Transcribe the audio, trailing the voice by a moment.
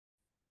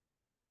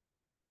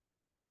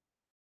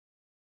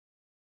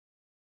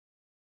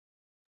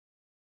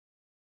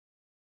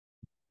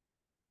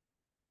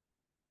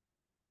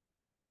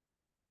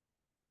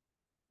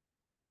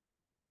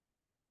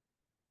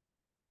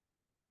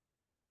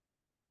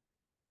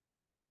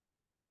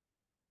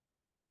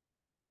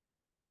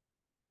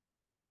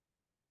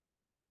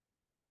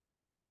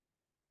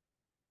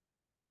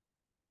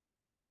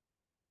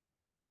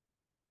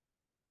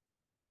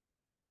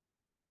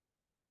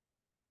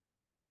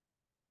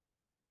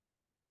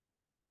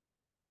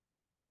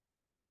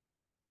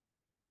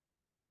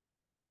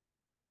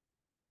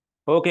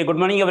Okay, good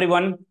morning,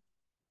 everyone.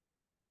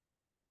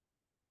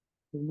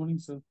 Good morning,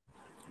 sir.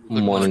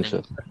 Good Morning, morning.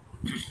 sir.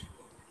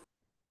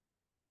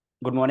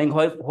 Good morning.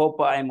 Hope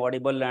I am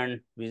audible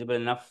and visible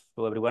enough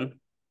to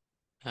everyone.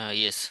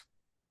 Yes.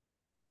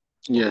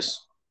 Yes.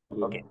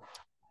 Okay.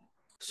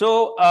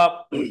 So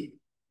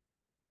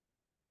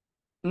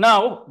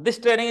now this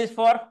training is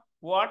for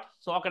what?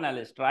 SOC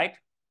analyst, right?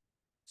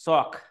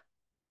 SOC.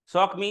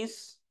 SOC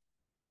means,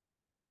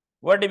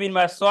 what do you mean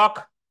by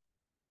SOC?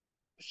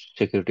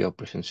 Security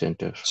Operations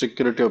Center.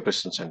 Security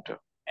Operations Center.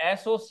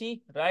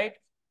 SOC, right?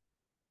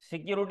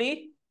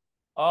 Security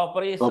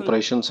Operations.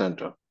 Operations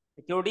Center.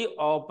 Security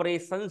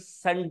Operations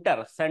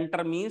Center.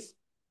 Center means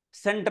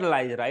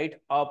centralized, right?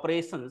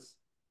 Operations,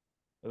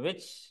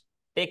 which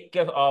take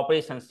care of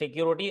operations,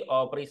 security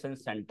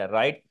operations center,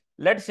 right?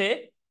 Let's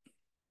say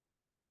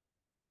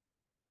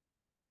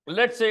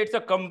it's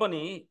a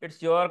company, it's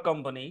your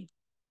company.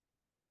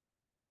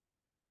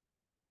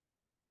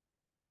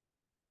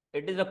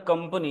 It is a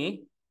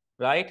company,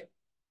 right?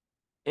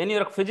 In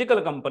your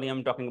physical company,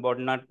 I'm talking about,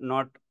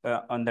 not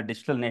on the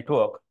digital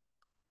network.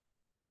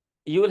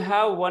 You will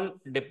have one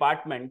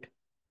department,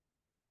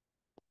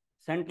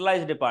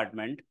 centralized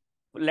department.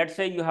 Let's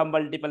say you have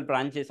multiple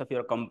branches of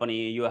your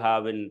company. You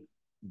have in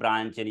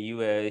branch in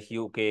US,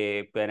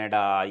 UK,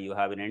 Canada, you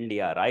have in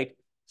India, right?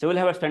 So we'll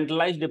have a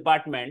centralized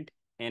department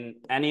in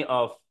any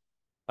of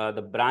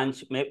the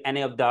branch,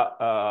 any of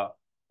the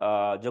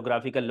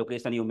geographical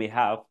location you may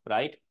have,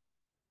 right?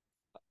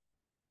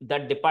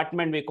 That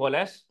department we call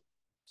as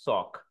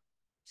SOC,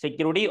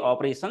 Security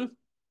Operations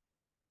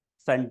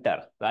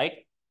Center,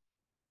 right?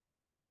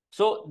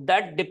 So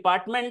that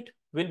department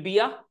will be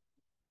a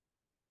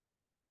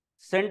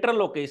central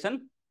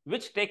location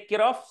which take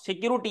care of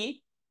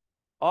security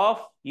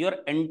of your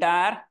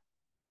entire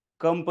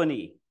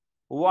company.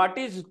 What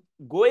is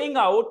going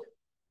out?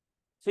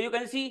 So you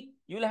can see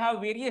you'll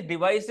have various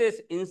devices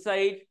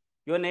inside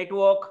your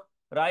network,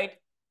 right?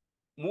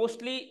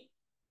 Mostly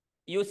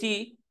you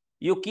see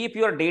you keep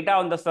your data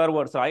on the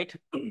servers, right?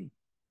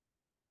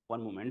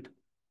 One moment.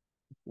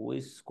 Who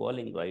is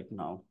calling right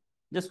now?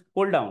 Just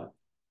hold down.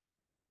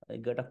 I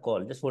get a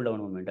call. Just hold on a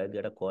moment. I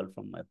get a call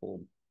from my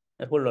home.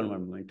 Just hold on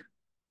 1 moment.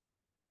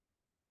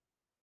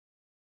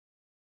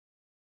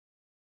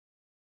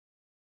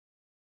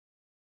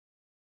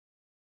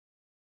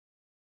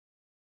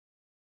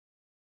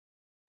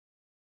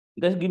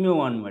 Just give me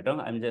 1 minute.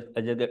 Huh?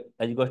 I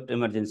just got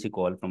emergency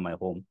call from my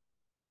home.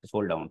 Just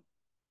hold down.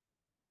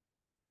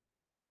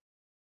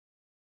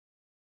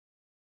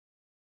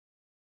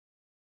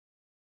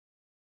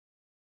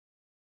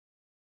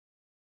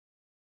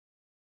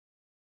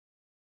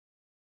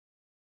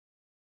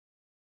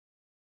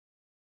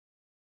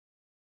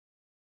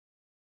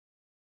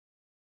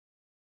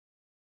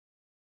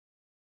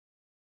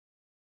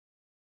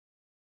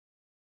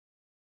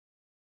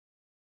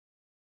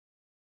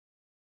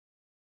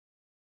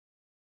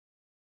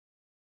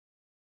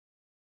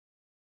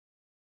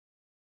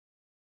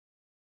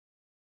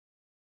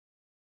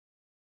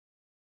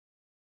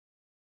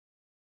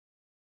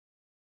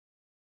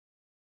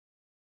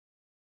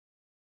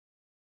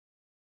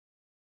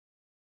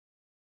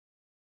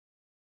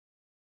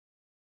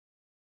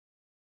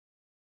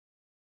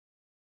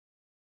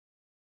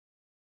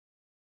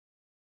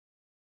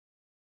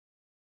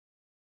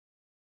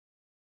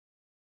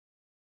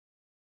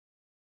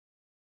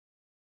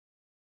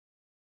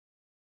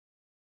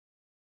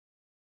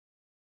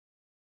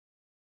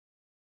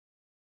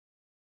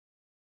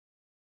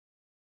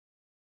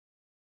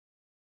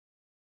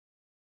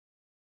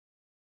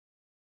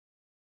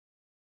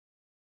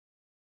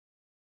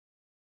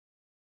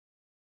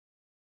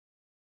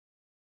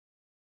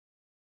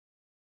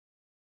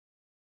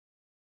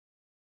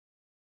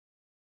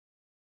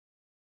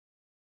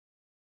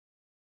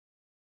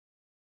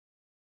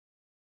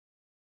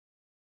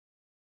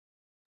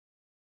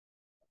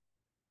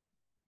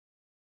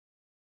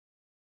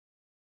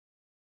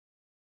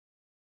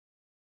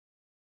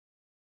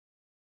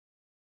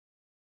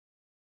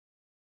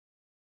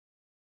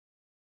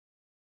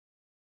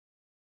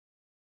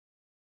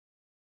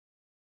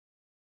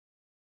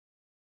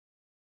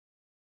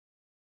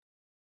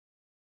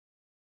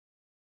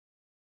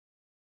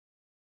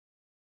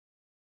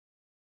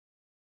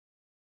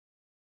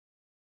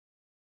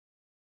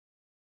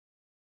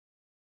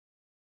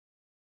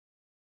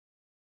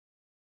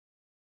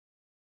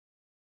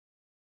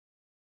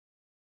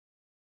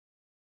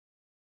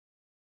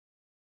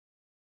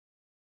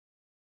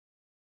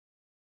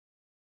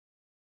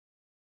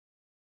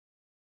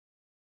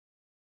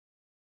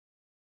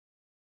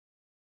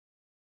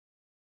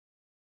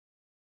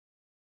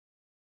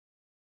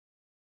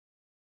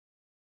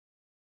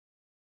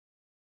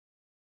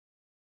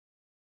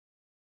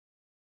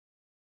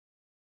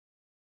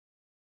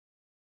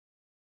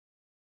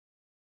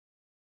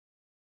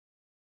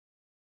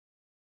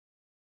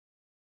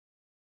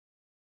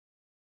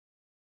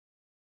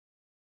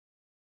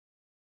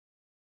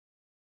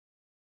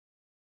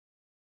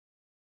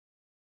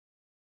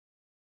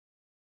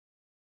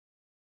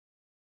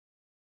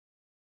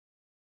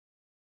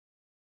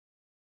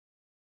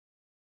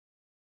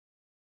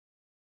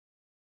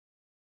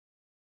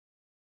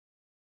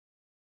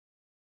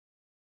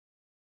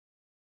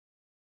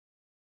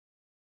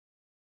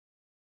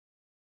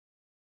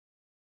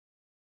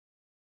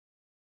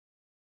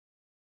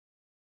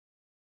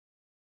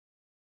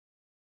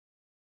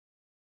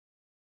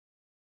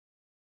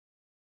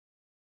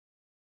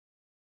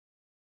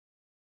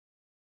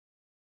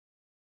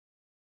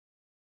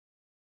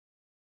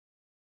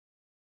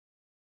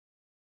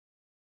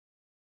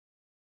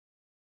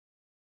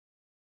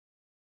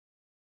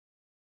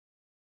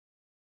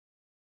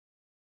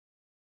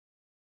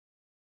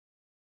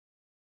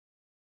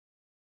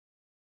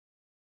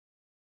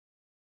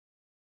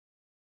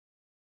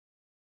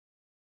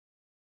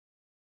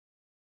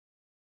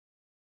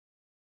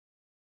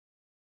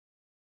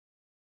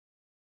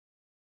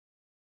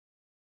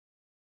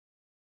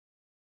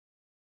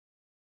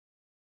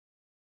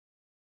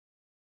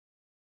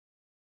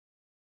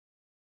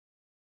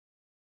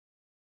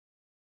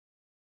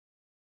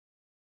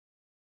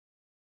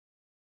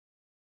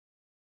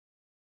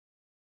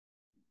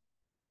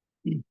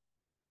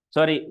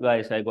 Sorry,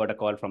 guys, I got a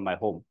call from my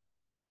home.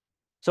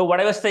 So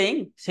what I was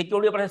saying,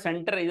 security operations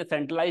center is a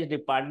centralized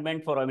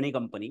department for any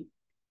company.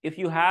 If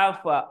you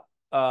have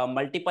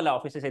multiple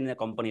offices in the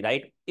company,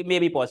 right, it may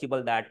be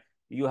possible that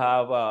you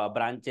have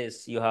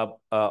branches, you have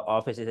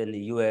offices in the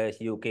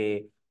US,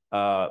 UK,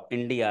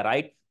 India,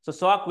 right? So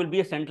SOC will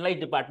be a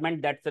centralized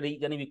department. That's the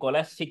reason we call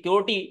as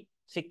security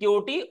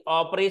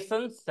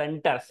operations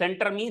center.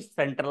 Center means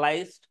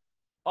centralized.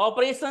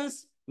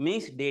 Operations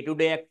means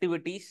day-to-day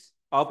activities.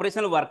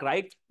 Operational work,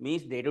 right,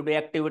 means day-to-day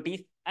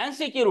activities. And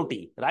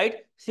security, right?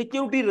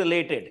 Security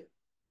related.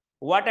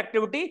 What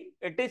activity?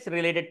 It is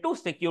related to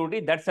security.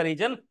 That's the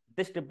reason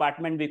this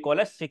department we call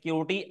as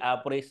Security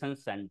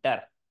Operations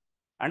Center.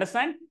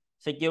 Understand?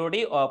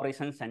 Security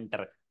Operations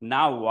Center.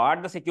 Now,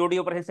 what the Security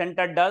Operations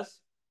Center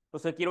does? So,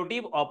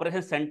 Security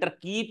Operations Center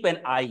keeps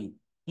an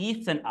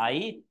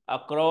eye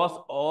across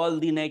all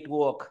the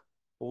network.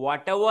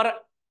 Whatever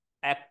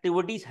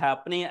activities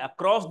happening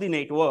across the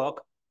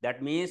network,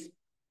 that means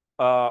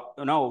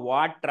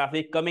what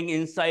traffic coming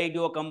inside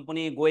your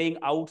company, going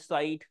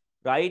outside,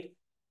 right?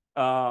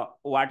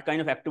 What kind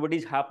of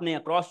activities happening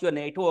across your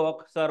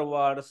network,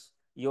 servers,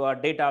 your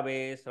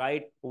database,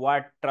 right?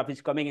 What traffic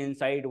is coming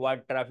inside,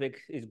 what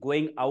traffic is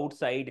going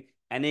outside,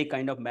 any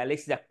kind of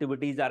malicious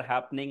activities are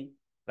happening,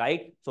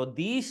 right? So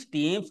these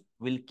teams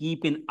will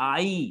keep an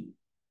eye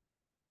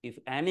if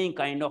any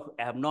kind of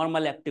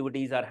abnormal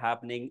activities are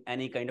happening,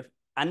 any kind of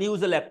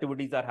unusual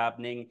activities are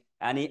happening.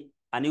 Any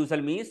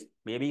unusual means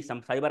maybe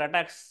some cyber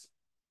attacks.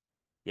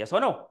 Yes or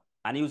no?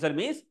 Unusual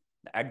means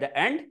at the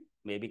end,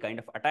 maybe kind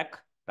of attack,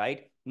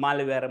 right?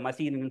 Malware,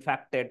 machine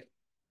infected,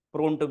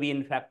 prone to be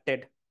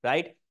infected,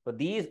 right? So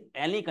these,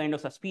 any kind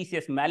of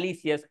suspicious,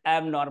 malicious,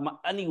 abnormal,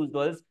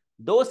 unusuals,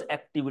 those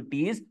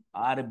activities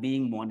are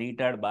being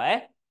monitored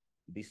by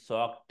the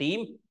SOC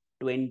team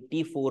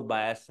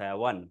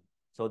 24/7.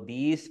 So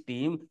these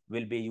team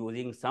will be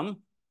using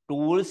some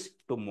tools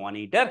to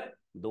monitor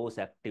those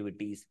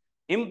activities.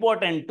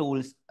 Important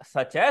tools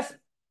such as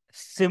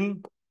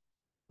SIM.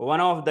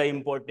 One of the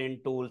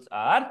important tools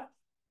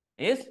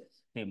is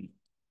SIM.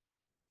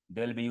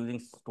 They will be using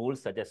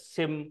tools such as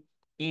SIM,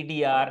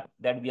 EDR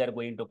that we are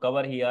going to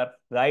cover here,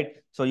 right?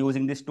 So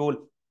using this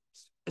tool.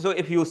 So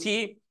if you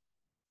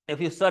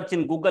search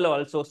in Google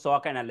also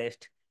SOC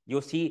analyst, you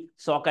see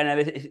SOC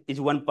analyst is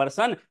one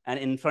person, and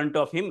in front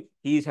of him,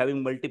 he is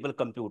having multiple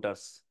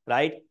computers,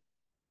 right?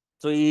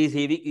 So he is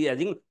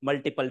having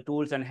multiple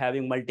tools and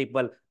having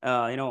multiple,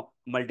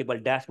 multiple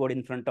dashboard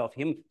in front of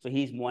him. So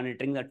he's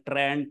monitoring the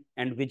trend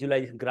and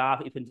visualize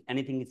graph. If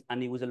anything is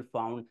unusual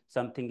found,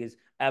 something is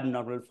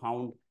abnormal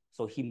found.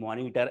 So he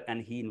monitor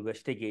and he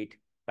investigate,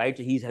 right?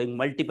 So he's having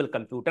multiple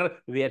computer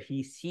where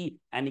he see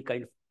any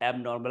kind of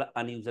abnormal,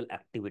 unusual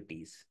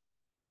activities.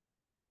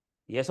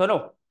 Yes or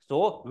no?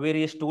 So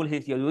various tool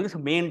he's using. The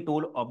main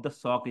tool of the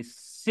SOC is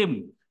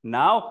SIM.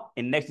 Now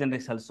in next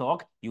generation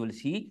SOC, you will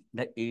see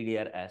the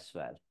EDR as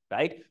well,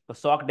 right? The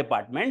SOC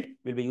department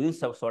will be using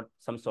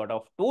some sort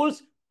of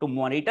tools to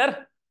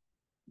monitor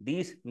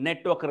these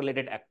network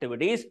related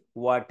activities,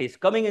 what is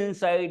coming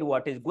inside,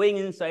 what is going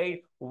inside,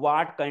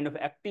 what kind of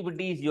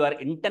activities your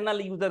internal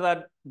users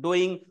are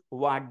doing,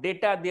 what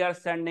data they are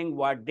sending,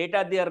 what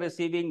data they are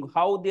receiving,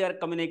 how they are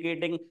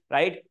communicating,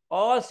 right?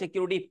 All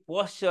security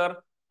posture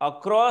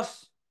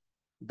across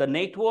the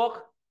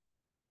network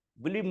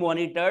will be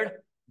monitored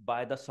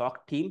by the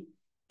SOC team.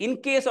 In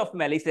case of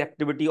malicious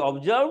activity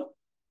observed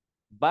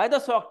by the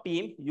SOC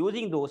team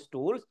using those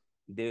tools,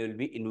 they will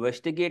be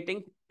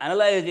investigating,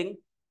 analyzing,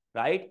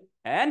 right?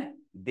 And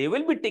they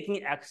will be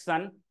taking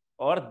action,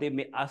 or they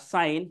may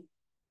assign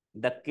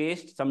the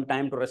case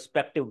sometime to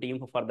respective team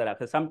for further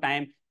action.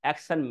 Sometimes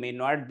action may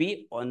not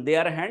be on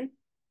their hand.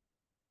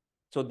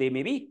 So they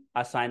may be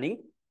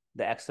assigning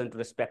the action to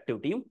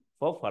respective team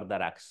for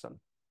further action.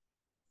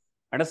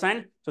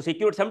 Understand? So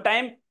security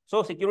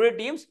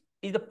teams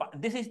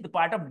this is the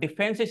part of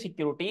defensive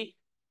security,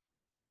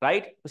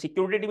 right? The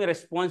security team is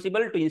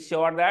responsible to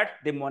ensure that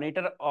they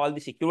monitor all the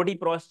security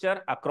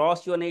posture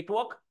across your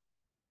network,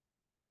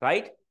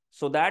 right?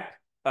 So that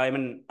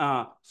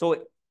so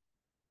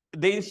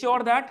they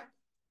ensure that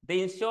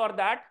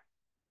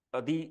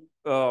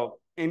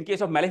in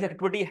case of malicious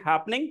activity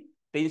happening,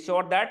 they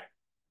ensure that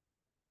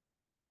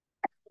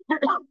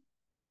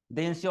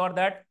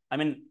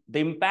the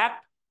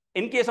impact,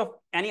 in case of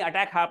any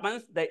attack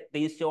happens, they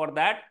ensure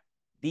that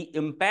the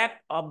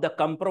impact of the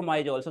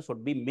compromise also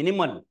should be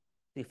minimal.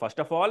 See, first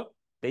of all,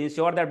 they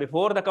ensure that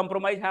before the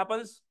compromise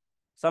happens,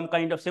 some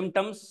kind of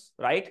symptoms,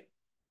 right?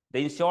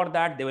 They ensure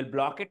that they will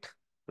block it,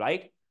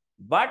 right?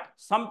 But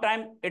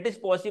sometimes it is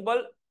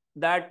possible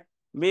that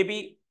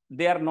maybe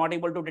they are not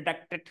able to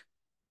detect it.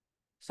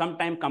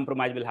 Sometime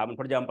compromise will happen.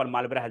 For example,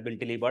 malware has been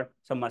delivered,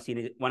 one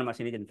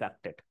machine is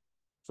infected.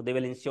 So they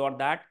will ensure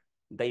that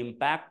the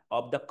impact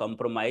of the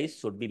compromise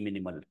should be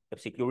minimal. If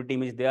security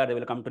team is there, they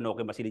will come to know,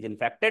 okay, machine is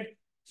infected.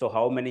 So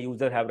how many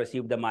users have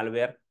received the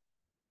malware?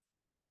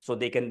 So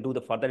they can do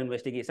the further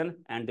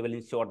investigation, and they will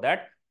ensure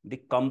that the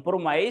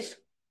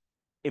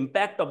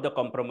impact of the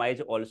compromise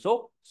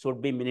also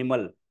should be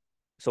minimal.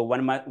 So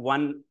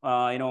one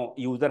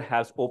user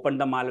has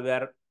opened the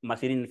malware,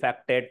 machine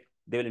infected.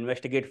 They will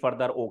investigate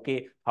further.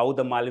 Okay, how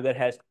the malware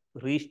has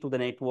reached to the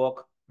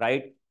network,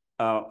 right?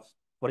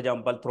 For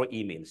example, through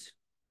emails.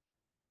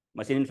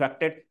 Machine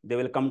infected, they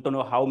will come to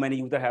know how many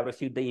users have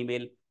received the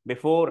email.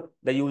 Before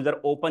the user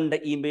open the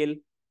email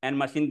and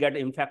machine get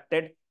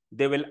infected,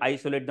 they will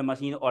isolate the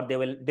machine or they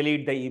will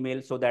delete the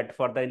email so that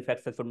further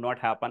infection should not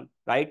happen,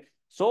 right?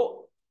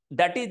 So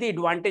that is the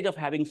advantage of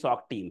having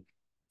SOC team.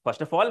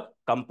 First of all,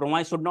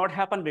 compromise should not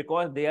happen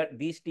because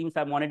these teams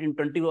are monitoring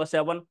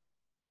 24/7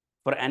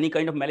 for any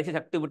kind of malicious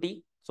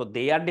activity. So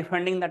they are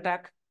defending the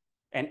attack.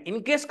 And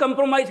in case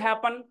compromise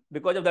happen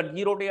because of that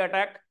zero-day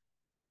attack,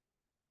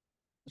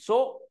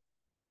 so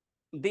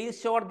they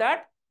ensure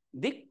that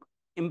the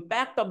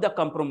impact of the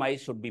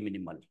compromise should be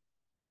minimal.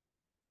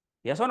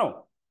 Yes or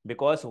no?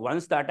 Because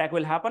once the attack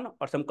will happen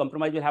or some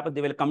compromise will happen,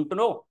 they will come to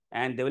know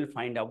and they will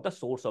find out the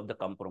source of the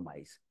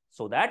compromise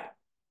so that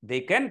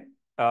they can,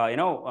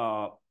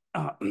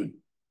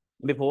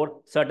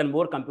 before certain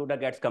more computer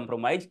gets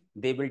compromised,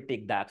 they will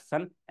take the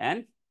action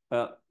and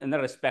in the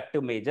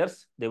respective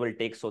measures they will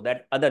take so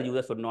that other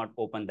users should not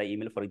open the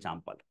email, for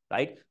example,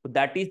 right? So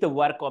that is the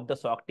work of the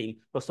SOC team.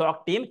 So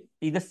SOC team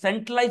is the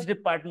centralized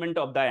department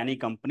of any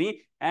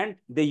company, and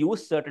they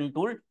use certain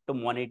tool to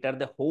monitor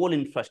the whole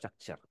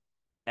infrastructure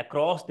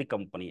across the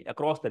company,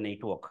 across the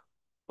network,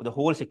 the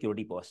whole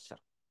security posture.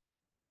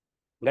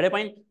 Get a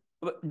point?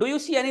 Do you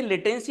see any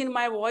latency in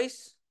my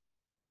voice?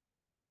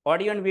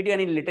 Audio and video,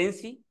 any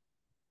latency?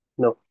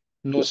 No.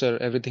 No, sir,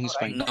 everything is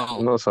fine.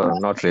 No. No, sir,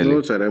 not really.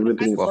 No, sir.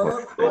 Everything is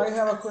perfect. I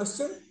have a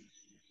question.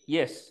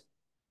 Yes.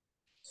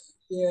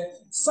 Yeah,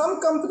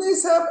 some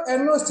companies have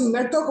NOC,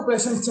 Network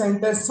Operations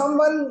Center.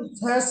 Someone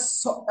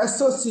has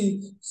SOC,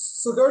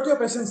 Security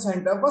Operations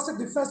Center. What's the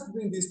difference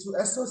between these two,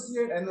 SOC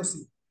and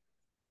NOC?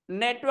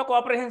 Network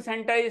Operations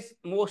Center is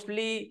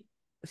mostly,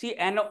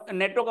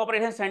 Network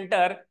Operations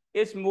Center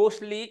is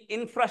mostly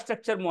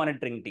infrastructure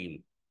monitoring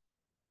team.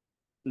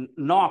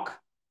 NOC.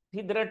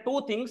 See, there are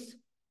two things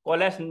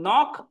called as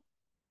NOC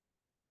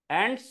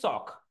and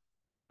SOC,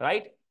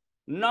 right?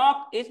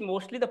 NOC is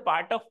mostly the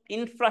part of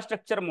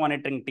infrastructure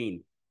monitoring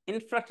team.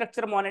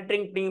 Infrastructure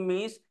monitoring team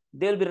means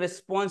they'll be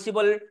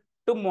responsible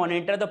to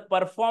monitor the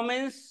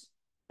performance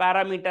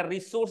parameter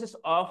resources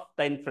of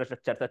the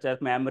infrastructure, such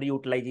as memory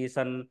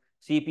utilization,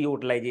 CPU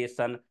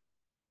utilization,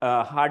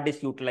 hard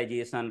disk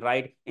utilization,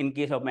 right? In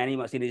case of many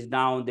machine is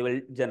down, they will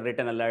generate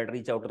an alert,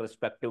 reach out to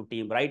respective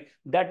team, right?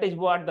 That is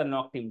what the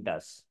NOC team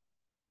does.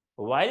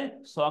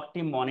 While SOC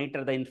team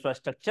monitor the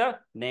infrastructure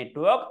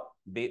network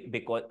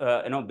because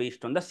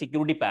based on the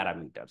security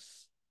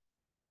parameters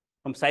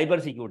from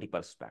cyber security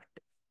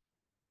perspective.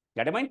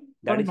 Get it, mind?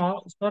 That is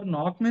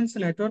NOC means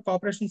Network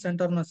Operations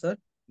Center, no, sir?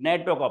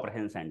 Network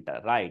Operations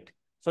Center, right?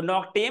 So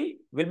NOC team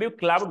will be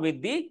clubbed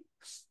with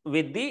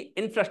the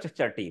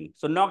infrastructure team.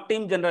 So NOC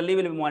team generally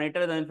will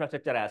monitor the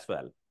infrastructure as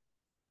well.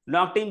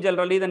 NOC team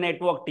generally the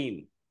network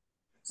team,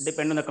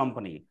 depend on the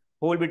company,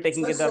 who will be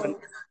taking care of.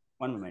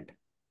 One moment.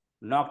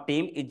 NOC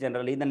team is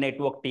generally the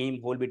network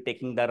team who will be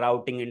taking the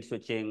routing and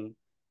switching,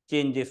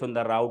 changes on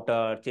the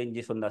router,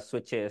 changes on the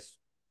switches.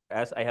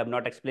 As I have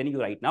not explained you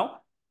right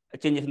now,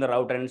 changes in the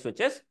router and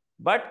switches.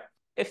 But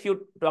if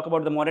you talk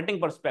about the monitoring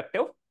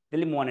perspective,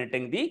 they'll be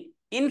monitoring the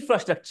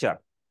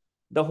infrastructure.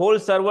 The whole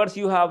servers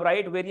you have,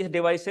 right? Various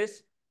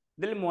devices,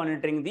 they'll be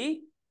monitoring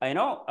the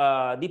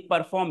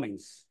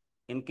performance.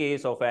 In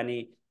case of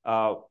any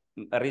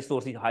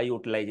resources high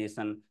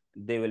utilization,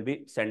 they will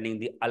be sending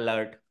the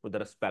alert to the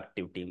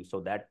respective team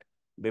so that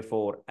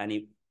before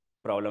any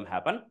problem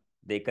happen,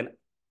 they can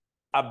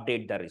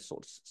update the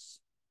resources.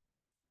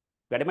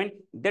 Get it?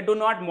 They do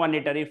not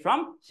monitor it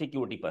from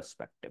security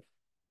perspective.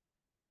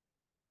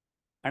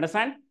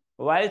 Understand?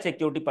 While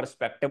security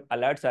perspective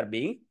alerts are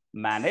being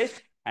managed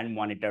and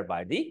monitored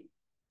by the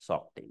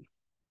SOC team.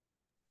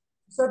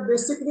 So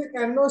basically,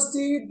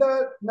 NOC,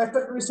 the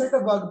network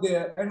administrator work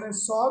there, and then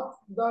SOC,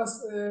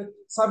 the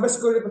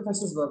cybersecurity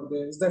professionals work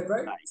there. Is that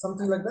right?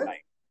 Something like that? Right.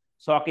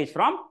 SOC is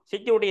from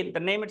security. The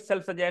name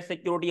itself suggests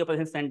Security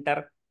Operations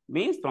Center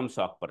means from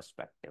SOC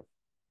perspective.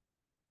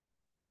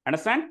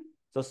 Understand?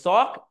 So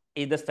SOC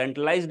is the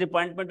centralized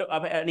department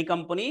of any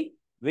company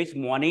which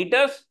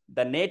monitors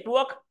the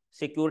network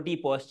security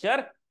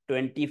posture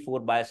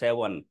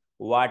 24/7.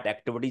 What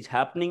activities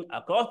happening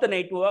across the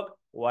network,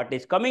 what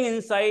is coming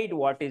inside,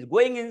 what is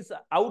going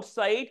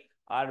outside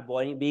are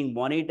being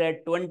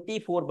monitored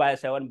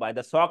 24/7 by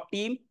the SOC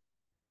team.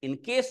 In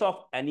case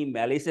of any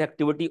malicious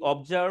activity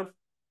observed,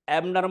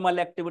 abnormal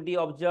activity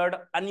observed,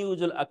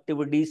 unusual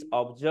activities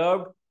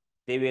observed,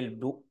 they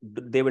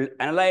will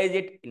analyze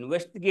it,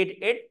 investigate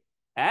it,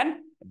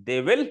 and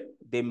they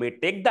may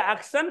take the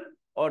action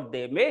or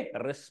they may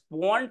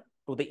respond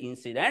to the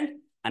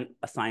incident and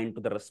assign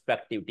to the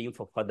respective team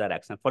for further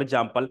action. For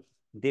example,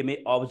 they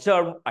may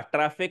observe a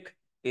traffic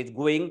is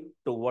going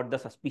toward the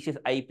suspicious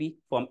IP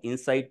from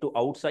inside to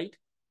outside,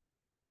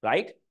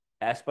 right?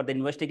 As per the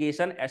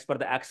investigation, as per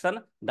the action,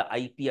 the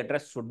IP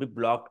address should be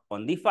blocked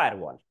on the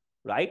firewall,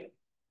 right?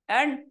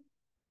 And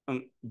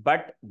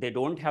but they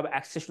don't have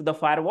access to the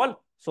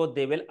firewall. So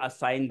they will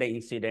assign the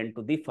incident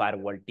to the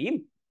firewall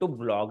team to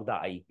block the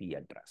IP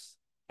address.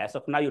 As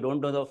of now, you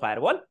don't know the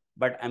firewall,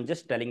 but I'm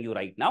just telling you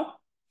right now.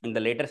 In the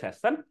later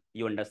session,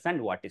 you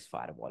understand what is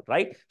firewall,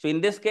 right? So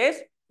in this case,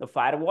 the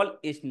firewall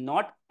is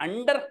not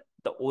under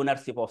the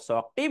ownership of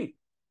SOC team.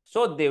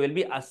 So they will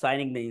be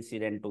assigning the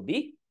incident to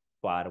the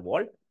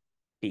firewall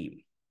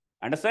team.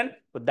 Understand?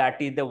 So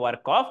that is the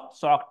work of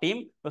SOC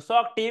team. The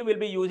SOC team will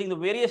be using the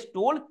various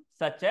tools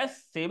such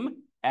as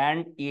SIM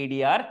and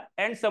EDR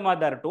and some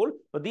other tool.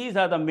 So these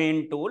are the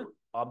main tool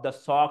of the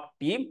SOC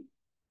team,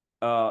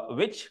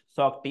 which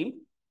SOC team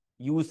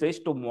uses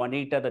to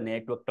monitor the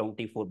network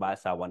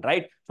 24/7,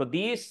 right? So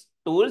these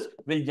tools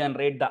will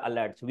generate the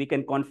alerts. We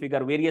can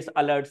configure various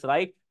alerts,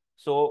 right?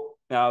 So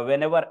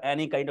whenever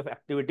any kind of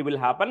activity will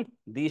happen,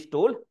 these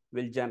tools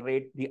will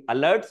generate the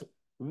alerts.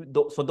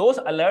 So those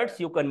alerts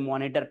you can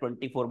monitor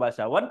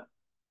 24/7.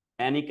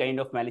 Any kind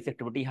of malicious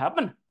activity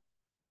happen,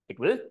 it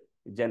will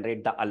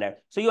generate the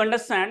alert. So you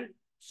understand,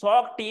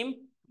 SOC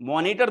team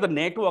monitor the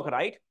network,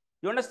 right?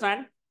 You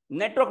understand,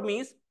 network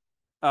means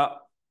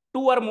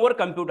two or more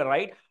computer,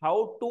 right?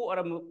 How two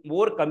or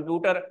more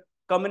computer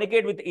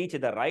communicate with each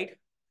other, right?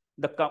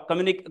 The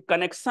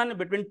connection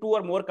between two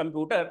or more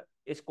computer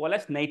is called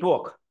as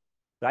network,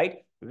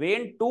 right?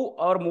 When two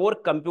or more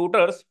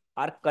computers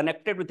are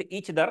connected with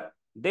each other,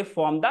 they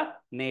form the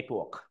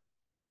network.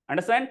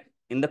 Understand?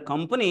 In the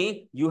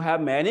company, you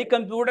have many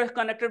computers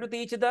connected with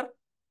each other,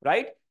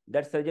 right?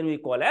 That's the reason we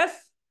call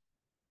as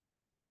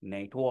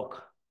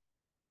network.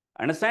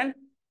 Understand?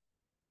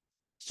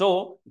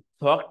 So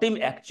SOC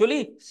team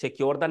actually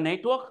secure the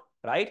network,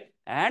 right?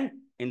 And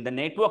in the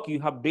network, you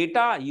have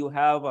data, you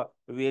have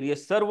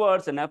various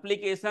servers and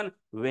application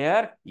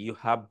where you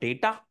have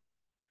data.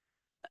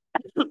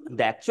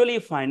 Actually,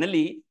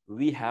 finally,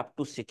 we have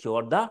to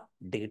secure the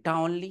data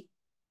only.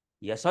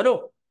 Yes or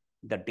no?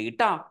 The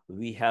data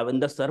we have in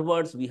the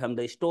servers, we have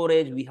the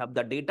storage, we have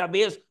the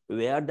database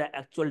where the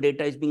actual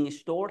data is being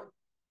stored.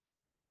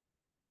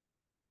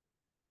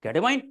 Get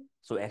in mind?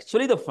 So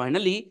actually,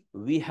 finally,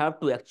 we have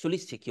to actually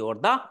secure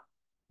the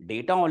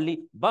data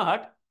only.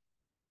 But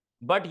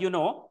you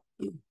know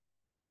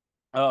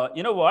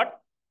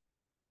what?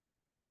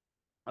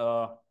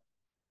 So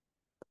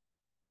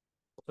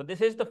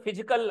this is the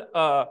physical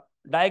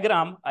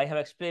diagram I have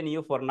explained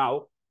you for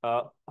now,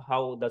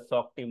 how the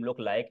SOC team look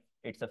like.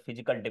 It's a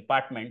physical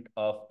department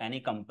of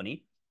any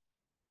company.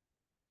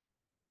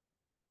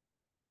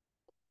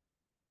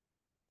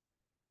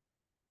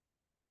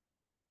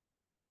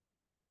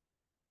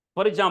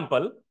 For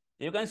example,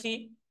 you can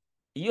see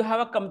you have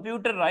a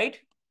computer, right?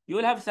 You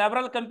will have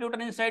several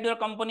computers inside your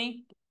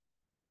company.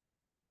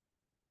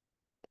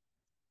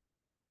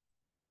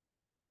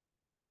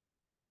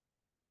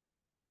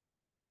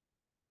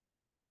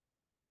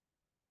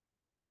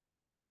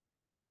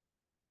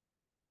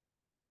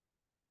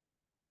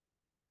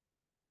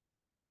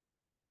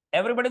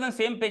 Everybody on the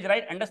same page,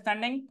 right?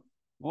 Understanding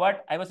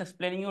what I was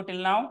explaining you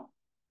till now?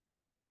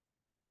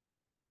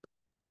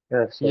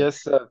 Yes, sir.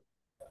 Yes, sir.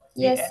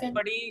 Yes, sir.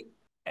 Anybody,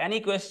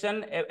 any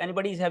question? If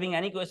anybody is having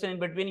any question in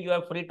between, you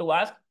are free to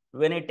ask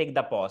when I take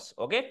the pause.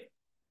 Okay.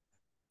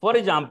 For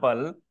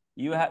example,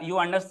 you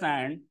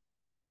understand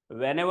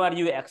whenever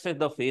you access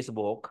the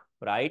Facebook,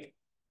 right?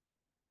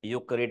 You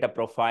create a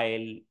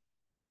profile,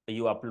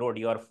 you upload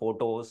your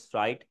photos,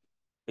 right?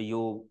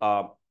 You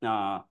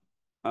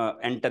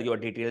enter your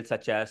details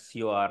such as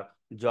your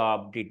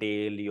job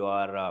detail,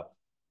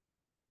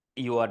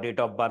 your date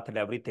of birth and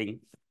everything,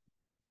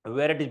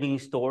 where it is being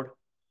stored.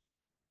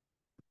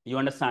 You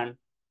understand?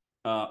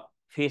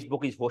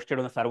 Facebook is hosted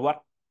on a server.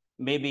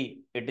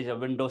 Maybe it is a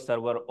Windows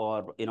server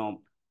or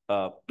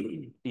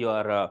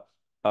your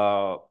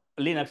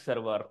Linux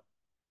server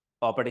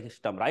operating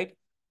system, right?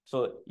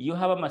 So you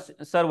have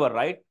a server,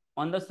 right?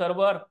 On the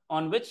server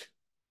on which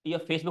your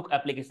Facebook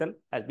application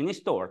has been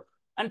stored.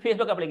 And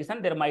Facebook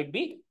application, there will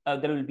be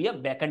a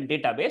backend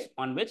database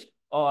on which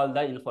all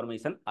the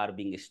information are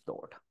being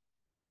stored.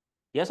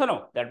 Yes or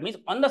no? That means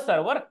on the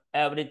server,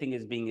 everything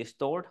is being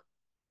stored.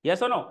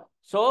 Yes or no?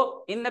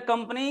 So in the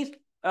companies,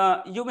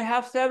 you may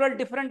have several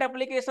different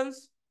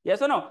applications.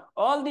 Yes or no?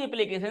 All the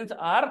applications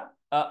are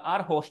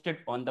hosted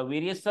on the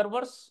various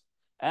servers.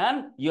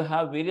 And you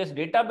have various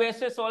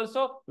databases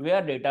also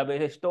where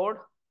database is stored.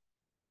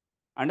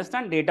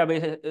 Understand?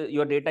 Database,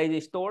 your data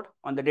is stored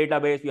on the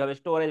database. You have a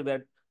storage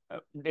where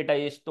data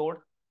is stored.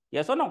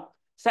 Yes or no?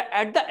 So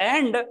at the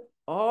end,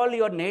 all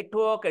your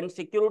network and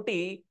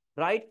security,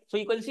 right? So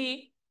you can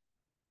see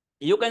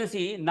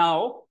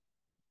now,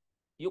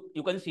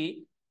 you can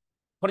see,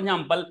 for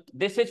example,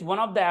 this is one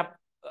of the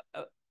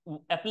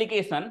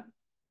application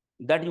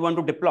that you want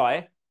to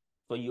deploy.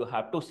 So you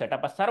have to set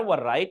up a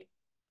server, right?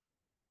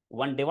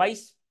 One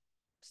device.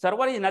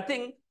 Server is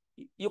nothing.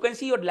 You can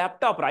see your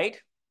laptop, right?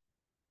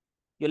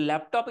 Your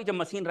laptop is a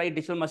machine, right?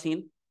 Digital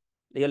machine.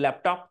 Your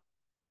laptop.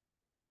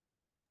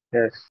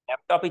 Yes.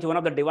 Laptop is one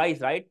of the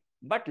device, right?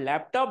 But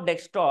laptop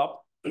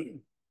desktop, we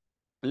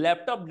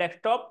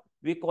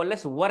call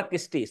as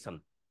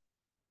workstation.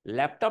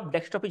 Laptop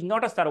desktop is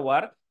not a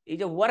server.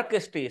 is a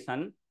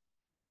workstation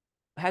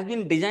has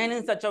been designed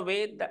in such a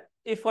way that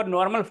if for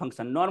normal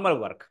function, normal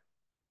work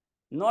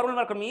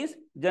means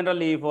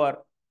generally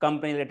for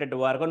company related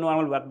work or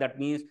normal work, that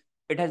means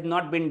it has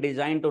not been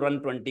designed to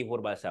run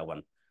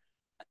 24/7.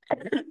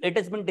 It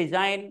has been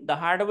designed, the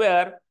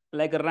hardware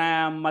like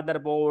RAM,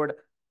 motherboard,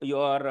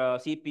 your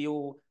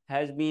CPU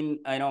has been,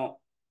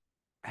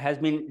 has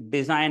been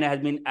designed, has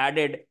been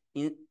added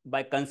in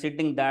by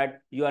considering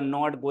that you are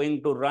not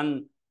going to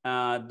run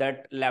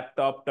that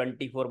laptop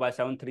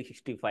 24/7,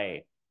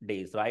 365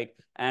 days, right?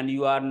 And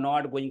you are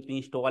not going to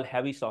install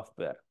heavy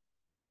software,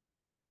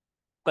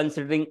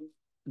 considering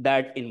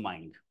that in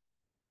mind.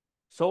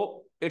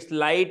 So it's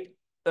light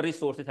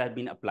resources have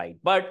been applied.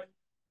 But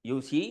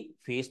you see,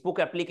 Facebook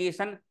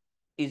application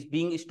is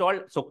being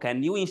installed. So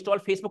can you install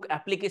Facebook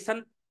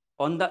application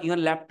on your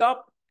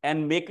laptop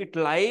and make it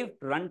live,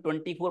 run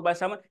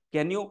 24/7?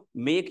 Can you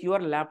make your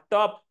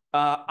laptop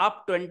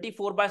up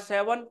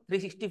 24/7,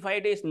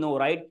 365 days? No,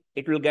 right?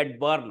 It will get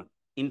burned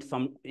in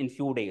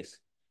few days.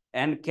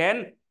 And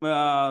can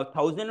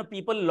thousands of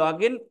people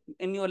log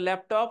in your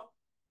laptop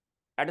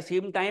at the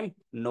same time?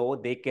 No,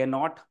 they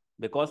cannot,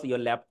 because your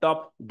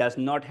laptop does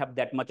not have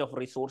that much of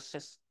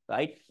resources,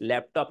 right?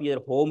 Laptop, your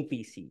home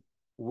PC,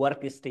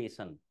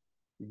 workstation,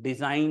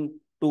 designed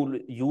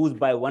to use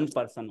by one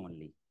person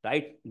only,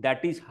 right?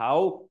 That is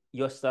how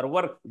your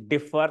server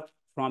differs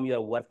from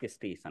your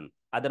workstation.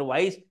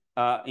 Otherwise,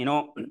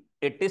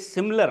 it is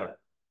similar.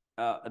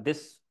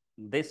 This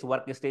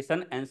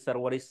workstation and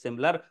server is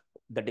similar.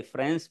 The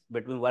difference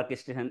between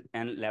workstation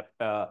and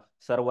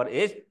server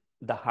is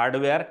the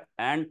hardware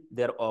and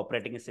their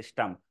operating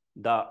system.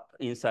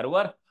 In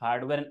server,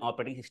 hardware and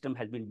operating system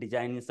has been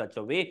designed in such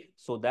a way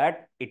so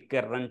that it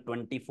can run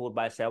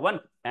 24/7,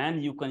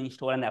 and you can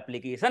install an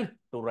application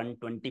to run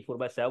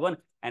 24/7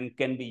 and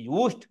can be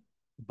used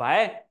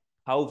by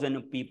thousands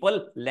of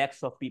people,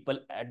 lakhs of people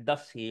at the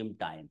same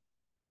time.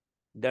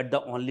 That's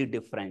the only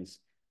difference.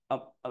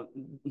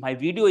 My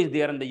video is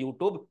there on the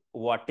YouTube.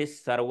 What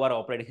is server,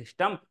 operating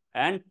system,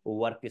 and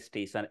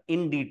workstation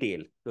in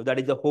detail. So that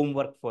is the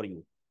homework for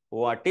you.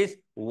 What is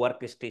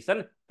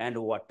workstation and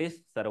what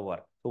is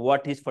server? So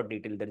what is for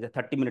detail? There is a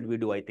 30-minute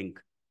video, I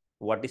think.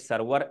 What is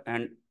server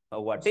and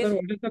what is? Sir,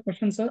 what is the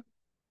question, sir?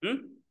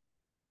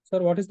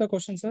 Sir, what is the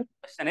question, sir?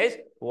 Question is,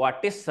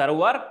 what is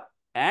server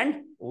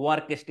and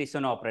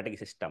workstation operating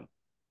system?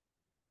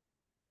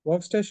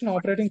 Workstation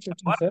operating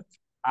system, sir.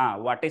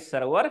 What is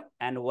server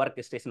and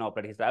workstation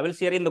operating system? I will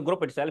share in the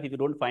group itself. If you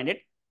don't find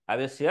it, I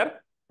will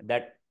share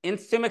that in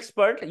Sim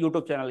Expert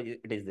YouTube channel.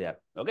 It is there.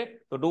 Okay,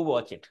 so do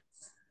watch it.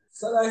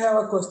 Sir, I have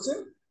a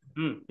question.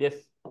 Yes.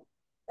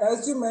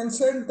 As you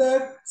mentioned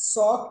that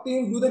SOC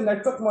team do the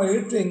network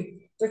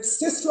monitoring, that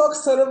syslog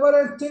server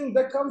and thing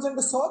that comes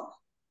under SOC,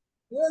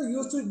 yeah,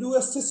 used to do a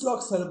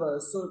syslog server.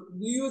 So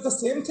do you use the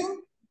same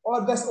thing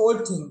or that's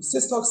old thing,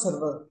 syslog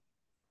server?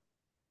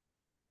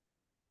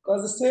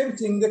 Because the same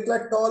thing, they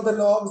collect all the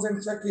logs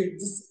and check it.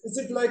 Is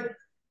it like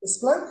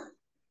Splunk?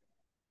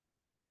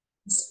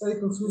 It's very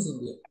confusing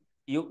here.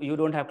 You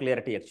don't have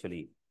clarity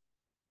actually.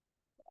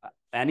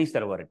 Any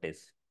server it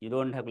is. You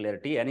don't have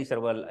clarity. Any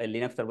server, a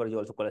Linux server, you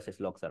also call a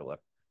syslog server.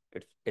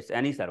 It's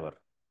any server.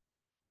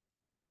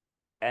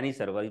 Any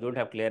server. You don't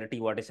have clarity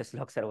what is a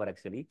syslog server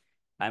actually.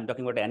 I'm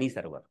talking about any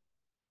server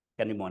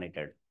can be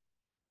monitored.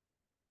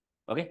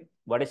 Okay.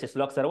 What is a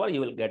syslog server?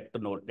 You will get to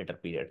know later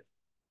period.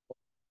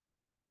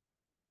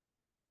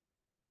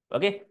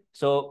 Okay.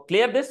 So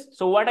clear this.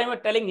 So what I'm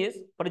telling is,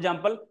 for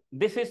example,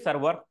 this is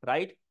server,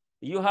 right?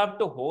 You have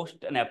to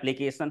host an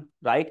application,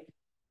 right?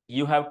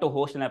 You have to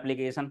host an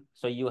application.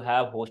 So you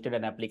have hosted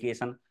an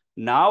application.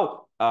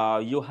 Now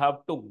you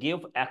have to give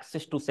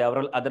access to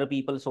several other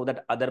people so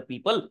that other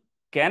people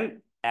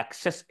can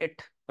access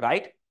it,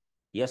 right?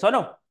 Yes or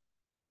no?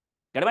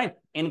 Get my?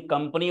 In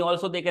company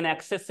also they can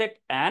access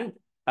it, and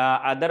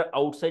other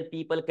outside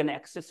people can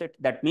access it.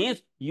 That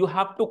means you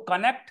have to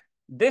connect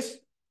this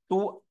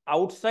to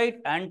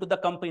outside and to the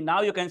company.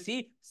 Now you can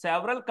see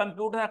several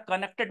computers are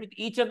connected with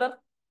each other.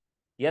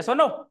 Yes or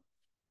no?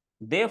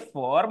 They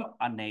form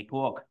a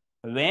network.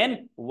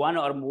 When one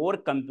or more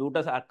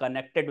computers are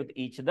connected with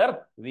each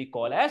other, we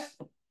call as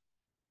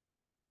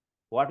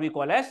what we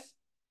call as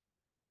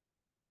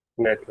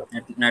Network.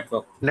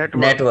 Network,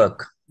 what sir.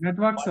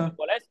 we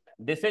call as,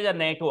 this is a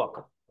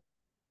network.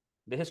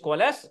 This is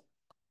called as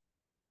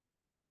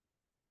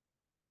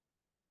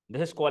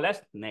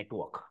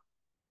network.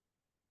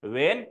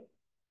 When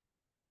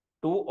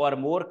two or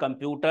more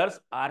computers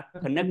are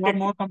connected. Two or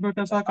more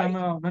computers are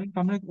communicating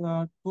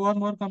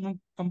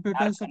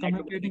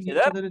each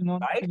other is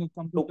known as a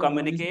computer. To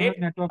communicate,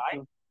 network.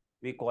 right?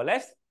 We call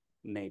as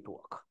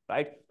network,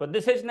 right? So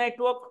this is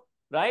network,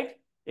 right?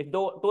 If two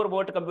or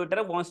more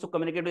computer wants to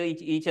communicate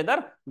with each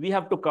other, we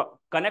have to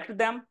connect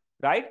them,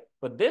 right?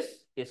 So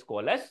this is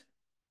called as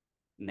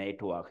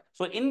network.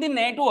 So in the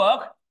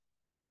network,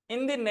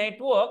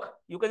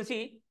 you can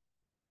see.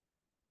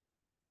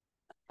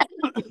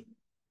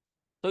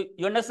 So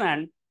you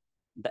understand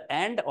the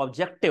end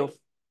objective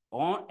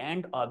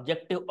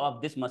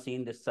of this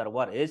machine, this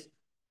server, is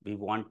We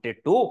wanted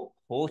to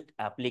host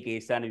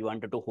application. We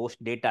wanted to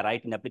host data,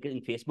 right? In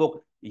application,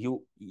 Facebook,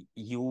 you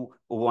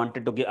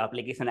wanted to give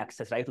application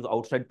access, right, to the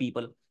outside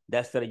people.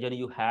 That's the reason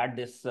you had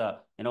this,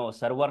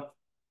 server,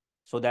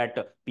 so that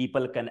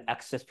people can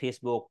access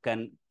Facebook,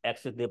 can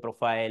access their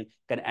profile,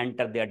 can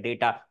enter their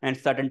data. And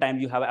certain time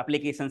you have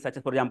applications such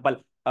as, for example,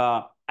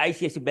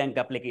 ICICI Bank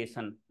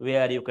application,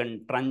 where you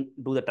can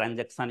do the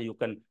transaction, you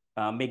can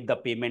make the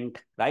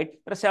payment, right?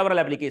 There are several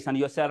applications.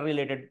 Your salary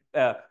related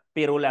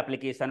payroll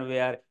application,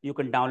 where you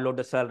can download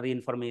the salary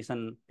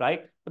information,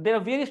 right? But there are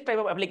various type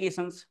of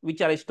applications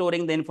which are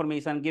storing the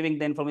information, giving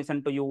the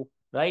information to you,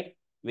 right?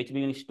 Which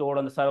being stored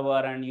on the server,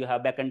 and you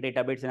have backend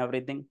database and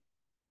everything.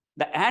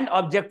 The end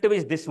objective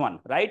is this one,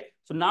 right?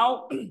 So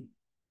now,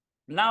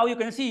 now you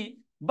can see,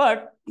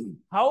 but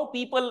how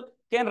people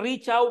can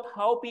reach out,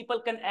 how people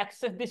can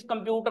access this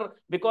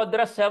computer, because there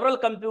are several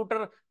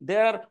computers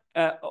there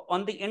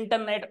on the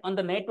internet, on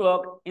the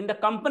network, in the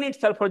company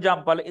itself. For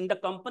example, in the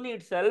company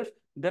itself,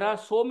 there are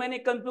so many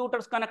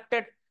computers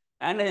connected,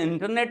 and in the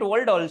internet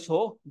world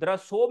also, there are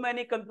so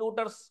many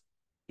computers.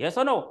 Yes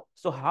or no?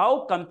 So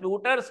how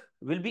computers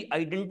will be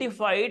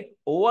identified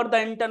over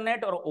the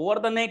internet or over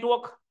the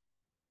network?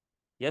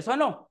 Yes or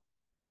no?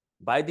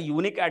 By the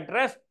unique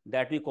address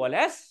that we call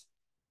as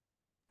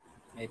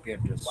IP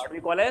address. What we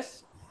call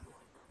as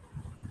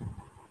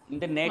in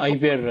the network.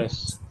 IP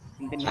address.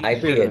 In the IP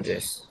network,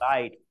 address.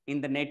 right?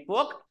 In the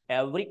network,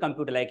 every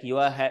computer, like you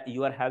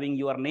are having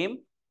your name,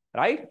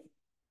 right?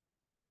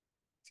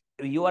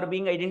 You are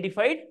being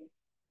identified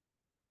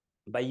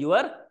by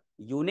your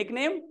unique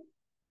name.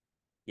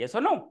 Yes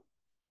or no?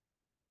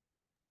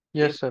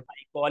 Yes, if sir.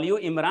 I call you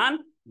Imran,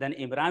 then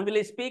Imran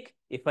will speak.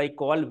 If I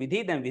call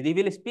Vidhi, then Vidhi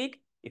will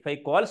speak. If I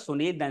call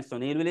Sunil, then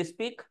Sunil will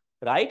speak,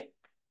 right?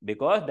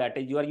 Because that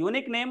is your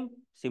unique name.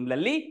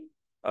 Similarly,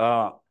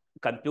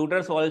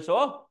 computers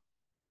also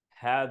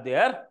have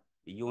their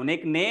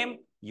unique name,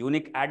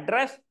 unique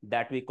address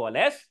that we call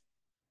as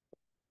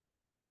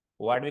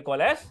what we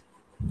call as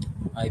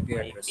IP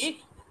address. IP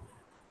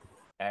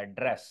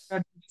address.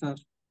 Sir,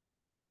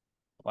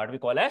 What we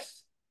call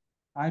as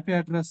IP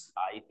address.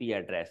 IP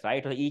address,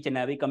 right? So each and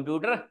every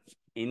computer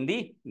in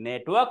the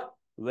network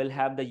will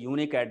have the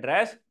unique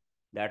address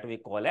that we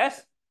call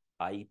as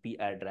IP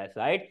address,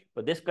 right?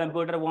 So this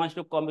computer wants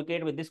to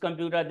communicate with this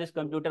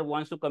computer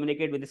wants to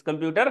communicate with this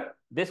computer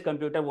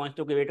wants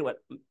to communicate with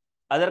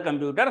other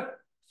computer.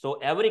 So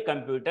every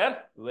computer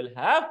will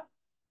have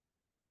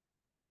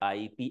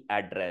IP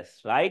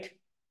address, right?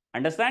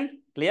 Understand?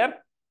 Clear?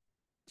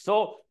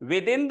 So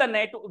within the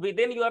net,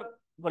 within your,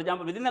 for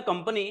example, within the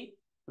company,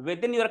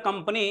 within your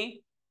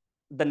company,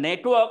 the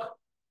network,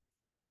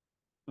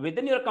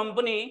 within your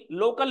company,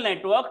 local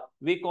network,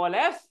 we call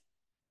as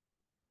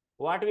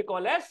what we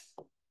call as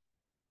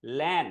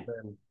LAN.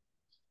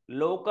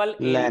 Local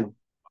area,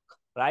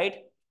 right?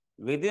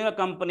 Within a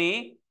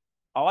company,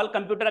 all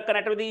computers are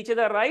connected with each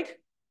other, right?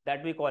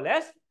 That we call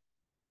as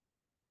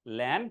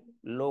LAN,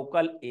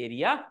 local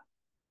area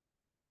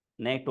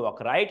network,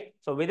 right?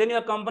 So within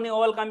your company,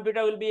 all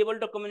computer will be able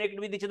to communicate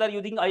with each other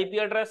using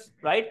IP address,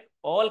 right?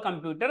 All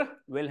computer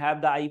will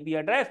have the IP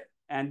address,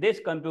 and this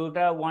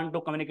computer want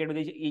to communicate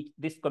with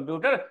this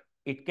computer,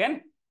 it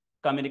can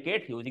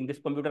communicate using this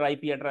computer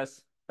IP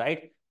address,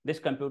 right? This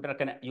computer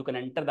can, you can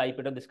enter the IP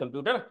address of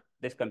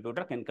this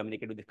computer can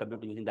communicate with this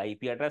computer using the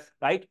IP address,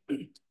 right?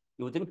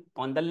 Using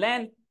on the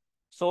LAN.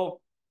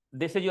 So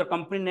this is your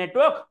company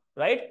network,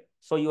 right?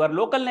 So your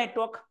local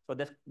network. So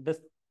this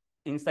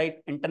inside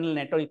internal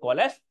network you call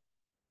as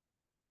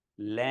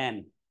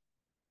LAN.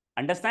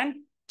 Understand?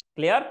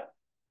 Clear?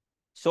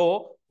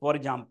 So for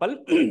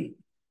example,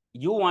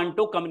 you want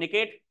to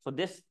communicate. So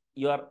this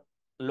your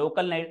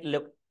local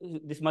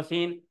this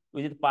machine,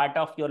 which is part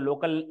of your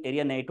local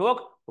area network,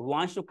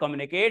 wants to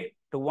communicate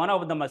to one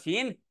of the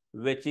machine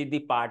which is the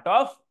part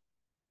of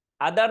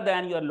other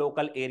than your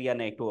local area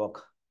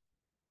network.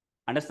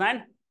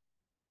 Understand?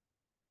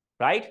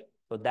 Right?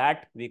 So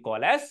that we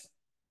call as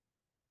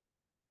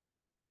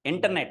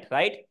internet,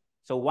 right?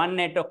 So one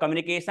network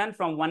communication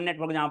from one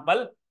network,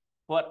 example,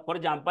 for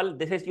example,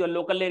 this is your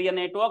local area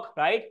network,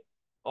 right?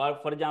 Or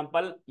for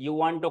example, you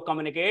want to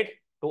communicate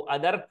to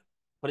other,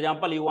 for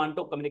example, you want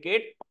to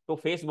communicate to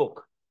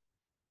Facebook.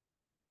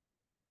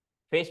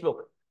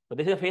 So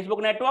this is a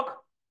Facebook network.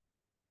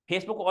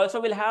 Facebook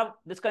also will have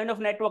this kind of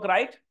network,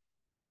 right?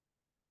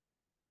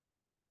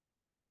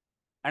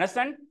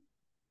 Understand?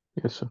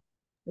 Yes, sir.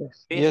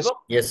 Facebook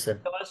Yes, sir.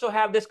 also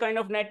have this kind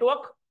of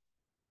network.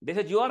 This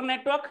is your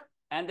network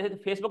and this is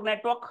the Facebook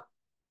network.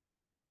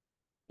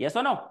 Yes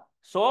or no?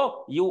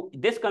 So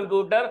this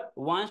computer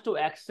wants to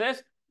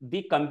access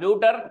the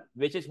computer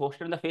which is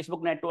hosted in the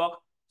Facebook network.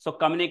 So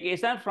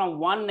communication from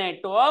one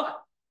network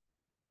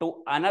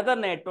to another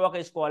network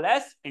is called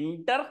as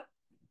internet.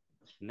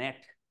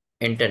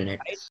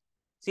 Right?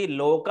 See,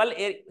 local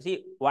area.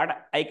 See,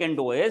 what I can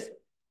do is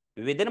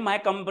within my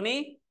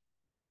company,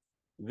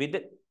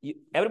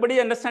 everybody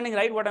is understanding,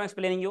 right? What I'm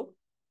explaining you.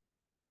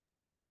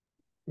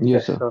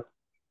 Yes, sir.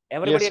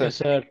 Everybody, Yes,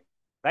 sir.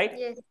 right?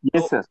 Yes.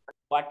 Yes, sir.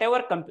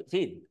 Whatever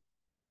see,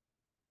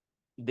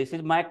 this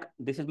is my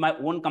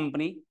own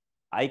company.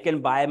 I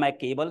can buy my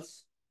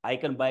cables, I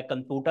can buy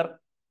computer,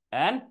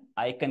 and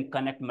I can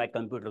connect my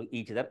computer to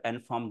each other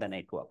and form the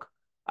network.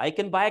 I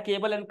can buy a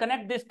cable and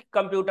connect these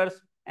computers,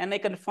 and I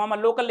can form a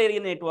local area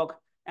network,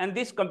 and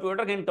this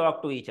computer can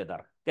talk to each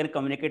other, can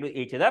communicate with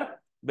each other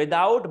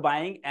without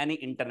buying any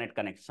internet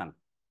connection.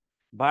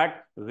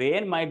 But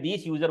when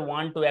these user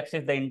want to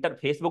access the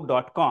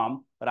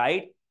facebook.com,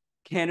 right?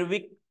 Can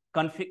we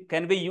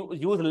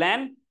use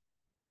LAN?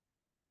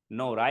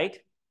 No, right?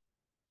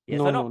 Yes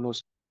No, or no? no,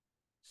 sir.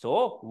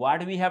 So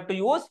what we have to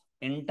use?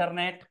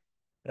 Internet,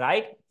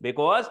 right?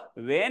 Because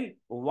when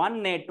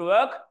one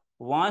network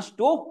wants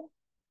to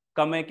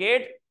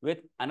communicate with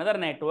another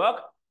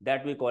network,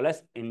 that we call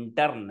as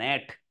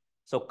internet.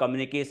 So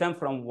communication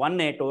from one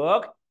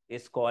network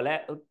is called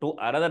to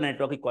another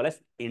network, we call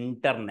as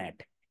internet.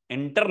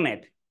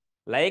 Internet,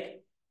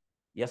 like,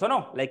 yes or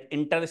no? Like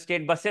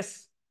interstate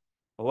buses,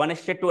 one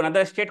state to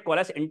another state called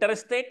as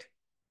interstate,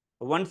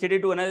 one city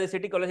to another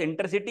city called as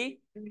intercity,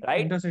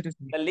 right? Intercity.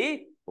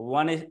 Similarly,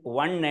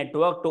 one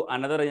network to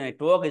another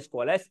network is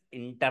called as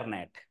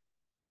internet.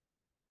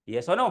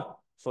 Yes or no?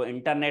 So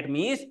internet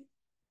means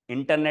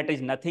internet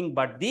is nothing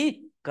but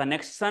the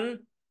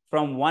connection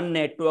from one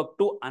network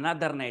to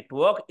another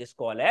network is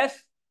called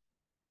as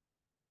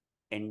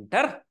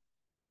internet,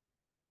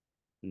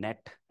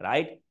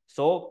 right?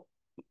 So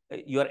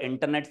your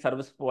internet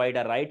service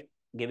provider, right,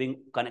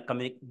 giving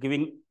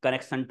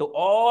connection to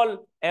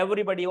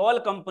everybody,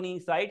 all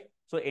companies, right?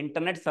 So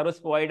internet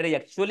service provider is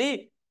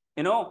actually,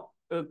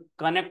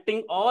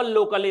 connecting all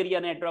local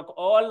area network,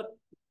 all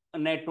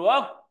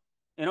network,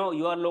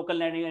 your local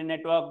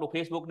network to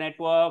Facebook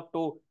network,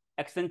 to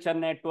Accenture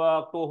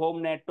network, to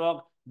home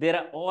network. They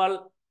are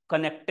all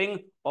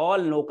connecting all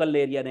local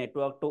area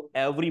network to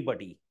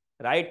everybody,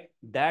 right?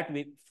 That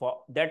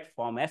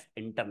form as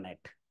internet.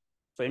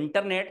 So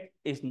internet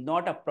is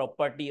not a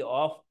property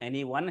of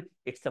anyone,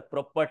 it's a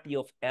property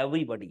of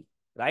everybody,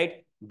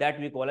 right? That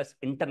we call as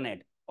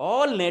internet.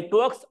 All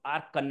networks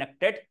are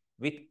connected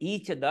with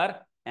each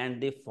other and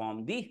they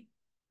form the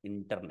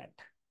internet.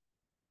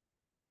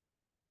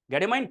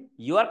 Get in mind,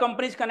 your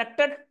company is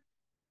connected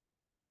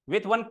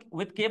with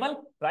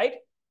cable, right?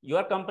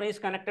 Your company is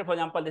connected, for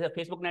example, this is a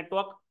Facebook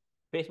network.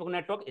 Facebook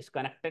network is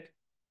connected.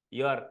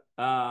 Your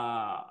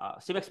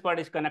SimExpert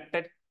is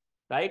connected,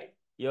 right?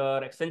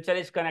 Your Accenture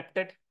is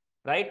connected,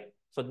 right?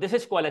 So this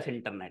is called as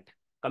internet.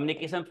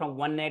 Communication from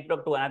one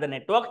network to another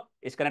network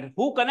is connected.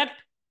 Who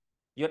connect?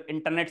 Your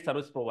internet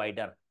service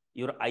provider,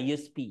 your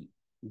ISP,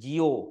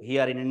 Jio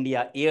here in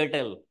India,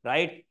 Airtel,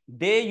 right?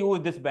 They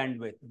use this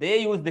bandwidth.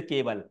 They use the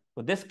cable.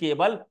 So this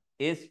cable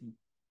is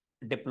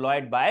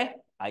deployed by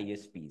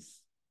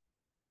ISPs.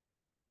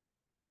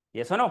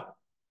 Yes or no?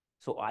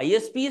 So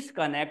ISPs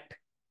connect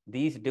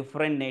these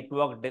different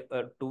network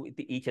to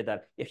each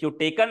other. If you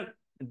taken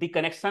the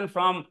connection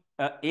from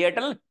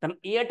Airtel, then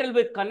Airtel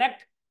will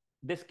connect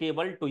this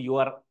cable to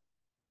your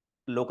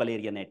local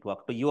area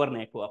network, to your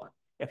network.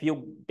 If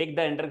you take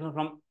the interconnection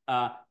from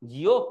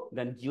Jio,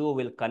 then Jio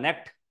will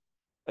connect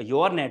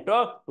your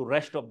network to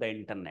rest of the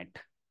internet,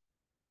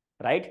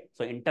 right?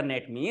 So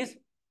internet means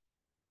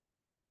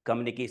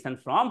communication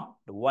from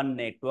one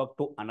network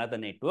to another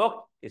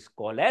network is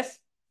called as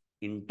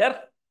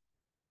internet.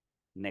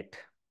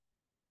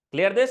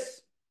 Clear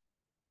this?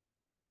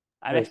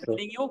 I'm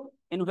explaining you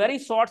in very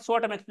short.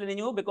 I'm explaining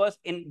you because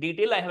in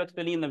detail I have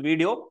explained in the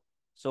video.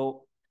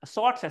 So a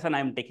short session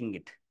I'm taking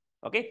it.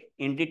 Okay.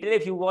 In detail,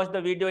 if you watch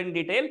the video in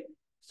detail,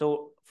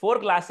 so 4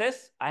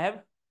 classes I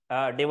have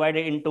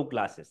divided in 2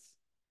 classes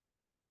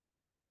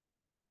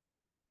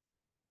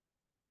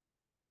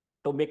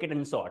to make it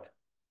in short.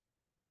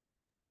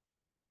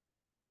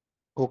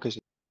 Okay, sir.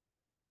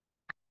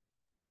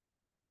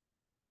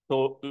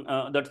 So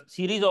the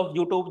series of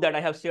YouTube that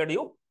I have shared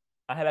you,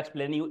 I have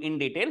explained you in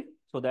detail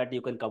so that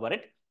you can cover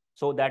it.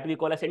 So that we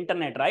call as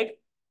internet, right?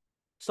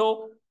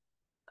 So,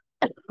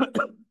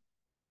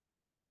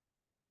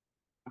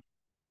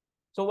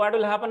 so what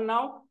will happen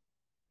now?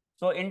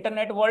 So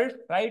internet world,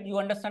 right? You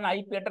understand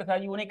IP address are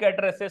unique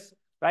addresses,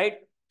 right?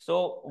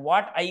 So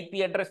what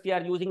IP address we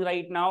are using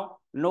right now?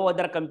 No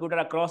other computer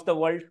across the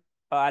world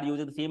are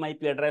using the same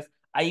IP address.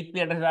 IP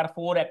addresses are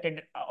 4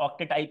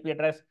 octet IP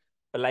address,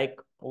 like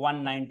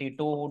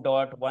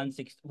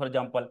 192.16, for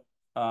example,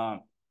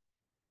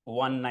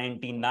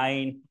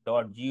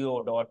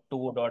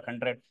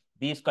 199.0.2.100.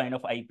 These kind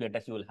of IP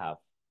address you will have,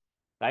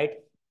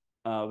 right?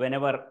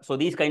 So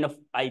these kind of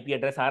IP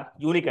address are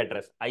unique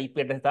address. IP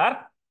address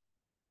are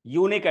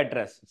unique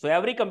address. So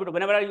every computer,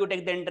 whenever you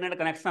take the internet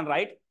connection,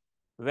 right?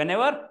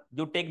 Whenever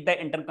you take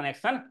the internet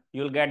connection,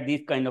 you'll get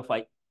these kind of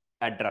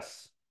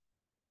address,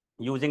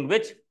 using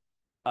which,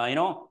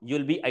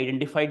 you'll be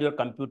identified, your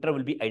computer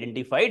will be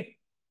identified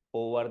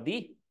over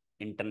the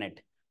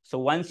internet. So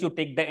once you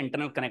take the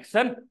internet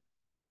connection,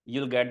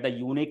 you'll get the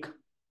unique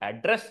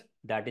address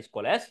that is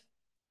called as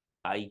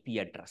IP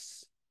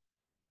address.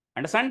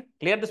 Understand?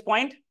 Clear this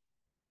point?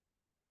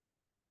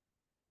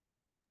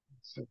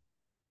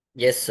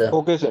 Yes, sir.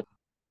 Okay, sir.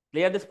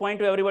 Clear this point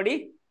to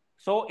everybody?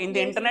 So in the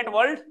Yes. internet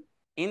world,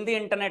 in the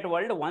internet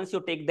world, once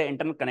you take the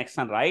internet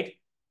connection, right?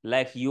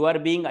 Like you are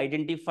being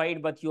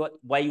identified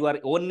by your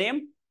own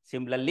name.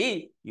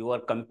 Similarly, your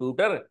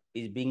computer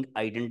is being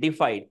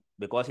identified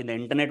because in the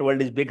internet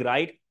world is big,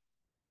 right?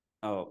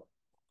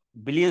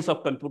 Billions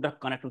of computers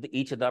connect with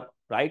each other,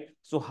 right?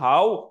 So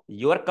how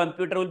your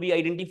computer will be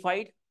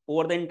identified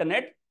over the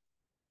internet?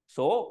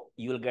 So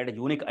you will get a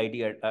unique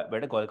ID,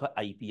 better called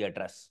IP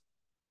address.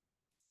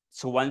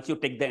 So once you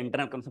take the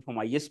internet connection from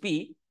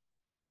ISP,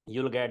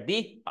 you'll get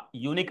the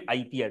unique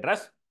IP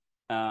address,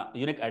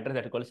 unique address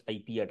that is called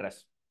IP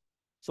address.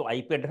 So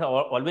IP address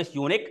are always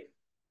unique.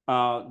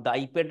 The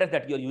IP address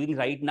that you're using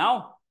right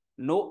now,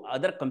 no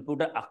other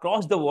computer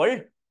across the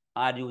world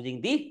are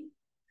using the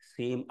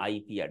same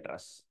IP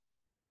address.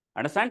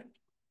 Understand?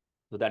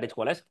 So that is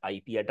called as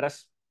IP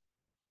address.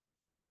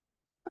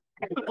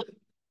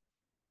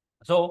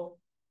 So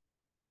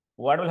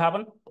what will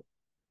happen?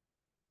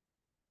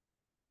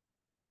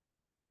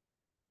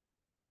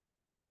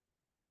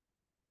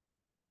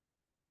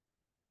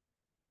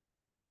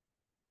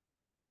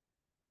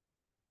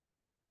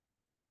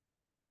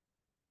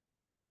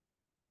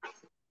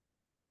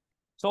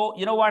 So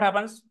you know what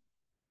happens?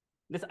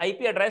 This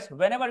IP address,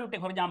 whenever you take,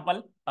 for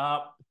example,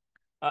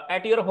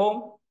 at your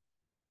home,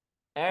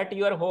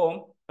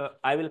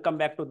 I will come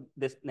back to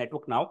this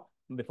network now.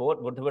 Before,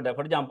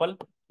 for example,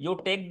 you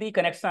take the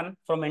connection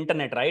from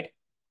internet, right?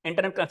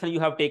 Internet connection you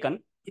have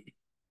taken.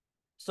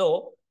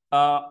 So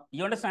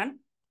you understand?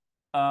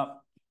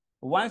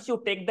 Once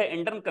you take the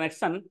internet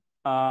connection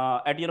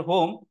at your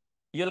home,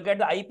 you'll get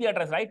the IP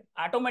address, right?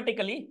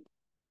 Automatically,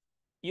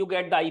 you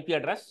get the IP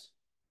address.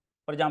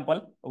 For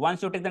example,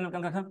 once you take the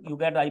internet connection, you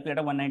get the IP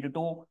address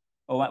 192,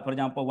 for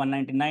example,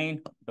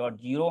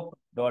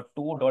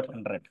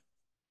 199.0.2.100.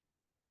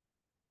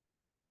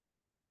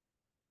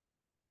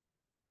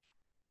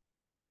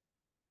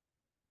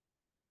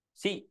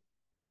 See,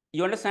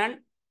 you understand,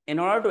 in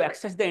order to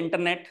access the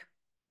internet,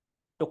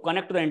 to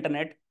connect to the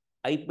internet,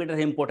 IP address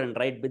is important,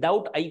 right?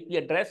 Without IP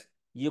address,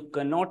 you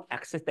cannot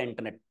access the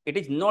internet. It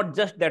is not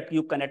just that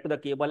you connect to the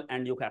cable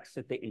and you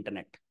access the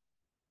internet.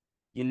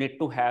 You need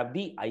to have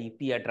the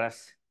IP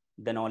address,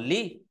 then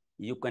only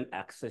you can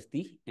access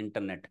the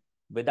internet.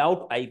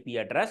 Without IP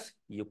address,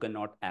 you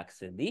cannot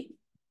access the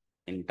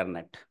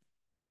internet.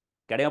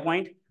 Get your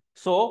point?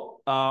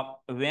 So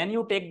when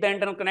you take the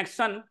internet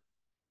connection,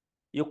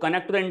 you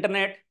connect to the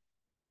internet,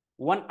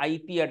 one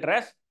IP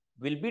address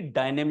will be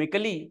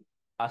dynamically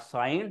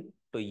assigned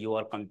to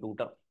your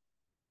computer.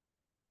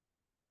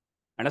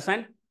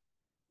 Understand?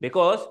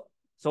 Because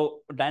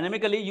so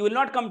dynamically you will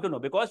not come to know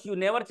because you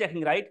never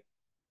checking, right?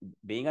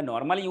 Being a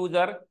normal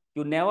user,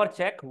 you never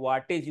check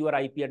what is your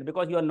IP address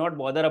because you are not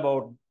bothered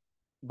about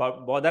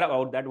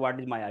that.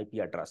 What is my IP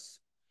address?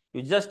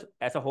 You just,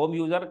 as a home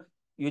user,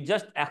 you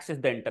just access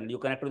the internet. You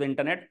connect to the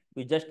internet.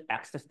 You just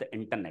access the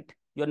internet.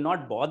 You are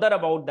not bothered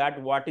about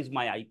that. What is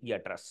my IP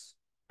address,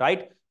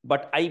 right?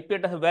 But IP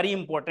address is very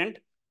important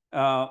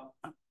to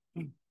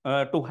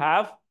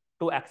have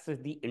to access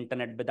the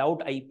internet.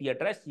 Without IP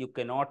address, you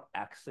cannot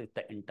access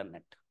the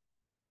internet.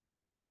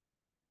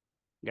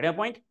 Get your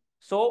point?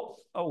 So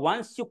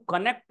once you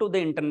connect to the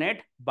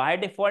internet, by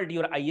default,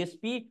 your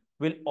ISP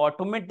will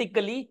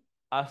automatically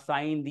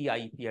assign the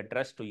IP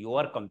address to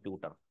your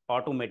computer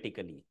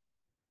automatically.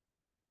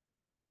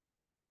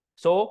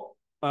 So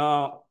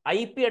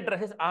IP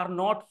addresses are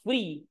not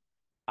free.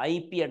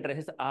 IP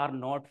addresses are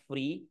not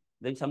free.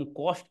 There is some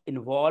cost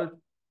involved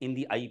in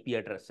the IP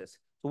addresses.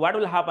 So what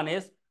will happen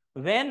is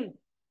when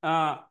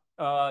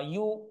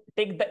you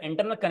take the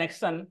internal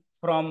connection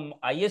from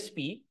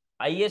ISP,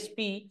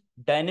 ISP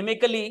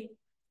dynamically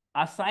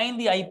assign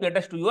the IP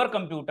address to your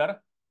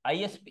computer.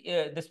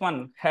 ISP, this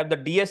one have the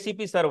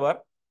DHCP server.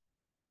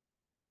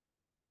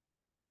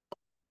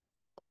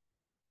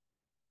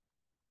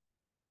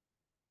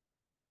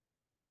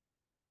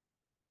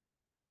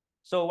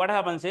 So what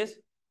happens is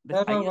this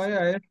Sir, why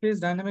ISP is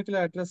dynamically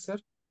addressed, sir?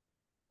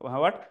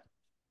 What?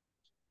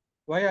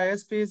 Why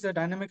ISP is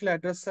dynamically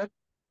addressed, sir?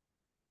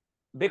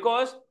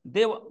 Because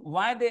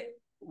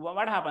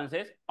what happens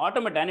is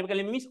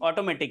dynamically means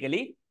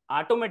automatically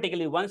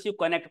once you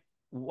connect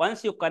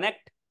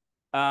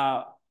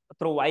through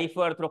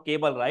Wi-Fi or through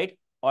cable, right?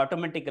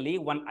 Automatically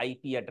one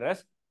IP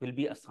address will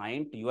be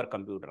assigned to your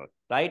computer,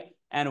 right?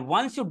 And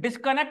once you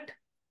disconnect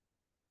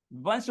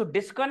to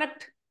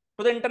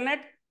the internet,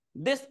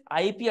 this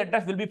IP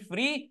address will be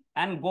free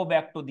and go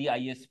back to the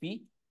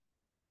ISP,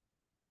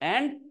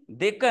 and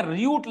they can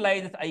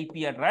reutilize this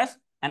IP address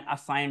and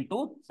assign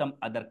to some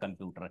other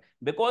computer.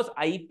 Because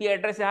IP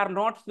addresses are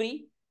not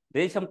free,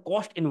 there is some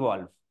cost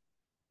involved.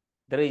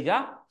 There is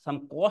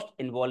some cost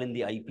involved in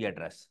the IP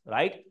address,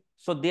 right?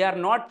 So they are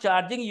not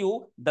charging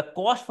you the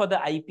cost for the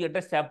IP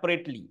address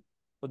separately.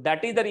 So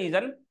that is the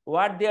reason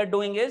what they are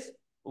doing is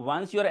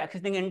once you are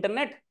accessing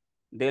internet,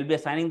 they will be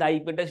assigning the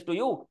IP address to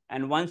you.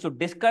 And once you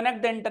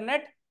disconnect the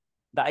internet,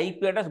 the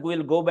IP address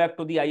will go back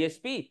to the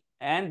ISP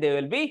and they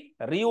will be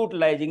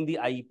reutilizing the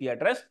IP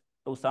address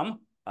to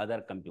some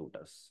other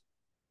computers,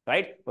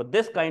 right? So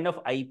this kind of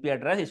IP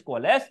address is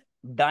called as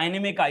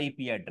dynamic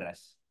IP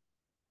address.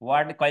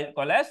 what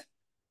call as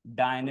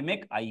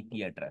dynamic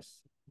IP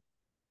address.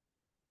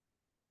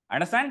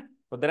 Understand?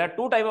 So there are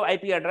two types of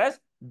IP address: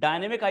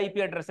 dynamic IP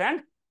address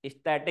and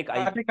static IP.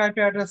 Static IP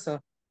address, sir.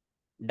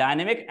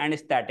 Dynamic and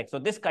static. So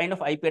this kind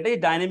of IP address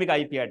is dynamic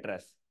IP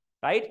address,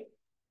 right?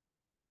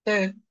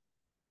 Sir,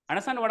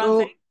 Understand what I'm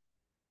saying?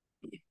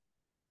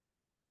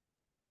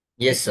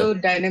 Yes, so sir.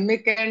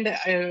 dynamic and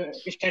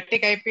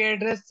static IP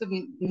address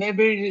may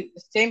be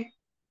same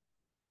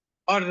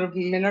or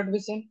may not be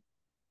same.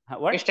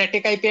 What?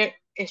 Static IP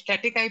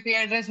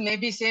address may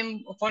be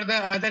same for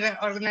the other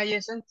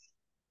organizations.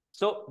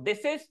 So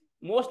this is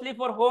mostly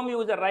for home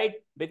user, right?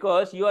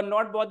 Because you are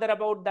not bothered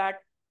about that.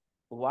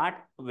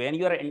 When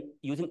you are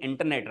using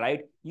internet,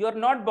 right? You are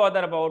not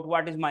bothered about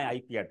what is my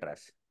IP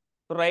address.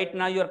 So right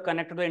now you are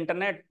connected to the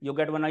internet, you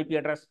get one IP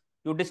address,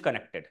 you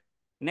disconnected.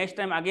 Next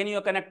time again you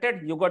are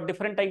connected, you got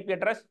different IP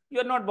address, you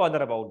are not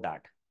bothered about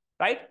that,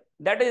 right?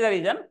 That is the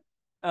reason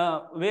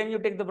when you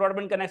take the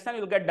broadband connection,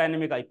 you will get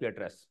dynamic IP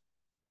address.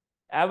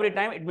 Every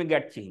time it will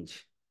get changed.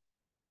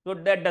 So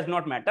that does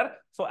not matter.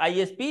 So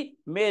ISP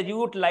may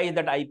utilize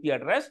that IP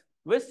address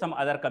with some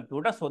other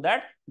computer so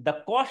that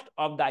the cost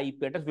of the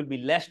IP address will be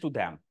less to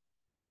them.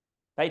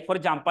 Right? For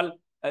example,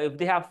 if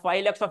they have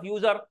 5 lakhs of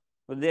user,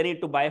 they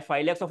need to buy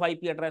 5 lakhs of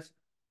IP address.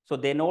 So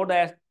they know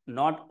that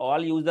not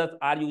all users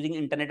are using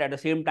internet at the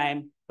same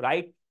time,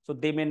 right? So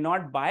they may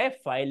not buy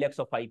 5 lakhs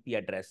of IP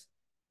address.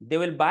 They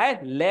will buy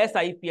less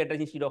IP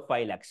address instead of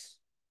 5 lakhs.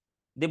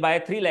 They buy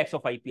 3 lakhs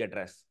of IP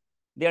address.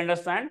 They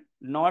understand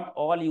not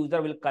all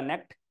user will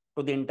connect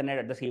to the internet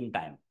at the same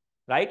time,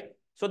 right?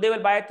 So they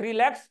will buy 3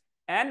 lakhs,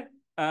 and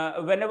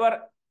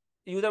whenever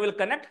user will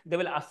connect, they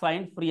will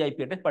assign free IP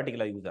address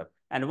particular user.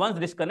 And once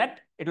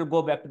disconnect, it will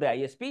go back to the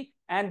ISP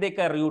and they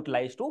can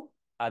reutilize to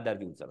other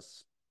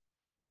users.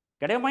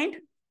 Get your mind?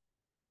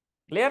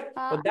 Clear?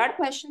 So that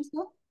question,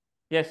 sir.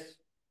 yes.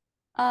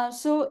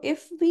 So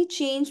if we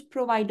change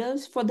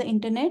providers for the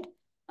internet,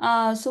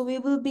 so we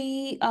will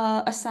be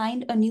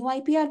assigned a new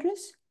IP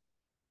address?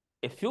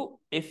 If you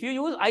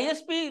use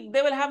ISP,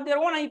 they will have their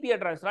own IP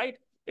address, right?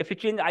 If you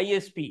change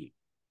ISP,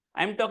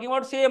 I'm talking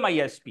about same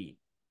ISP.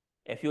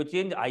 If you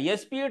change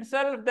ISP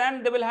itself,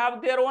 then they will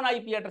have their own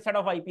IP address, set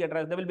of IP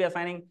address. They will be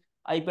assigning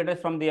IP address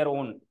from their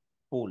own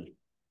pool.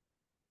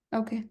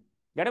 Okay.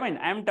 Get I mean?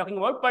 I'm talking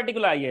about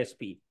particular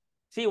ISP.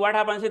 See what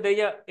happens if there is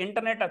a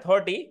internet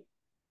authority.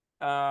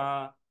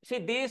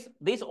 See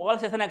these all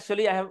session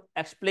actually I have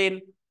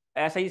explained,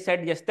 as I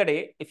said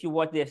yesterday. If you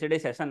watch the yesterday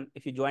session,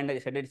 if you joined the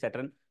yesterday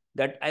session,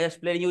 that I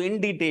explained you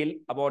in detail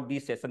about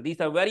these sessions. These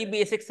are very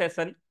basic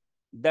session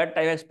that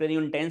I explained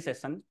you in 10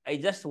 sessions. I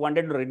just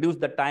wanted to reduce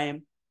the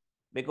time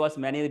because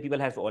many of the people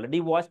has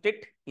already watched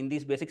it in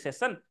this basic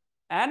session,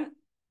 and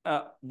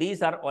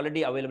these are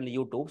already available on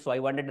YouTube. So I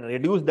wanted to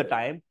reduce the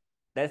time.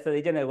 That's the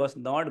reason I was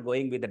not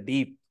going with the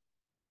deep.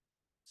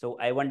 So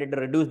I wanted to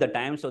reduce the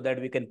time so that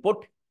we can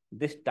put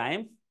this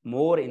time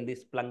more in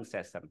this Splunk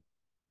session.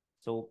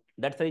 So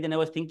that's the reason I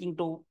was thinking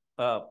to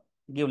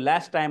give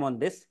less time on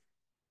this.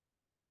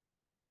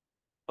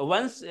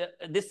 Once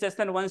this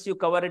session, once you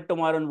cover it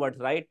tomorrow onwards,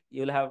 right,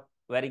 you'll have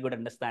very good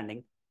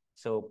understanding.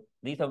 So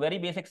these are very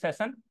basic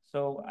session.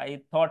 So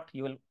I thought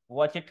you will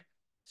watch it.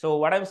 So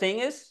what I'm saying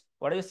is,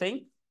 what are you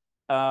saying?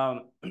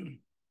 There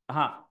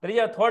is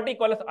a authority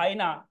called as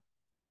INA,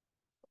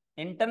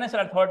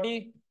 International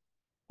Authority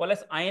called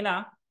as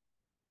INA,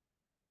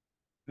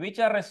 which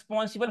are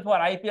responsible for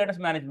IP address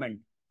management.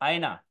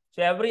 INA.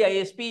 So every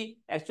ISP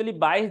actually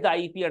buys the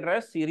IP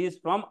address series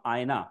from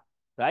INA,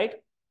 right?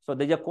 So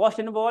there's a cost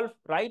involved,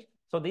 right?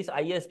 So this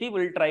ISP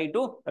will try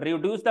to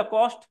reduce the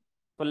cost.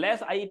 So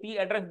less IP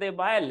address they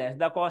buy, less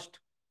the cost,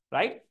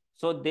 right?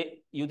 So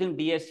they using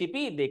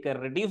DHCP, they can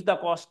reduce the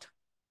cost.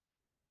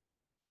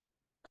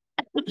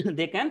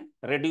 They can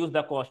reduce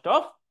the cost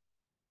of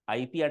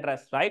IP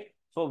address, right?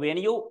 So when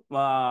you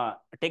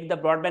take the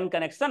broadband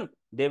connection,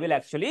 they will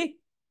actually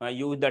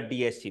use the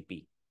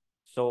DHCP.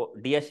 So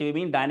DHCP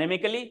means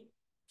dynamically.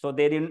 So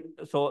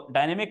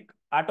dynamic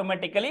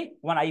automatically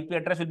one IP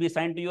address will be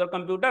assigned to your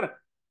computer.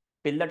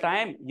 Till the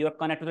time you are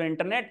connected to the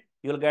internet,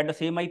 you will get the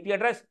same IP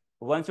address.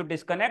 Once you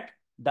disconnect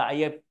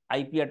the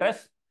IP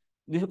address,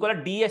 this is called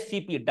a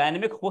DHCP,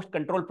 Dynamic Host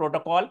Control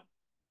Protocol.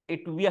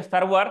 It will be a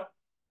server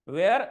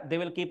where they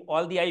will keep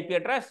all the IP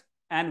address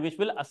and which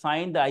will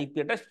assign the IP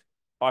address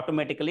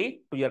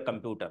automatically to your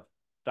computer,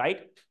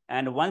 right?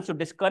 And once you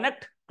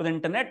disconnect to the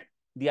internet,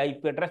 the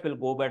IP address will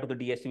go back to the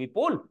DHCP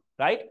pool,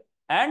 right?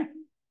 And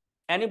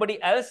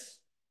anybody else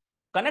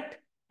connect,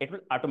 it will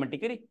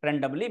automatically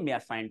randomly may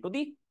assign to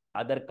the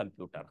other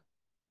computer.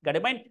 Got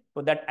it, mind?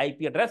 So that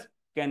IP address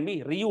can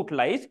be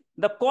reutilized.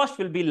 The cost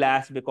will be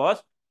less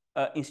because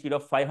instead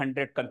of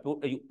 500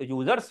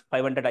 users,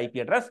 500 IP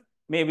address,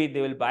 maybe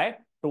they will buy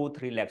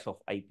 2-3 lakhs of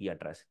IP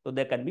address. So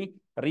they can be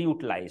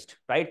reutilized,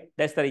 right?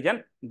 That's the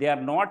reason they are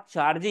not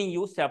charging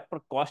you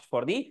separate cost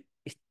for the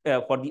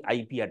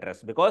IP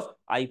address, because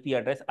IP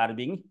address are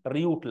being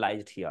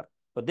reutilized here.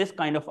 So this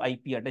kind of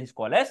IP address is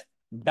called as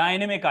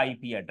dynamic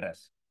IP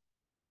address.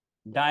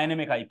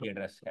 Dynamic IP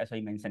address, as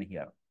I mentioned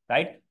here,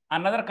 right?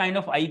 another kind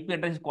of IP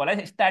address is called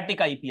as static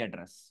IP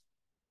address.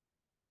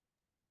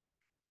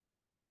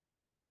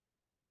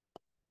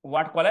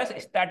 What called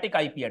as static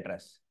IP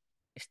address?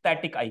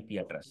 Static IP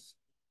address.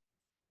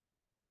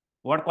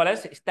 What called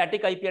as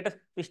static IP address?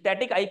 The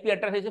static IP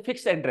address is a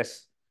fixed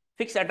address.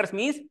 Fixed address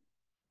means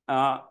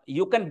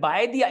you can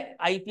buy the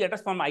IP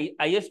address from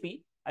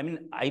ISP. I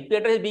mean, IP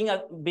address is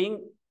being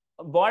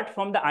bought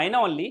from the INA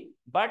only,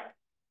 but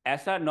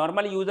as a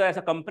normal user, as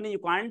a company, you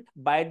can't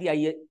buy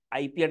the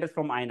IP address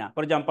from INA.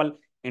 For example,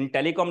 in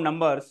telecom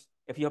numbers,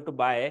 if you have to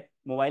buy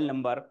mobile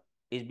number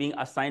is being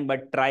assigned by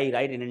TRI,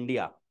 right, in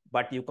India,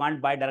 but you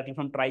can't buy directly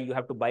from TRI. You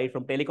have to buy it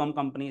from telecom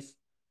companies,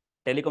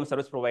 telecom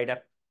service provider.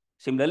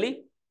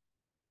 Similarly,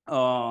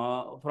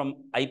 from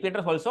IP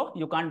address also,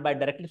 you can't buy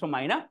directly from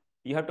INA.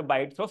 You have to buy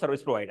it through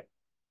service provider,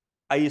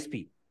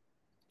 ISP.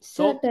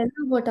 Sir, tell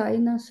me about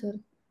INA, sir.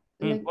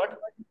 Like what?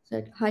 you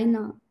said,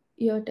 INA,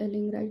 you're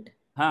telling, right?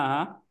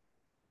 Uh-huh.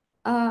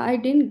 I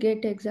didn't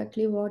get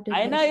exactly what it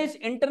INA is. is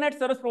Internet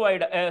Service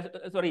Provider,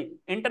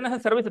 International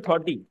Service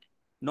Authority,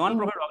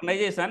 non-profit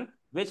organization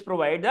which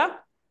provide a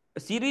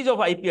series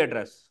of IP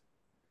address.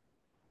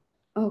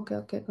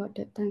 Okay, got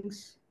it.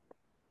 Thanks.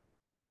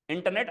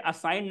 Internet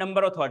Assigned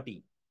Number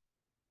Authority.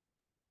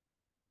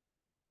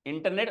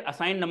 Internet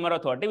Assigned Number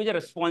Authority, which is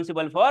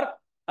responsible for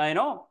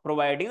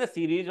providing the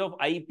series of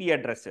IP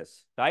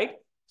addresses, right?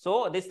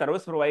 So this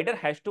service provider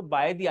has to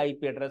buy the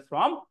IP address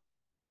from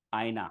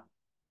INA.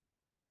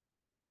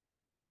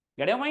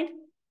 Get your point?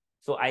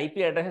 So IP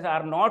addresses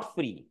are not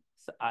free.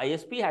 So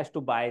ISP has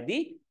to buy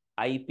the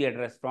IP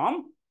address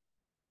from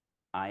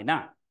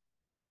INA.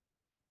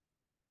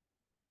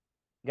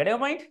 Get your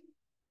point?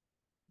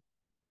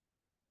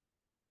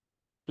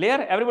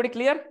 Clear? Everybody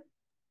clear?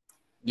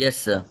 Yes,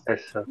 sir.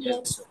 Yes, sir.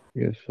 Yes, sir.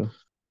 Yes, sir.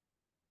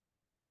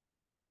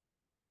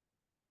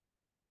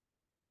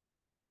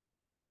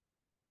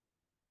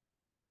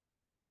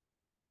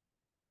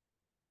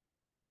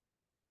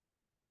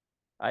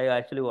 I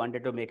actually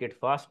wanted to make it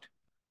fast,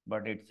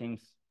 but it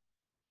seems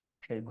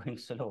it's going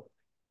slow.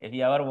 If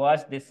you ever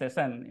watch this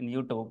session in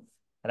YouTube,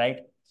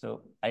 right?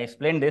 So I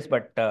explained this,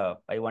 but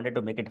I wanted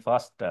to make it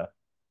fast.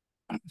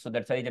 So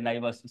that's the reason I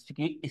was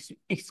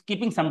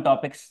skipping some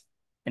topics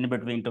in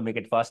between to make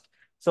it fast.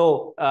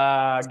 So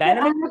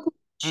dynamic.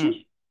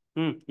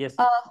 Yes.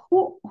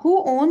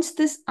 Who owns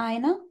this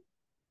INA?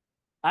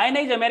 INA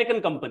is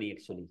American company,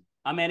 actually.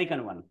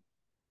 American one.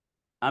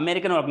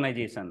 American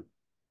organization.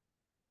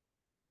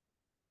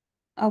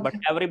 Okay. But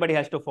everybody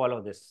has to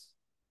follow this.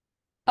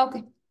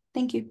 Okay.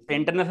 Thank you. It's an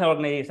international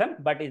organization,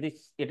 but it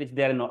is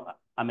there in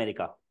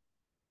America.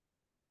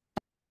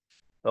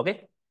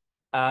 Okay.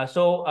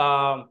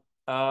 What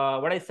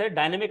I said,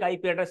 dynamic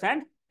IP address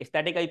and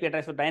static IP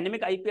address. So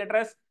dynamic IP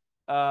address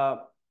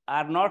are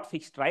not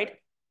fixed, right?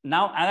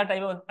 Now another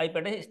type of IP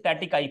address is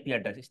static IP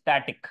address.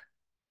 Static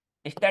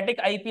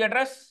IP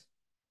address.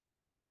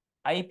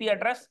 IP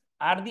address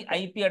are the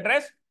IP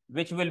address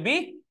which will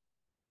be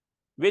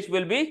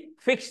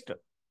fixed,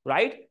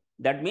 right?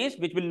 That means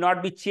which will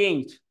not be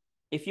changed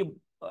if you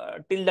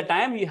till the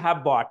time you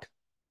have bought.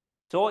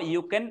 So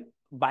you can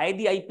buy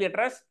the IP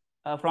address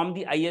from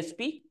the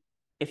ISP.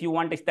 If you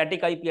want a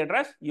static IP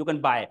address, you can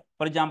buy.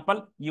 For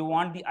example, you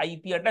want the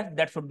IP address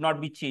that should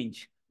not be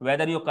changed.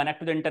 Whether you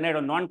connect to the internet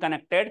or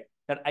non-connected,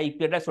 that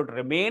IP address should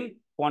remain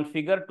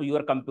configured to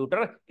your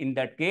computer. In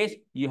that case,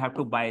 you have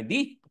to buy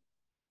the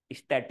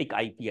static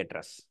IP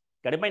address.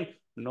 Got it?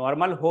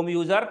 Normal home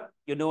user,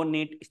 you don't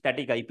need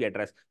static IP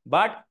address.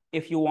 But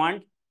if you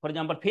want, for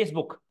example,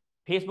 Facebook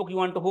you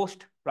want to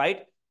host,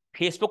 right?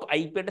 Facebook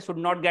IP address should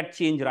not get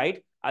changed,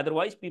 right?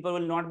 Otherwise, people will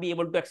not be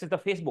able to access the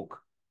Facebook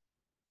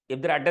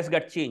if their address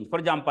got changed. For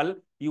example,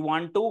 you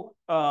want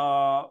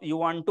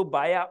to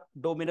buy a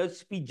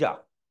Domino's pizza.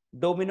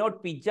 Domino's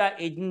pizza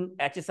is in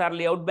HSR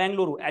layout,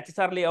 Bangalore.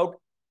 HSR layout,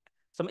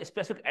 some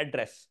specific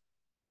address.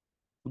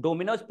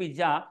 Domino's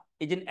pizza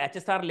is in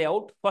HSR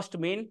layout, first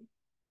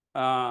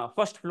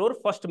floor,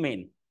 first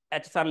main,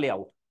 HSR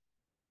layout,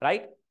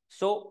 right?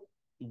 So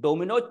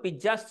Domino's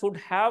pizza should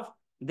have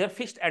their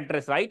fixed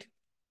address, right?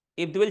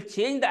 If they will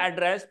change the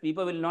address,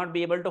 people will not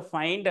be able to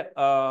find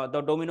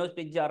the Domino's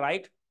pizza,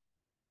 right?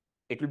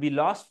 It will be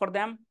lost for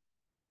them.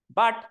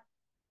 But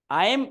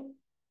I am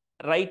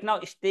right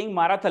now staying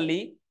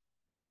Marathalli.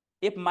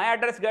 If my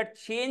address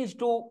gets changed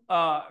to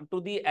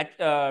the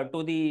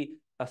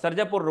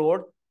Sarjapur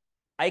Road,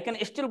 I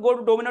can still go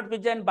to Domino's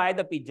Pizza and buy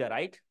the pizza,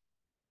 right?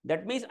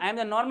 That means I am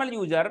the normal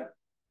user.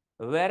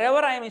 Wherever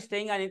I am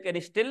staying, I can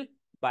still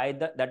buy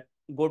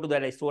go to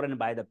that store and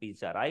buy the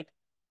pizza, right?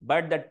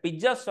 But that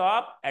pizza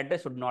shop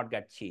address should not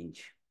get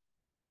changed.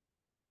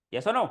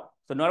 Yes or no?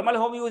 So normal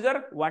home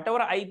user,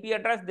 whatever IP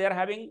address they are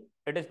having,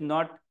 it is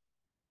not,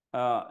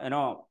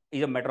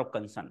 is a matter of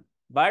concern.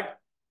 But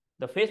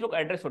the Facebook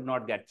address should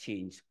not get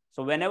changed.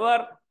 So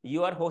whenever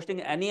you are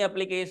hosting any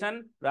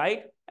application,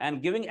 right,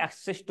 and giving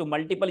access to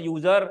multiple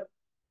user,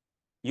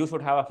 you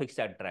should have a fixed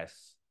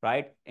address,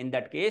 right? In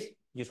that case,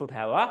 you should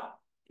have a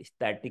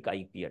static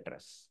IP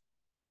address.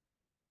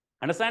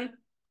 Understand?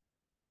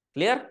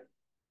 Clear?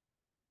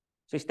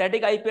 So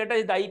static IP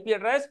address is the IP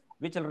address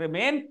which will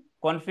remain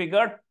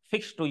configured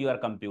fixed to your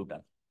computer.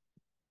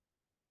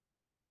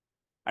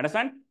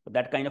 Understand? So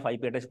that kind of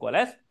IP address is called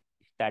as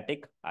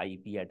static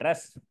IP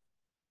address.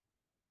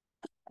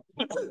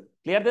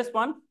 Clear this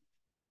one?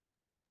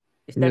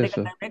 Static Yes,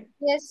 sir. dynamic?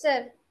 Yes,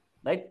 sir.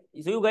 Right?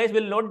 So you guys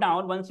will note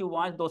down once you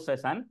watch those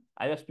sessions.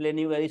 I will explain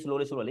you very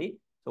slowly.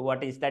 So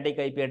what is static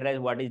IP address?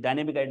 What is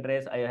dynamic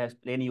address? I have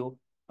explained you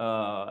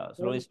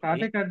slowly.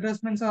 Static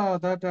address means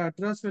that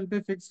address will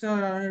be fixed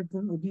and it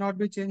would not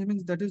be changed.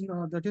 Means that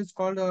is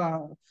called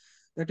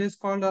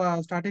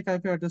static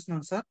IP address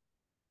now, sir.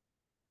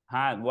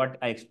 What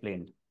I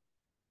explained.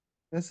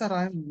 Yes, sir.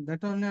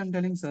 I'm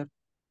telling, sir.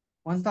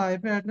 Once the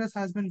IP address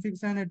has been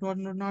fixed and it would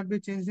not be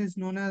changed, is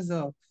known as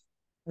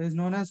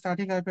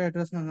static IP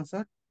address now,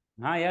 sir.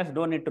 Yes,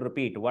 don't need to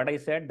repeat. What I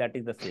said, that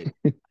is the same.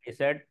 I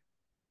said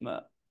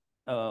it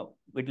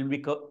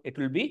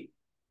will be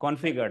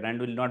configured and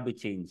will not be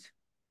changed.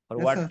 For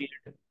Yes, what sir.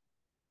 period?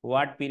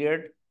 What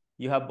period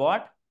you have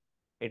bought,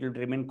 it will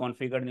remain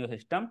configured in your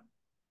system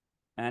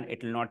and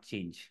it will not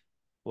change.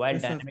 While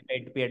Yes, sir. dynamic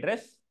IP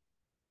address,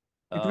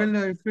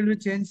 It will be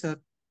changed, sir.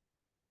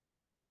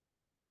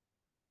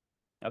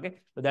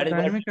 okay. So The that is what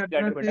dynamic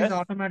address is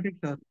automatic,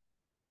 sir.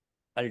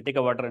 I'll take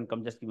a water and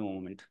come. Just give me a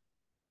moment.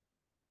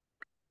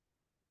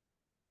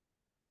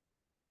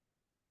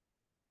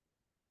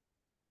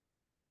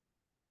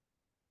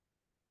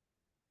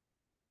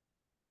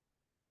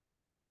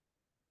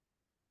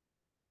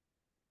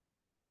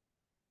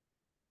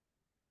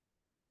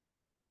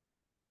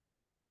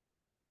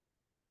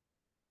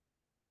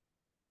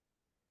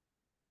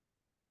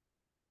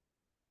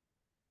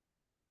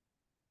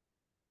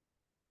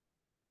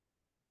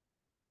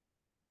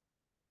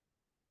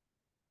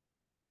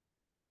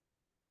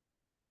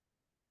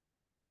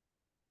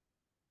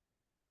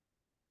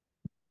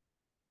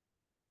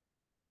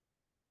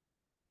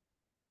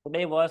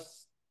 Today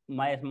was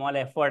my small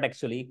effort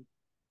actually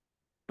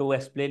to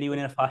explain you in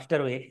a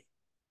faster way,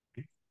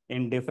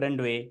 in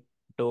different way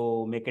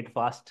to make it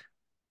fast.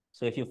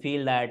 So if you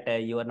feel that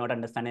you are not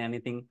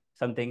understanding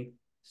something,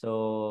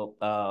 so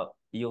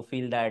you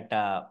feel that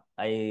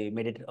I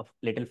made it a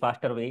little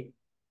faster way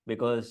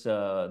because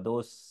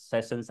those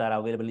sessions are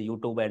available on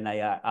YouTube and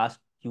I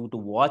asked you to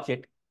watch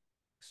it.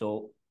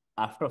 So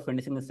after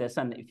finishing the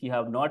session, if you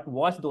have not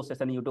watched those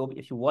sessions on YouTube,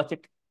 if you watch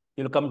it,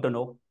 you'll come to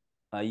know.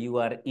 You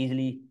are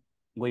easily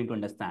going to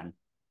understand.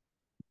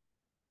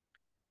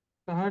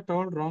 I had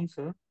told wrong,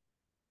 sir.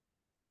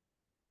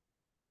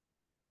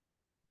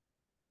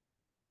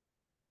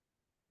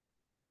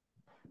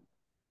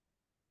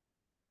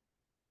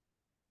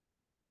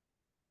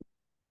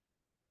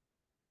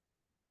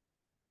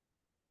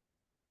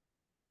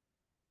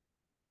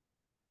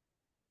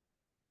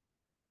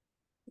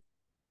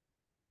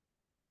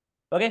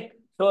 Okay,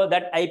 so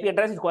that IP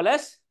address is called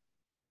as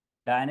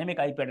dynamic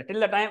IP address.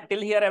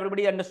 Till here,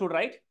 everybody understood,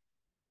 right?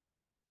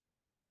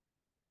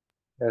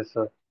 Yes,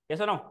 sir.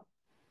 Yes or no?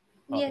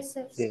 Okay. Yes,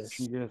 sir. Yes.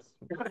 Yes.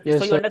 So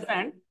Yes, you sir.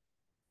 understand?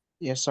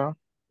 Yes, sir.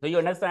 So you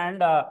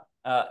understand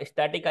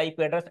static IP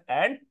address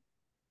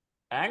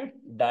and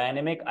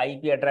dynamic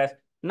IP address.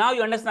 Now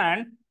you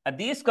understand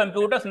these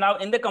computers now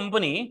in the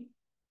company.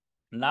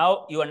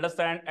 Now you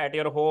understand at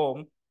your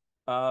home,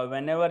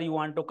 whenever you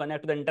want to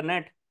connect to the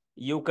internet,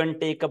 you can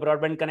take a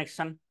broadband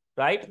connection,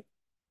 right?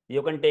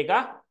 You can take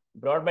a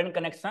broadband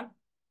connection.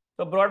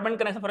 So broadband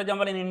connection, for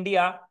example, in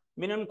India,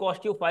 minimum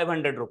cost you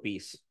 500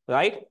 rupees,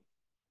 right?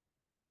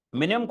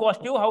 Minimum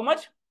cost you how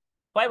much?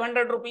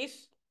 500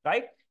 rupees,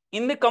 right?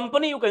 In the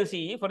company, you can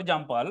see, for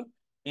example,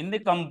 in the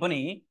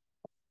company,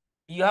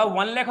 you have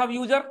 1 lakh of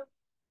user.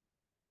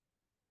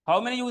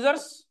 How many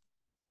users?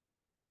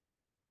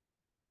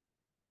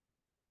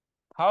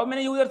 How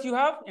many users you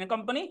have in a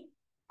company?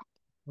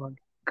 1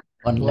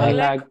 1 lakh.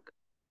 lakh.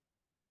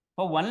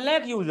 For 1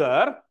 lakh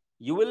user,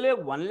 you will have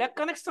 1 lakh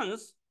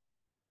connections,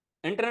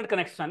 internet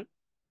connection.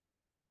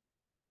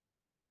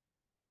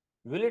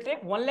 Will it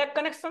take 1 lakh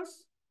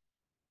connections?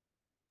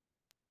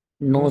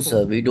 No,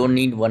 sir. We don't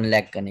need 1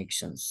 lakh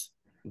connections.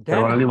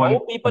 Then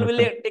how people will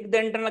take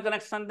the internet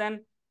connection?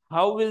 Then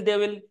how will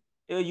they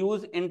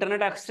use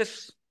internet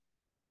access?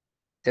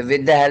 So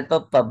with the help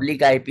of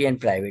public IP and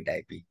private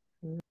IP.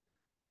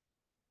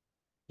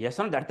 Yes,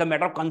 sir. That's the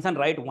matter of concern,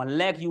 right? 1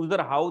 lakh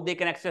user, how they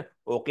can access?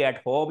 Okay,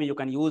 at home you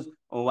can use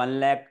 1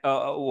 lakh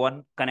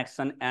one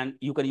connection and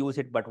you can use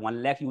it, but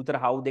 1 lakh user,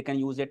 how they can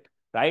use it,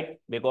 right?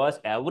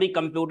 Because every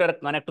computer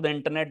connect to the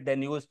internet, they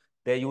use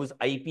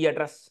IP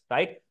address,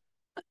 right?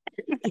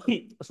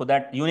 So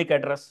that unique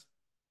address.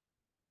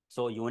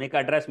 So unique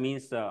address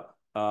means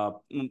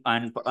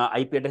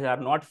IP addresses are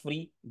not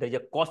free. There's a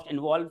cost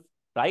involved,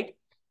 right?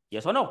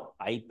 Yes or no?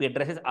 IP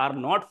addresses are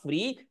not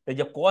free. There's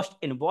a cost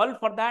involved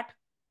for that.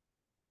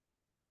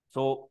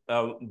 So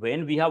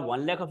when we have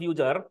 1 lakh of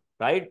user,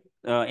 right,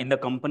 in the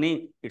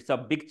company, it's a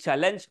big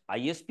challenge.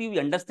 ISP, we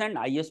understand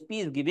ISP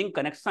is giving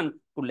connection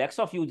to lakhs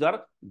of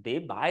user. They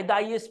buy the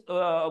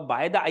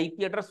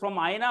IP address from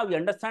INA. We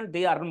understand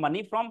they earn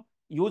money from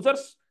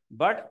users.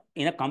 But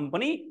in a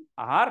company,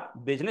 our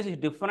business is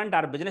different.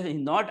 Our business is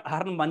not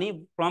earn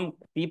money from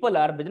people.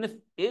 Our business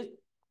is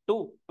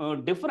to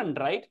different,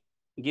 right?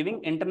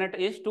 Giving internet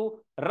is to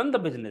run the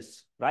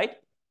business, right?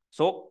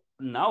 So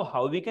now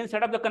how we can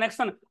set up the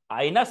connection?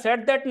 Aina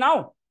said that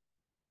now.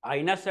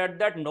 Aina said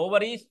that no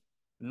worries,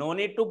 no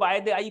need to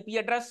buy the IP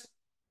address.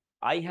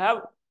 I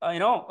have,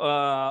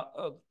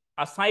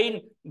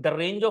 assigned the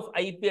range of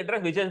IP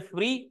address which is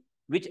free,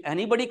 which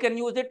anybody can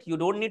use it. You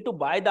don't need to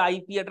buy the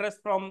IP address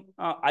from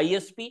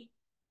ISP.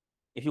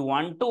 If you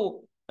want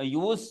to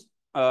use,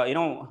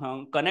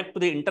 connect to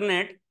the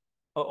internet,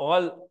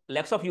 all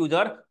lakhs of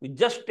user, you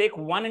just take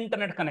one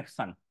internet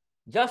connection.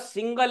 Just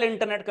single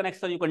internet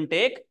connection you can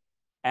take,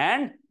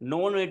 and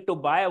no need to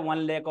buy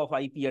 1 lakh of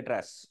IP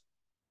address.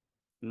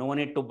 No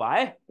need to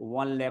buy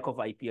 1 lakh of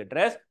IP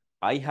address.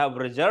 I have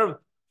reserved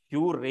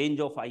few range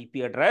of IP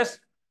address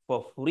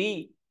for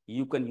free.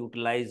 You can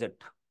utilize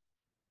it.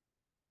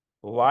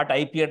 What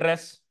IP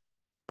address?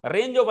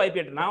 Range of IP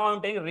address. Now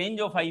I'm taking range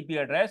of IP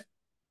address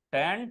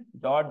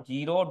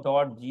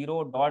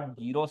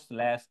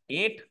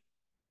 10.0.0.0/8.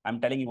 I'm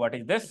telling you what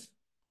is this.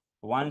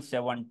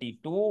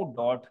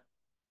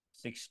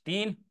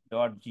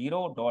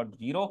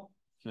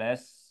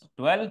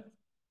 172.16.0.0/12.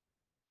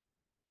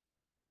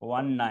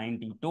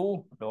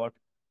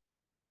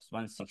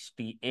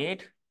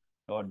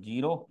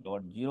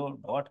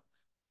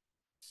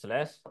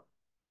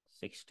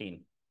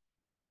 192.168.0.0/16.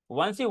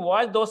 Once you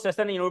watch those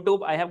sessions in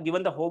YouTube, I have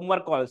given the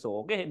homework also,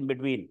 okay, in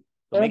between.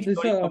 So Sir, make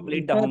sure you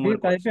complete the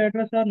homework these IP also.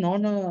 address are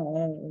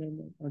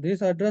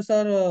these address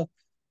are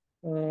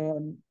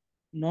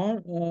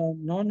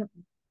non.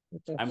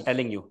 I'm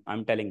telling you.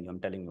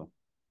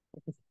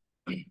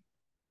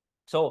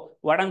 So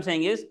what I'm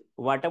saying is,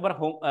 whatever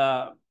home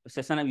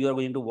session you are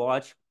going to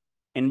watch,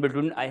 in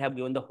between I have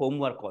given the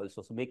homework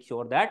also. So make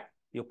sure that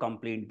you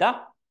complete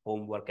the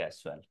homework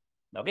as well.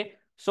 Okay.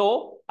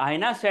 So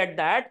Aina said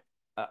that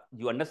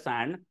you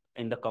understand,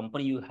 in the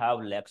company you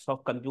have lakhs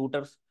of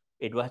computers.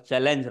 It was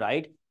challenge,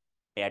 right?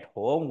 At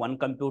home, one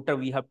computer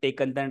we have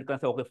taken, then say,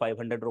 okay,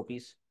 500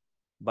 rupees.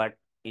 But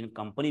in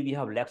company we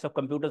have lakhs of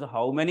computers.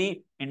 How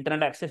many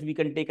internet access we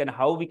can take and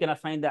how we can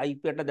assign the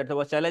IP address? That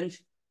was a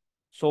challenge.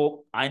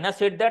 So Aina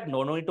said that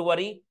no need to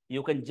worry.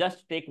 You can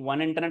just take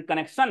one internet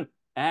connection,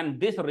 and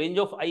this range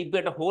of IP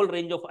address, whole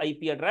range of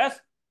IP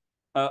address.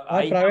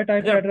 Private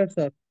IP address,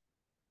 sir.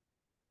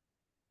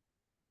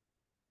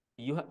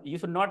 You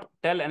should not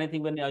tell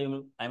anything when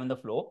I'm in the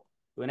flow.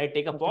 When I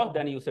take a pause,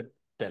 then you should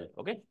tell.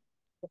 Okay.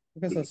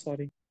 Okay, sir.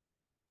 Sorry.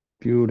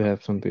 You would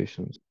have some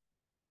patience.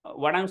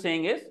 What I'm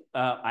saying is,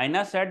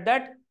 Aina said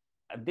that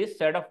this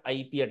set of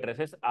IP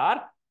addresses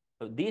are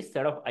these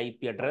set of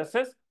IP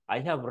addresses I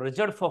have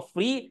reserved for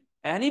free.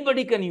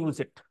 Anybody can use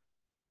it.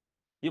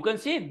 You can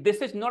see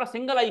this is not a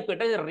single IP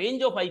address, it's a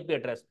range of IP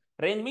address.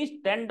 Range means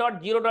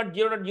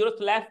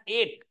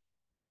 10.0.0.0/8.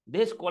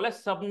 This is called a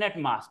subnet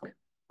mask.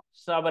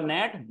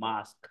 Subnet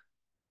mask.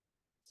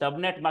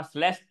 Subnet mask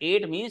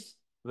 /8 means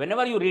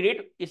whenever you read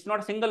it, it's not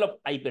a single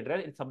IP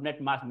address. It's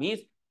subnet mask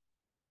means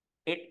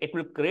it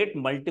will create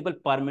multiple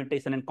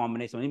permutation and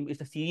combination.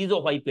 It's a series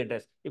of IP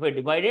address. If I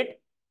divide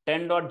it,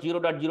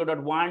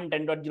 10.0.0.1,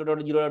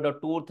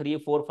 10.0.0.2, 3,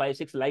 4, 5,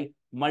 6, like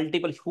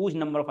multiple huge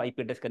number of IP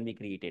address can be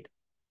created.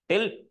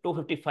 Till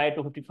 255,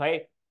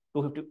 255,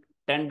 250,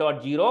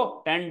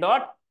 10.0,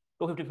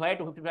 10.255,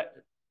 255,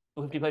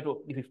 255,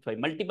 255.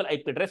 Multiple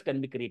IP address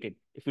can be created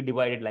if you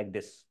divide it like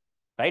this,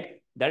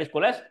 right? That is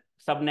called as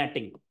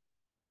subnetting.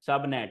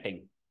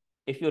 Subnetting.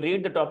 If you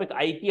read the topic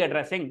IP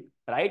addressing,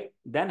 right,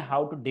 then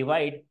how to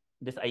divide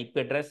this IP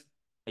address,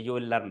 you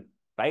will learn,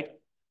 right?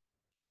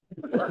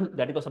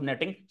 That is called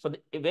subnetting. So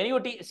when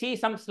you see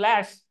some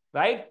slash,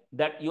 right,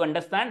 that you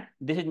understand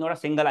this is not a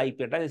single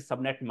IP address, it's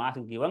subnet mask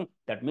is given.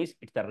 That means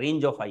it's the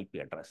range of IP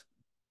address.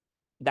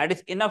 That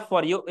is enough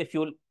for you if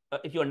you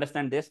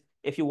understand this.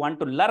 If you want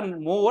to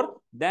learn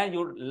more, then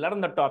you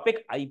learn the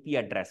topic IP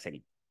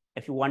addressing.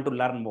 If you want to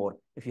learn more,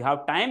 if you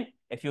have time,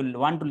 if you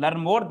want to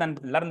learn more, then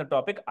learn the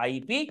topic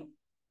IP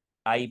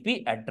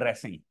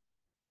addressing.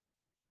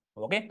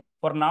 Okay.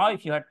 For now,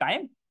 if you have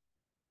time,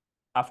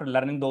 after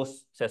learning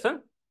those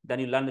sessions, then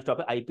you learn the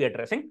topic IP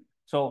addressing.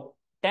 So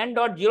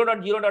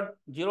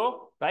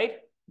 10.0.0.0,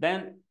 right?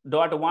 Then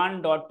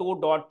 .1, .2,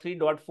 .3,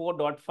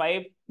 .4,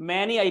 .5,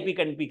 many IP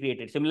can be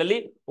created.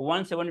 Similarly,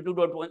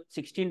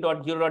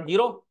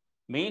 172.16.0.0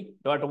 means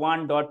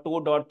 .1, .2,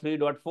 .3,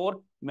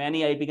 .4,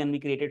 many IP can be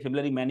created.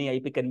 Similarly, many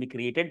IP can be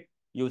created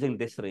using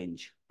this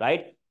range,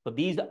 right? So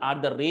these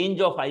are the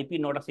range of IP,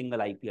 not a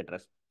single IP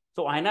address.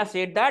 So Aina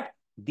said that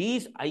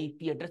these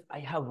IP address I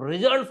have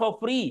reserved for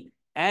free.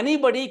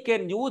 Anybody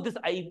can use this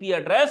IP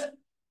address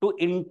to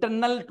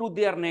internal to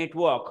their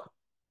network.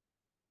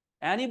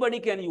 Anybody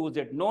can use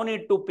it. No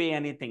need to pay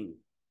anything.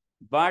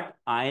 But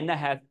Aina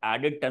has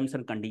added terms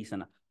and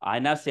conditions.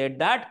 Aina said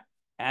that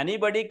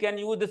anybody can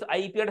use this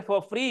IP address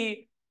for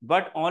free,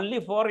 but only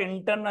for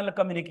internal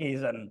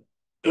communication.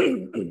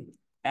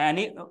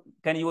 Any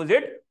can use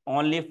it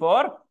only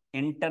for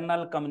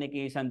internal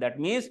communication. That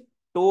means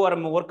 2 or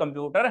more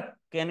computer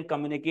can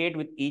communicate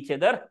with each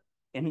other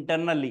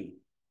internally.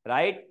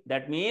 right?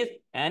 That means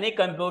any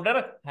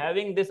computer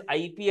having this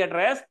IP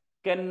address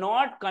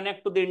cannot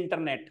connect to the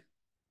internet,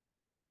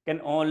 can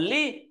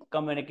only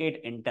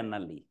communicate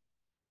internally,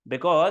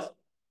 because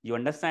you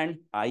understand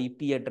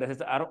IP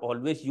addresses are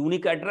always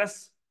unique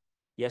address.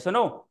 Yes or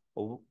no?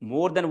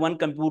 More than one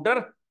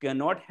computer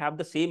cannot have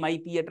the same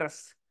IP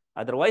address.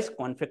 Otherwise,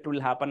 conflict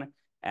will happen.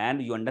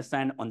 And you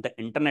understand on the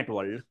internet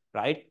world,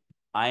 right?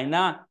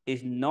 Aina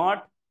is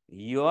not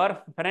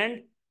your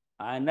friend.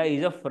 Aina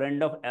is a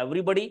friend of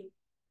everybody.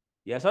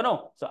 Yes or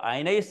no? So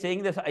Aina is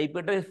saying this IP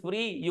address is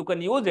free. You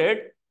can use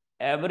it.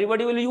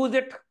 Everybody will use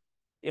it.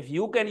 If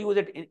you can use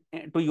it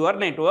to your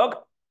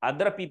network,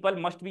 other people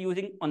must be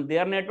using on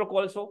their network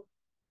also.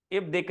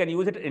 If they can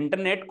use it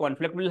internet,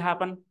 conflict will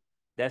happen.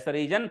 That's the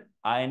reason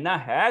INA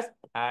has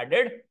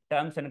added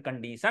terms and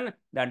condition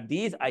that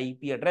these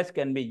IP address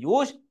can be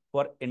used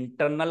for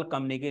internal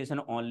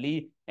communication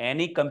only.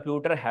 Any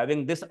computer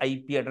having this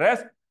IP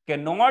address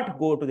cannot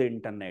go to the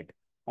internet.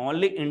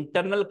 Only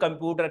internal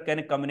computer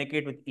can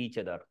communicate with each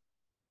other.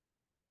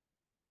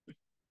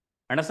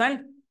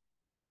 Understand?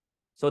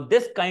 So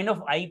this kind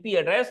of IP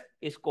address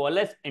is called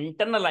as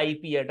internal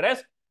IP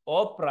address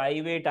or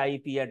private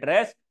IP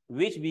address,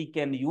 which we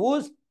can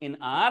use in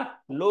our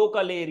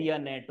local area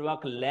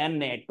network, LAN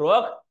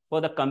network,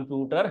 for the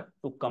computer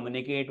to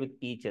communicate with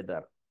each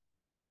other.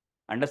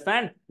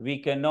 Understand? We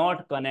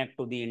cannot connect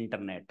to the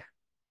internet.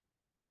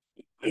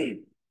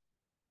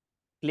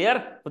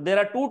 Clear? So there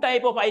are two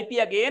types of IP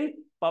again,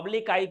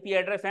 public IP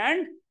address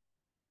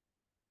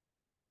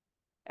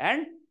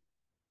and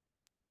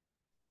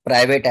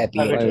Private IP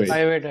Private. address.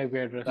 Private IP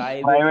address.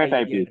 private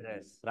IP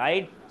address,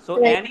 right? So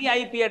any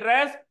IP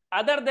address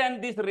other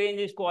than this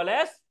range is called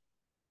as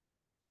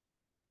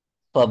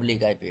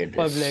Public IP address.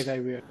 Public IP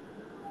address.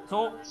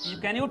 So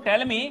can you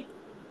tell me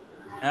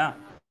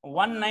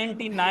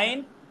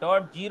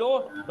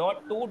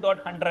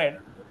 199.0.2.100,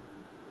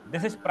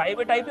 this is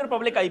private IP or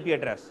public IP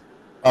address?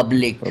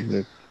 Public.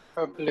 Public.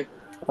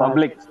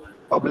 Public.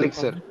 Public,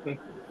 sir.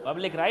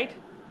 Public, right?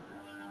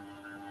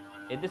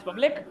 Is this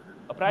public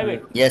or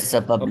private? Yes,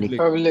 sir. Public.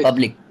 Public.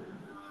 Public.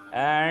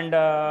 And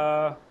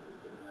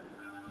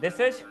this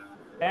is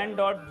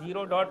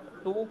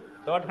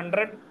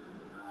 10.0.2.100.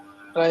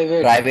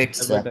 Private. Private,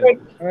 sir.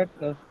 Right,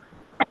 sir.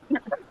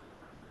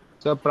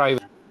 Sir,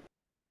 private.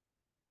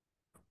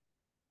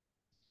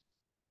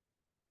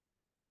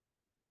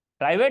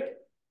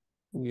 Private?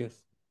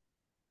 Yes.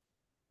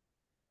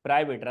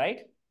 Private,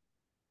 right?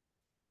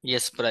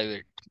 Yes,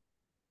 private.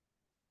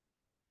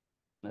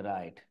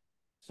 Right.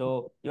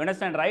 So you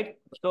understand, right?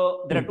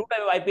 So there are two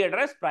types of IP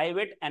address,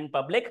 private and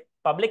public.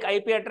 Public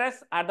IP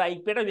address are the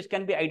IP address which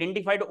can be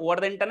identified over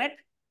the internet,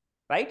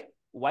 right?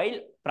 While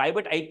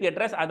private IP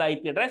address are the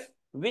IP address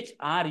which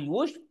are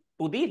used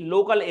to the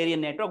local area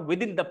network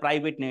within the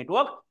private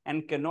network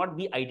and cannot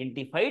be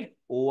identified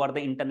over the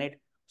internet.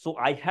 So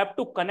I have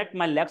to connect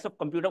my laptop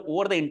computer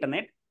over the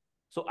internet.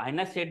 So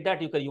Aina said that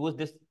you can use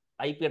this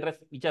IP address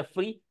which are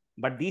free,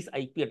 but these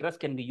IP address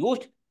can be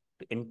used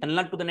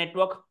internal to the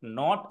network,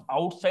 not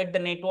outside the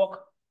network,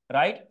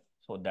 right?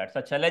 So that's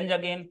a challenge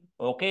again.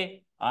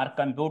 Okay, our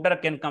computer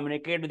can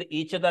communicate with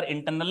each other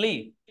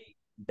internally.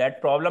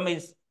 That problem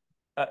is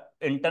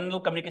internal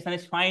communication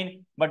is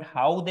fine, but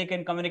how they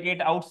can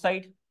communicate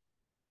outside?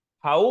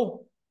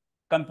 How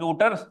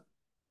computers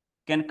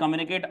can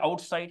communicate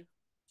outside?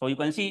 So you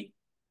can see,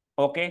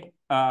 okay,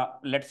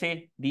 let's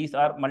say these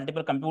are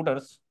multiple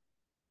computers.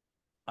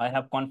 I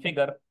have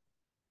configured,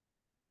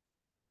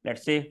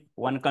 let's say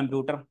one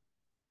computer,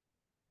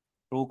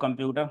 two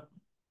computer,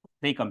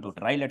 three computer,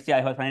 right? Let's say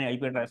I have assigned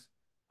IP address.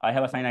 I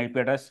have assigned IP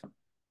address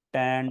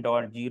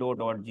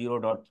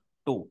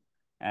 10.0.0.2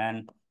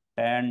 and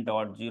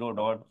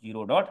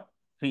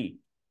 10.0.0.3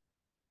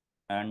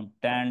 and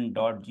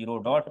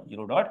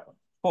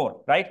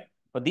 10.0.0.4, right?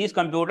 So these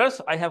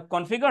computers I have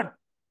configured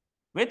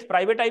with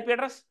private IP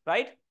address,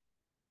 right?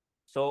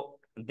 So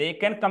they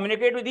can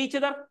communicate with each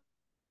other,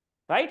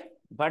 right?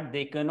 But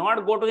they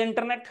cannot go to the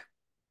internet,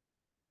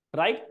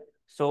 right?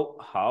 So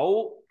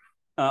how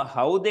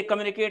they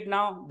communicate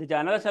now? This is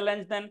another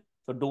challenge then.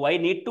 So do I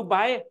need to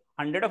buy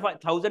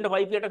 100,000 of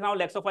IP address now,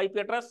 lakhs of IP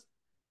address?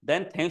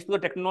 Then thanks to the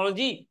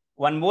technology,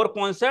 one more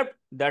concept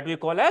that we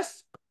call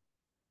as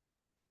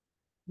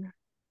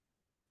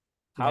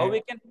how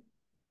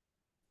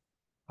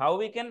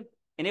we can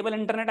enable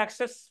internet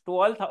access to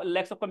all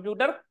lakhs of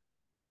computer.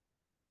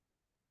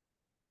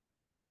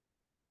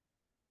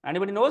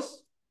 Anybody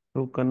knows?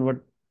 To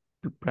convert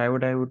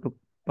private IP to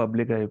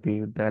public IP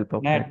with the help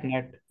of net.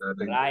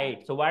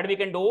 Right. So what we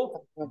can do?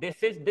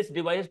 This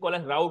device is called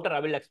as router. I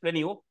will explain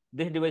you.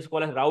 This device is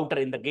called as router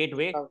in the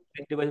gateway.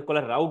 This device is called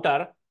as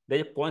router. There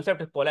is a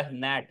concept called as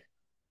NAT.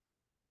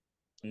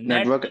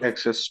 Network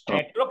access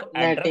Network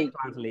address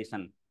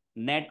translation.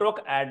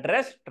 Network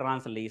address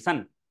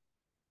translation.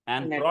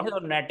 And process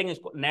of netting is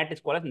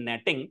called as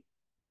netting.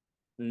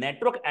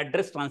 Network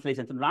address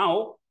translation. So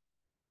now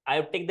I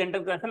have taken the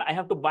internet connection. I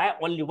have to buy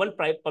only one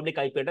public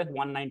IP address,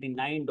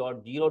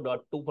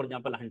 199.0.2, for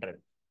example,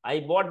 100.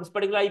 I bought this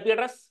particular IP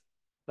address,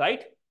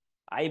 right?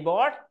 I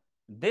bought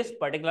this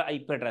particular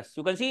IP address.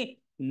 You can see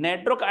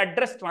network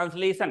address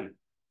translation.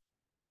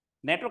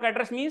 Network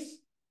address means,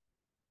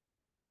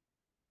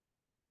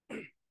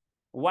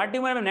 what do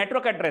you mean by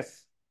network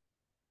address?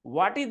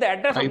 What is the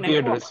address of IP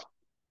network? address.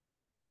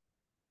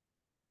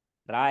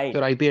 Right.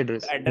 Sir, IP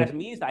address. Address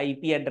means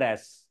IP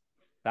address.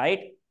 Right.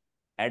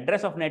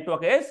 Address of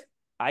network is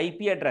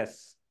IP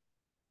address.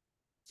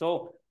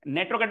 So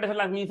network address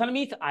translation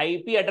means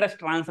IP address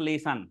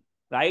translation.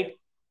 Right.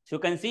 So you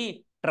can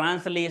see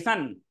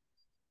translator,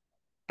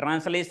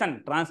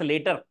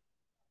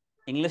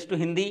 English to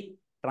Hindi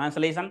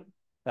translation.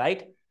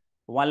 Right.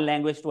 One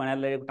language to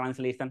another language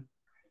translation.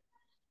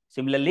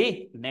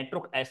 Similarly,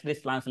 network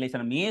address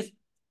translation means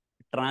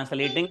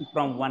translating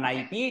from one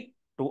IP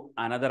to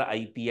another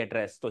IP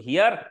address. So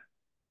here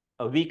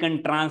we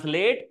can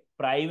translate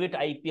private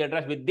IP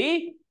address with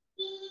the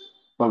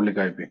Public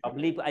IP.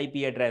 public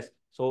IP address.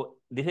 So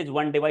this is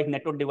one device,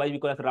 network device, we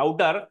call as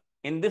router.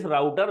 In this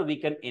router, we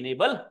can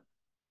enable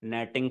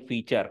netting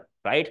feature,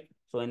 right?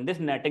 So in this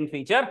netting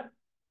feature,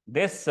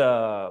 this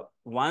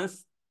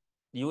once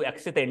you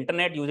access the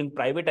internet using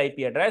private IP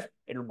address,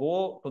 it will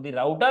go to the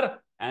router,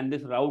 and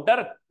this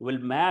router will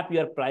map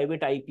your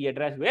private IP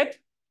address with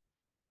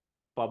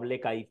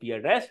public IP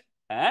address,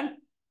 and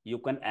you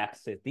can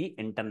access the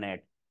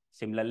internet.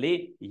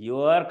 Similarly,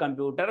 your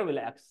computer will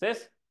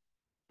access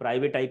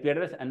private IP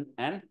address,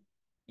 and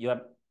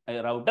your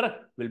router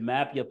will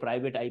map your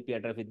private IP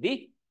address with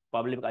the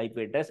public IP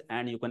address,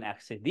 and you can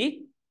access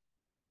the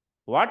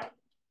what?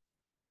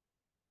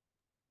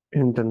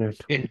 Internet.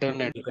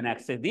 Internet. You can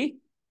access the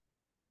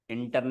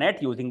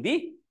internet using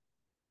the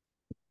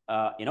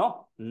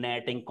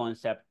netting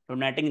concept. So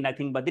netting is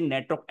nothing but the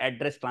network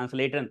address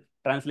translation.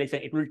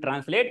 It will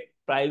translate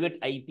private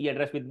IP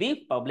address with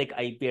the public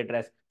IP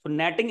address. So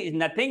netting is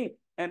nothing,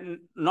 and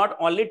not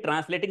only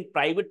translating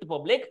private to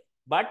public,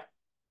 but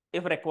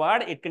if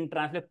required, it can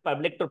translate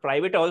public to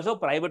private also,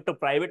 private to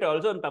private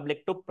also, and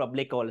public to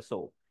public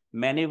also.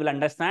 Many will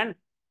understand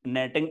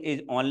netting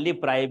is only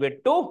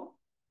private to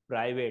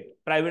private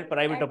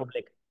to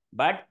public,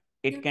 but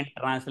it can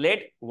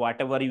translate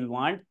whatever you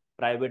want,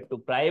 private to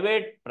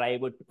private,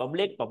 private to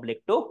public,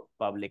 public to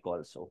public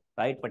also,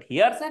 right? But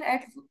here, Sir,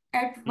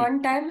 at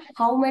one time,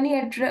 how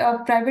many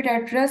private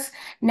address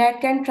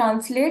net can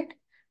translate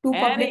to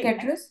public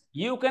address?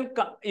 you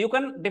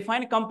can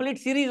define complete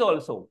series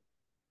also.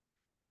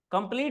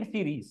 Complete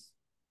series.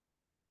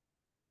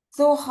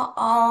 So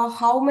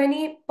how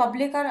many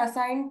public are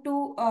assigned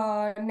to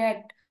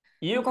net?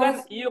 You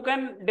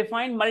can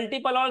define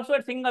multiple also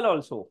and single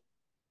also.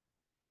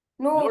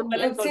 No,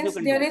 since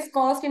there is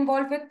cost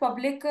involved with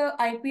public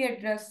IP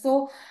address,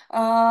 so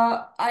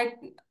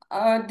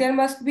there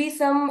must be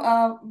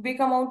some big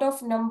amount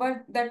of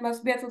number that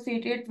must be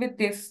associated with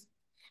this.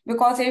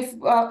 Because if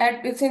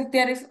since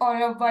there is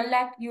 1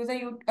 lakh user,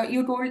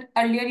 you told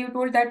earlier, you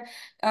told that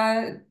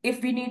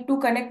if we need to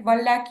connect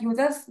 1 lakh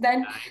users,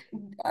 then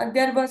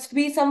there must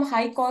be some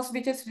high cost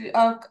which is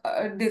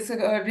this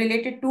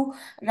related to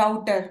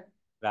router.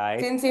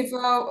 Right. Since if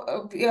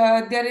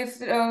there is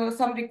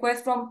some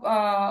request from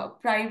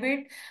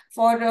private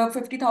for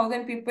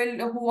 50,000 people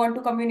who want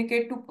to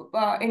communicate to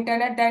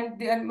internet, then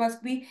there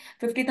must be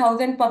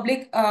 50,000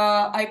 public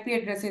IP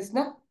addresses,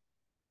 no?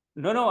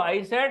 No,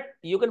 I said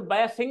you can buy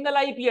a single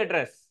IP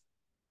address.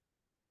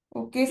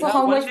 Okay, so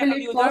how much will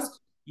it cost?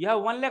 You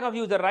have 1 lakh of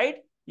user,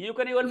 right? You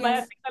can even buy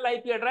a single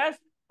IP address.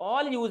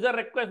 All user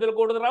requests will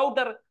go to the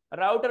router.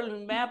 Router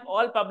will map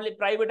all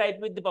private IP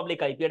with the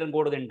public IP and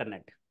go to the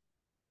internet.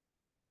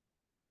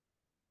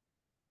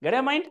 Get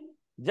your mind?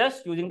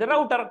 Just using the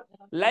router,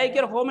 like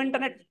your home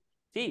internet.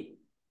 See,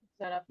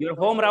 your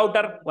home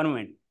router, one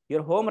moment.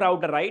 Your home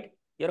router, right?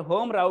 Your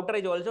home router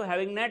is also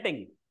having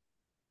netting.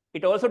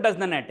 It also does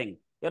the netting.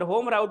 Your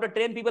home router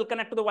train people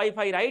connect to the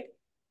Wi-Fi, right?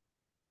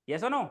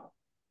 Yes or no?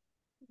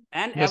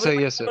 And yes,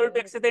 everybody yes, is able to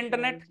access the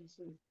internet.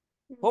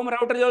 Home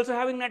router is also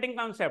having netting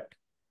concept.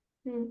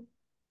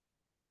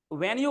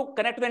 When you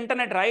connect to the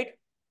internet, right?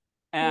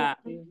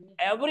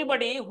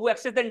 Everybody who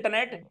access the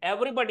internet,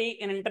 everybody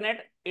in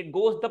internet, it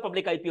goes the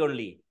public IP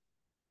only.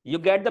 You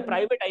get the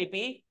private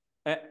IP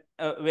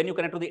when you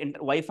connect to the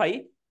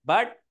Wi-Fi,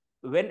 but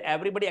when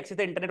everybody access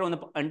the internet on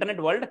the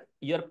internet world,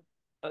 your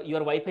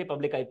Wi-Fi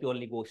public IP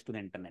only goes to the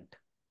internet,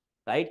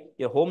 right?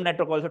 Your home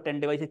network also 10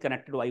 devices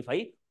connected to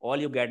Wi-Fi. All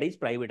you get is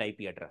private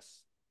IP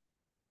address.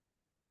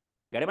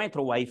 Get it?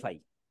 Through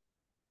Wi-Fi.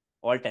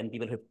 All 10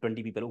 people,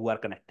 20 people who are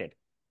connected.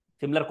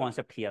 Similar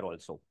concept here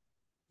also.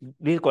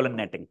 This is called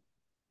netting.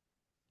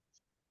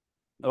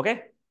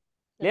 Okay?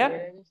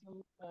 Clear?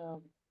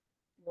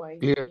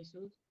 Clear.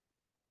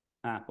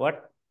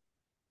 What?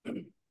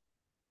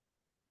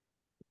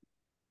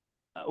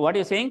 What are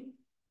you saying?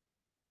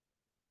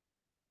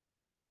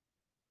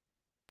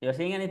 You're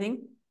saying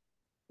anything?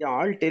 Yeah,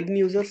 all 10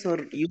 users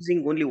are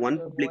using only one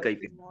public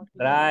IP.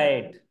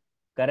 Right.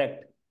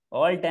 Correct.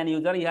 All 10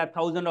 users, you have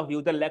thousands of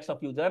users, lakhs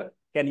of users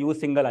can use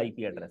single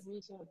IP address.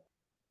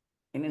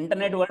 In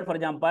internet world, for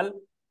example,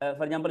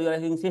 you are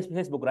using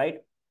Facebook, right?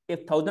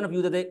 If thousands of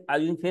users are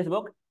using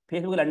Facebook,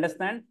 Facebook will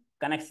understand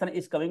connection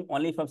is coming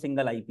only from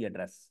single IP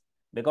address,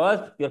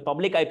 because your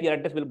public IP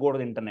address will go to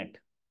the internet,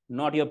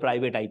 not your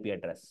private IP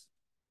address.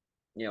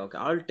 Yeah, okay.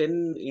 All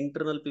 10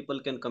 internal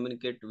people can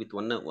communicate with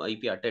one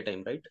IP at a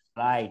time, right?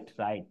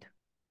 Right.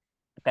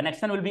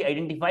 Connection will be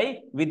identified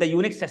with the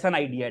unique session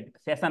ID,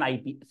 session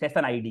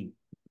ID.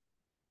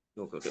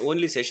 Okay.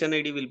 Only session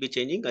ID will be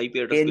changing, IP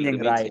address will Changing,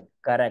 remain right? same.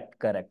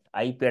 Correct.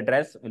 IP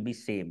address will be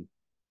same.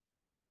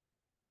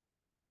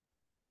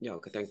 Yeah,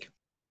 okay, thank you.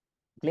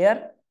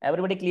 Clear?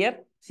 Everybody clear?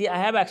 See, I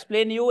have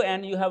explained you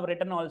and you have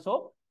written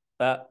also.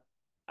 I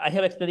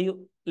have explained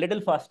you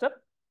little faster,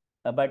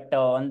 but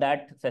on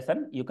that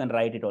session, you can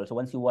write it also.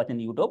 Once you watch in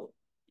YouTube,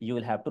 you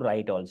will have to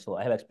write also.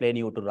 I have explained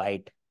you to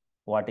write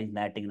what is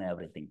netting and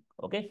everything.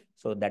 Okay.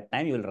 So that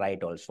time you will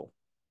write also.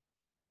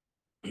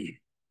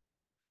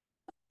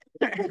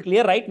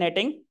 Clear, right?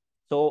 Netting.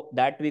 So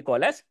that we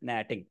call as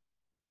netting.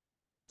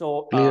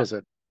 So Clear,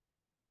 sir.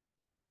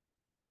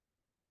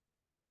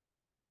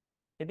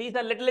 these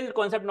are little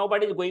concept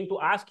nobody is going to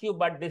ask you,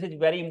 but this is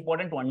very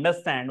important to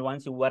understand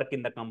once you work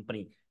in the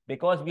company,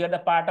 because we are the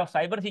part of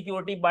cyber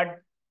security,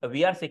 but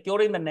we are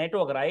securing the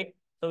network, right?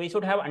 So we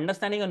should have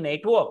understanding of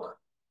network.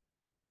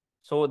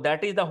 So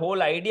that is the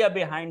whole idea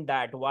behind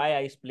that, why I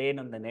explain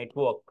on the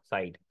network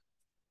side.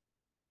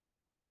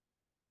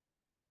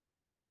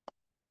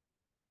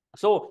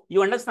 So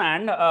you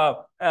understand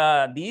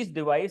these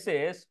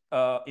devices,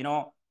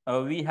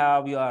 we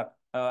have your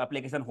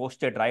application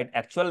hosted, right?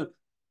 Actual,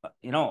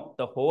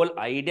 the whole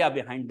idea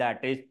behind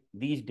that is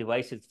these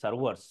devices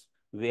servers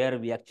where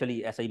we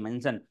actually, as I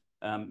mentioned,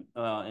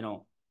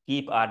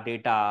 keep our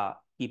data,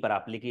 keep our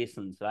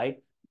applications,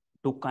 right?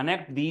 To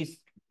connect these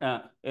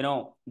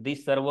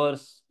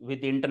servers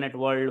with the internet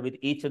world, with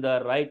each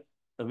other, right?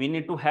 We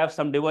need to have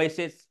some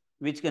devices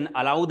which can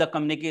allow the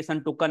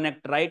communication to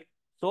connect, right?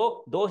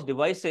 So those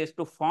devices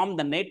to form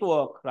the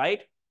network,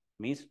 right?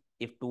 Means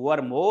if two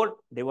or more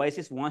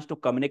devices wants to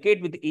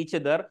communicate with each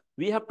other,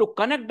 we have to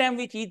connect them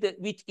with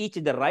each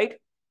other, right?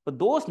 So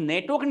those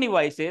networking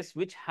devices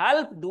which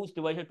help those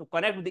devices to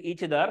connect with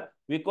each other,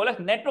 we call as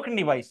networking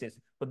devices.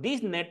 So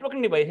these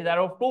networking devices are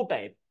of two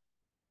types.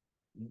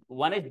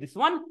 One is this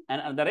one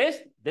and another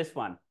is this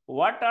one.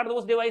 What are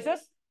those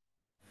devices?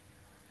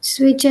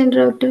 Switch and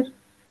router.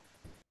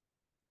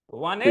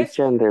 One is Switch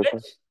and router.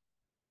 switch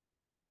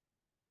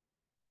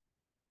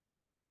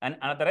and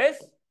another is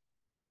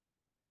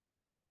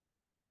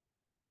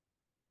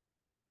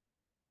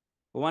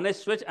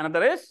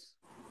another is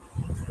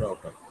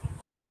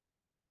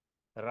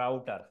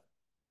router.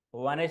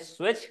 One is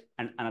switch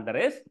and another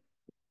is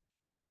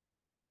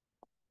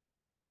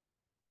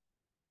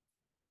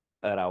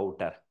a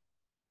router.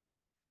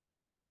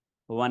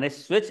 One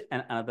is switch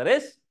and another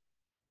is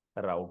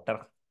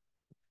router.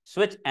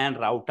 Switch and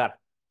router.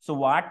 So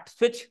what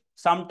switch?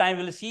 Sometime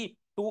we'll see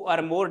two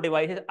or more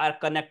devices are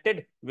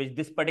connected with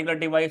this particular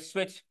device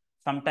switch.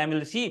 Sometime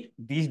we'll see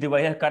these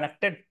devices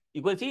connected.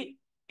 You can see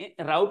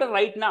router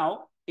right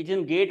now is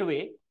in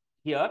gateway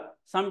here.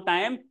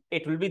 Sometime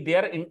it will be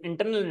there in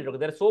internal network.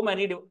 There are so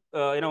many,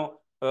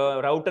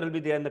 router will be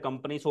there in the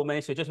company. So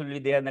many switches will be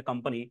there in the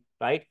company,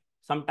 right?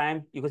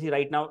 Sometime you can see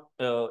right now,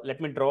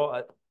 let me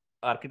draw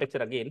architecture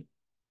again,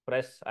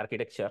 press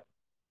architecture.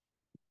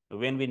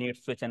 When we need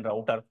switch and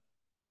router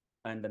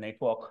and the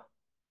network.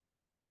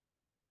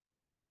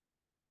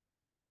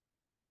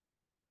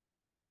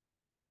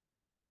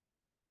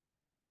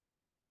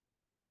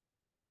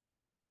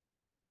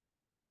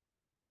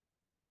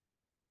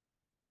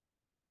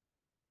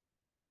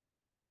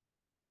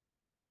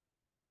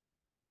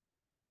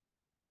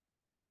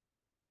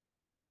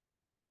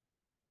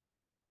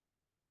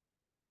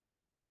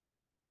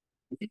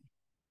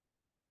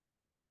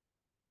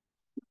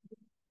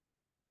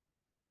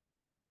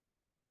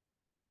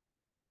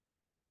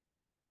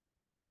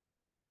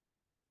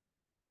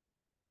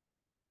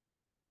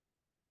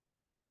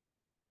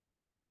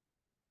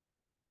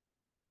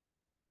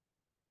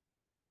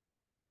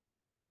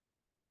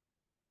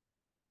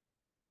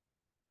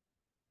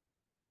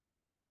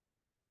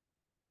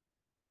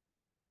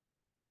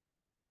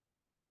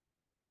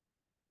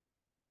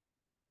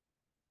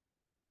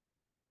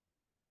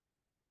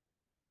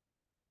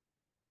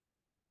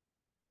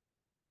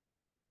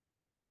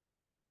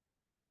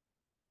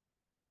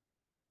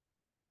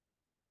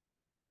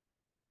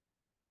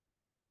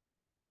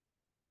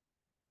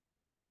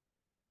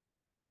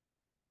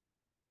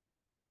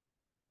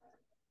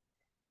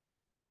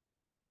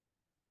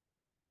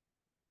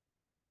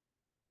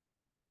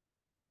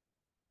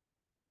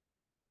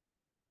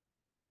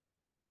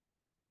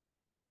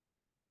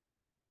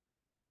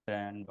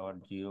 Ten dot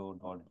zero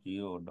dot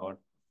zero dot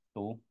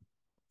two,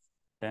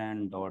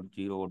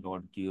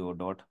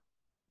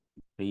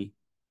 10.0.0.3,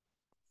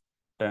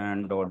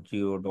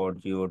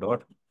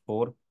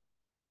 10.0.0.4,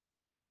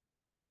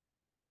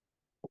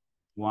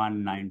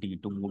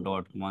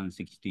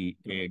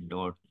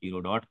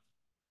 192.168.0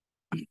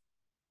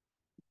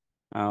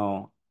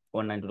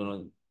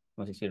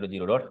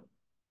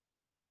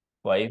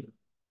 192.168.0.5,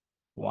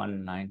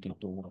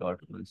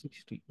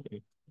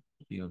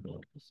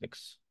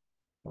 192.168.0.6,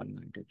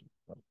 192.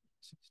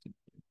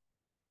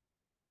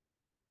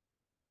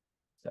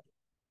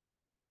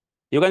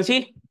 You can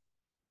see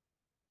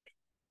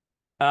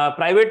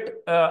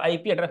private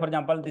IP address, for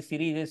example, this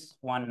series is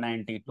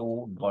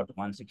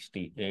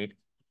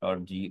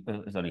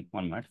 192.168.0. Sorry,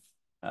 1 minute.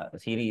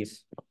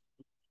 Series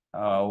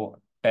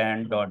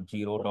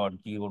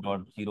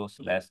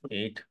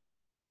 10.0.0.0/8.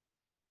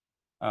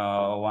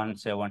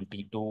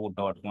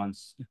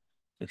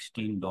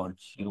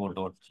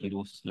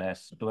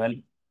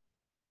 172.116.0.0/12.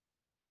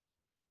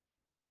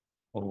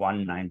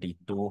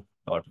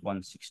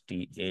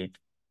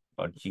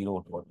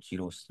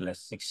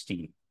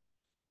 192.168.0.0/16.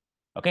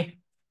 Okay,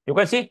 you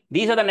can see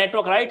these are the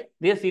network, right?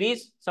 This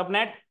series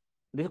subnet.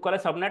 This is called a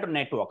subnet or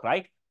network,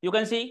 right? You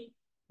can see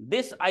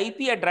this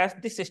IP address,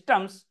 these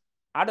systems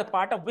are the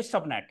part of which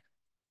subnet?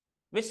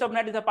 Which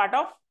subnet is a part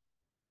of?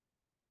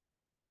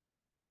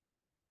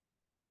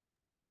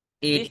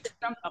 These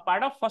systems are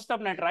part of first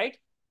subnet, right?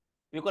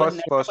 We call it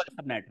network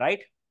subnet,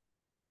 right?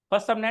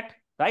 First subnet,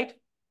 right?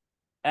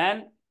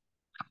 And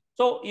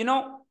so, you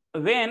know,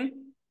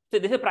 when, so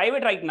this is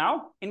private right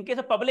now. In case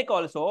of public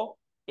also,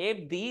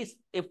 if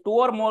two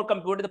or more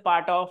computers are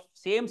part of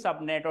same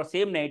subnet or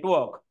same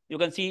network, you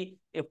can see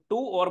if two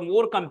or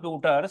more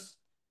computers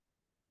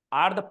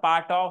are the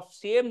part of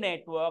same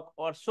network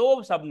or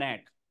subnet,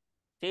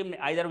 same,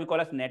 either we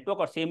call as network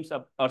or same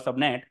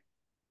subnet.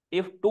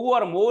 If two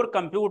or more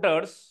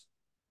computers,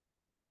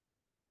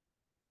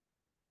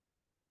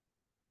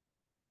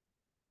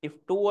 which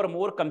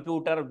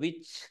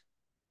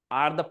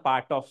are the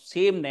part of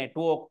same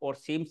network or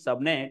same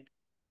subnet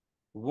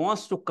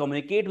wants to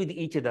communicate with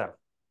each other,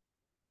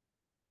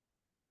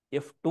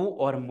 if two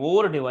or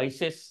more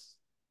devices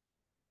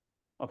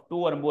of two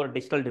or more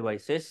digital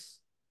devices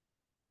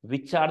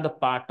which are the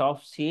part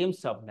of same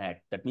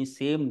subnet, that means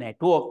same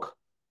network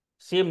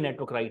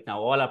right now,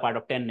 all are part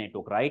of 10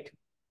 network, right?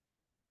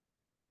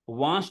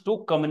 Wants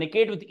to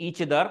communicate with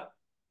each other,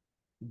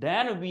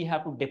 then we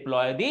have to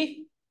deploy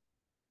the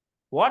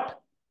what?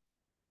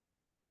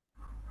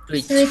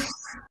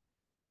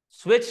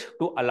 Switch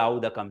to allow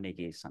the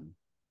communication,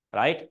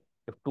 right?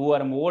 If two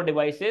or more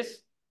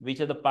devices which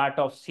are the part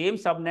of same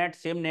subnet,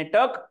 same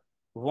network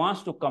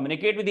wants to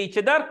communicate with each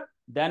other,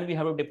 then we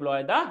have to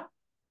deploy the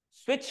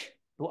switch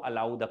to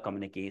allow the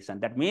communication.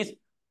 That means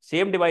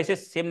same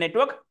devices, same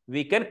network,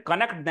 we can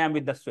connect them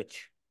with the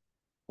switch.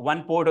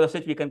 One port of the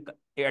switch, we can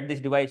add this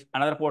device.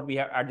 Another port, we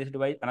have add this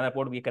device. Another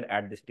port, we can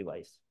add this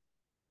device.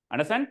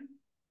 Understand?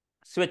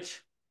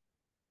 Switch.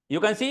 You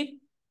can see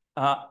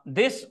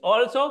this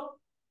also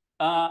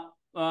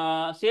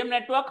same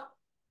network.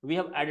 We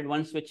have added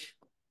one switch.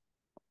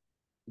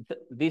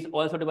 This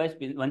also device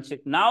one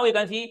switch. Now you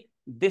can see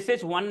this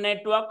is one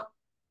network,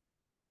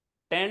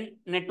 10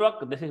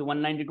 network. This is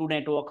 192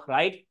 network,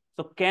 right?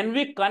 So can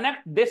we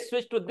connect this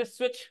switch to this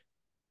switch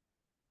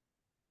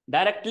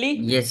directly?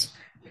 Yes.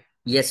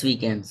 Yes, we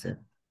can, sir.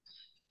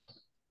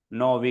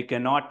 No, we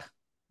cannot.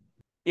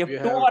 If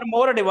two or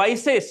more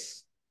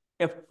devices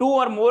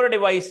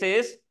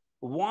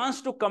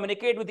wants to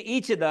communicate with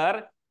each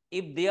other,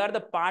 if they are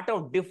the part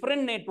of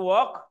different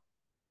network,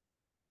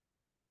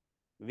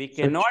 we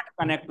cannot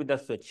connect with the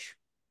switch.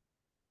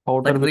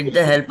 But with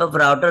the help of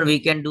router,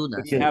 we can do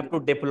that. We have to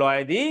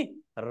deploy the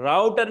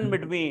router in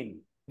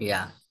between.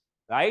 Yeah.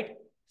 Right?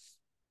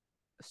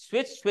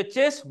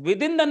 Switches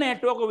within the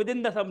network or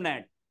within the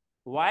subnet,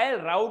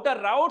 while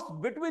router routes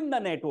between the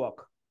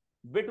network.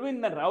 Between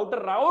the router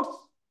routes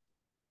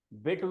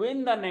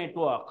between the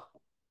network,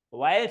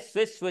 while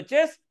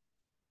switches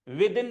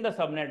within the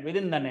subnet,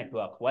 within the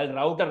network, while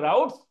router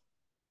routes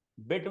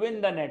between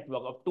the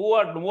network of two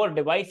or more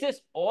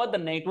devices or the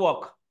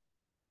network,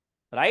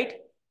 right?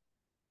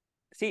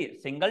 See,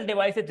 single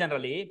devices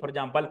generally, for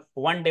example,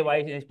 one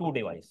device is two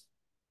devices.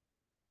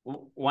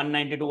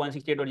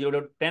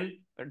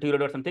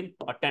 192.168.0.10, something,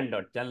 or 10.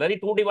 Generally,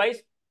 two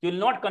device, you will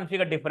not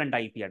configure different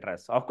IP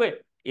address. Okay,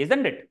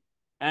 isn't it?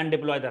 And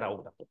deploy the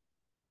router.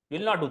 You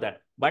will not do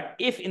that. But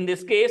if in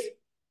this case,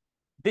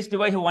 this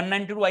device is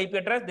 192 IP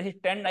address, this is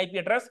 10 IP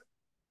address.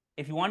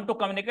 If you want to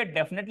communicate,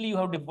 definitely you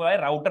have to deploy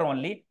router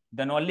only.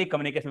 Then only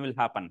communication will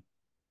happen.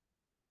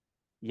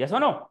 Yes or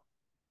no?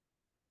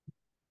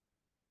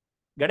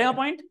 Getting a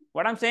point?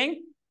 What I'm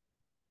saying?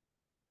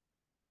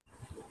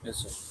 Yes,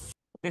 sir.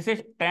 This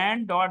is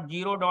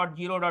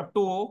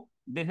 10.0.0.2.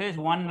 This is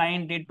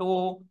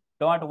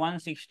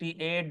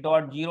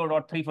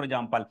 192.168.0.3, for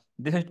example.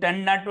 This is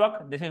 10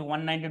 network. This is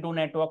 192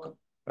 network,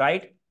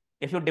 right?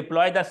 If you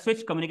deploy the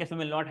switch, communication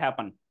will not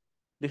happen.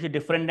 This is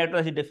different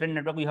network. This is different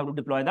network. You have to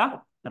deploy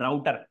the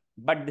router.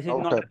 But this is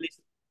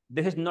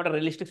not a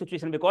realistic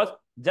situation, because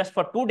just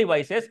for two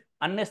devices,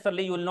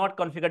 unnecessarily you will not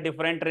configure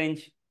different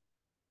range.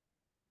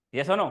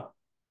 Yes or no?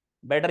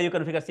 Better you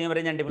configure same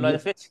range and deploy the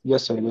switch.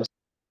 Yes, sir. Yes.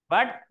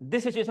 But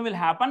this situation will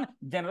happen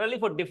generally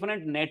for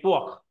different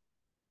network.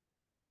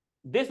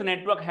 This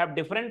network have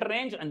different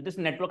range and this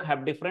network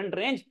have different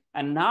range.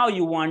 And now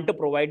you want to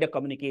provide a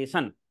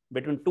communication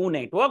between two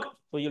networks.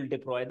 So you'll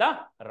deploy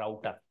the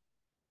router.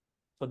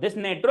 So this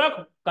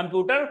network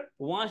computer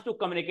wants to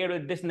communicate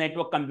with this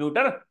network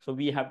computer. So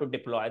we have to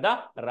deploy the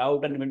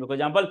router. For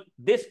example,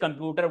 this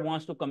computer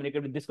wants to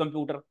communicate with this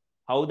computer.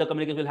 How the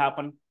communication will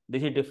happen?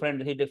 This is different.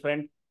 This is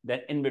different.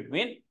 Then in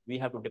between, we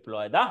have to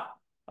deploy the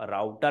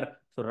router.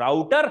 So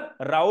router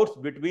routes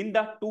between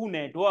the two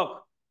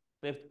network.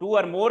 So if two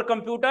or more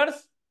computers,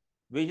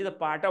 which is a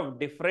part of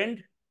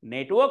different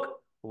network,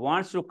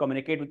 wants to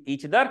communicate with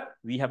each other,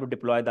 we have to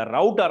deploy the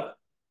router.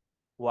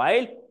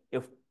 While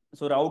if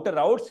so, router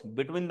routes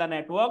between the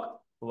network,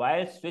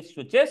 while switch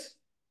switches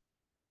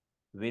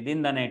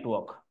within the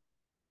network.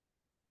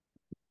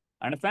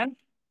 Understand?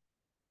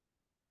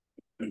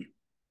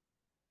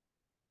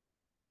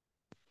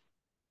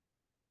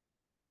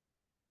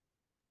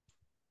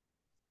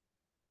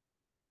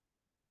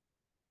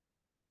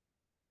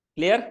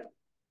 Clear?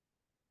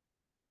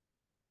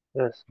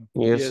 Yes.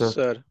 Yes,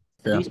 sir.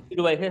 These two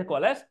devices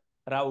called as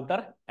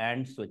router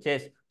and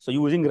switches. So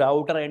using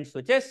router and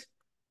switches,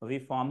 we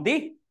form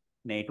the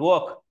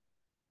network.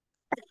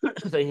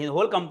 So in the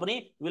whole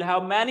company, you will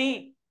have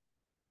many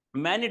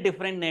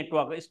different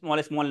network,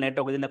 small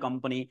network within the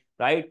company,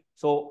 right?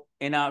 So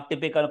in a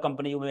typical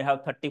company, you may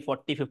have 30,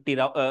 40, 50,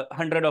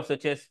 100 of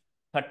switches,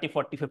 30,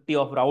 40, 50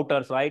 of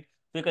routers, right?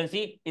 So you can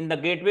see in the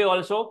gateway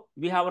also,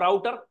 we have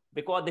router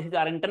because this is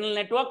our internal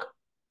network.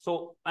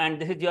 So, and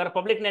this is your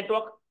public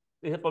network.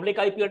 This is public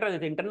IP address,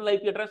 this is internal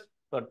IP address.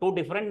 So two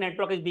different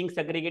network is being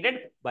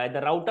segregated by the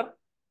router.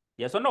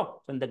 Yes or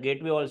no? So in the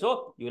gateway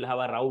also, you will have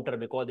a router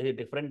because this is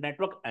different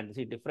network and this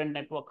is different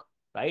network,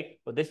 right?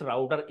 So this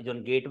router is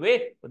on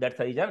gateway. So that's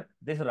the reason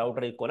this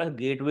router is called as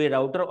gateway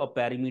router or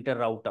perimeter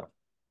router,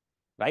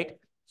 right?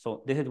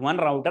 So this is one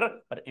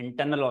router, but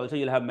internal also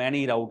you'll have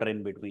many router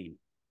in between,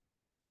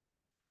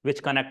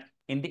 which connect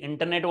in the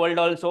internet world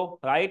also,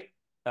 right?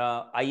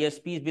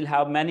 ISPs will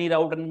have many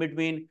router in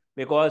between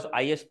because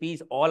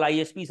all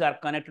ISPs are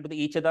connected to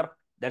each other.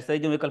 That's the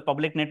reason we call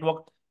public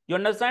network. You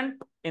understand?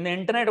 In the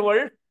internet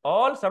world,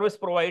 all service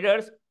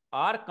providers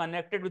are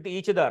connected with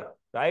each other,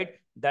 right?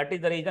 That is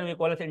the reason we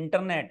call it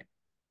internet.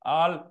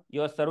 All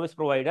your service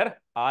provider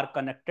are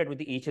connected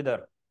with each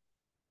other.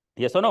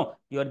 Yes or no?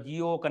 Your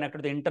Geo connected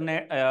to the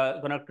internet,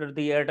 connected to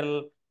the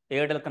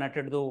Airtel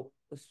connected to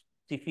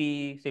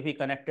Sifi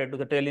connected to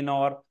the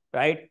Telenor,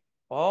 right?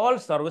 All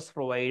service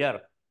provider,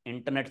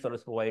 internet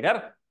service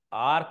provider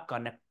are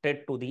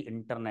connected to the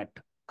internet,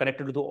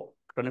 connected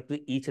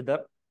to each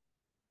other.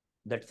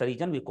 That's the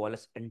reason we call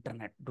as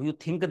internet. Do you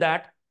think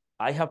that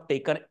I have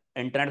taken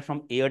internet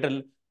from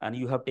Airtel and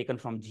you have taken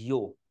from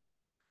Geo?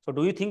 So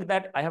do you think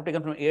that I have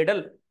taken from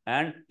Airtel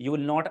and you will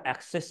not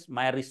access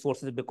my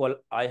resources because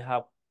I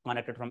have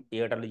connected from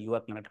Airtel, you are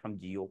connected from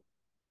Geo?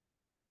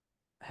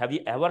 Have you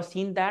ever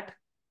seen that?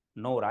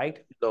 No, right?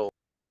 No.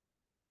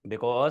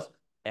 Because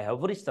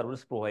every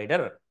service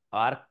provider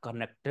are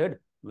connected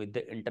with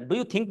the internet. Do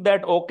you think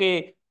that,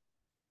 okay,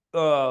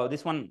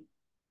 this one,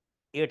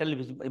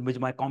 Airtel is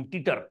my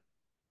competitor.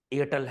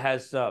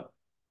 Airtel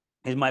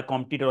is my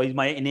competitor or is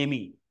my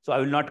enemy. So I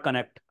will not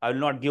connect. I will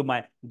not give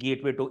my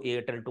gateway to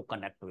Airtel to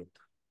connect with.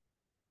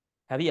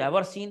 Have you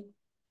ever seen?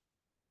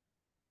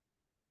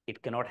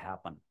 It cannot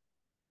happen,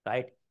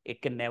 right?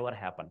 It can never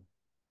happen.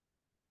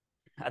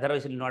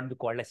 Otherwise, it will not be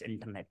called as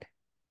internet.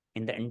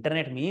 In the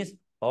internet means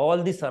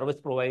all the service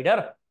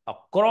provider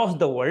across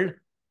the world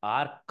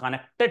are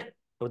connected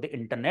to the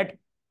internet,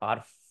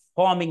 are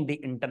forming the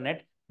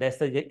internet. That's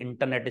the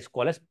internet is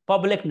called as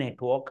public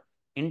network.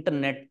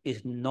 Internet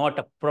is not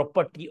a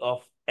property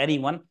of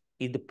anyone,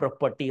 is the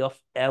property of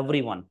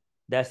everyone.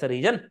 That's the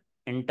reason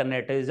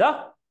internet is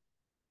a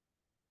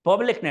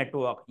public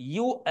network.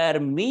 You or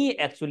me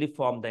actually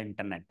form the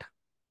internet.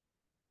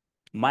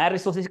 My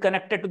resource is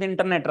connected to the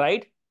internet,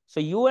 right?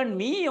 So you and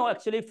me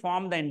actually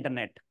form the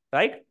internet,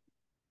 right?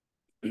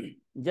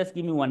 Just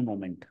give me one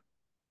moment.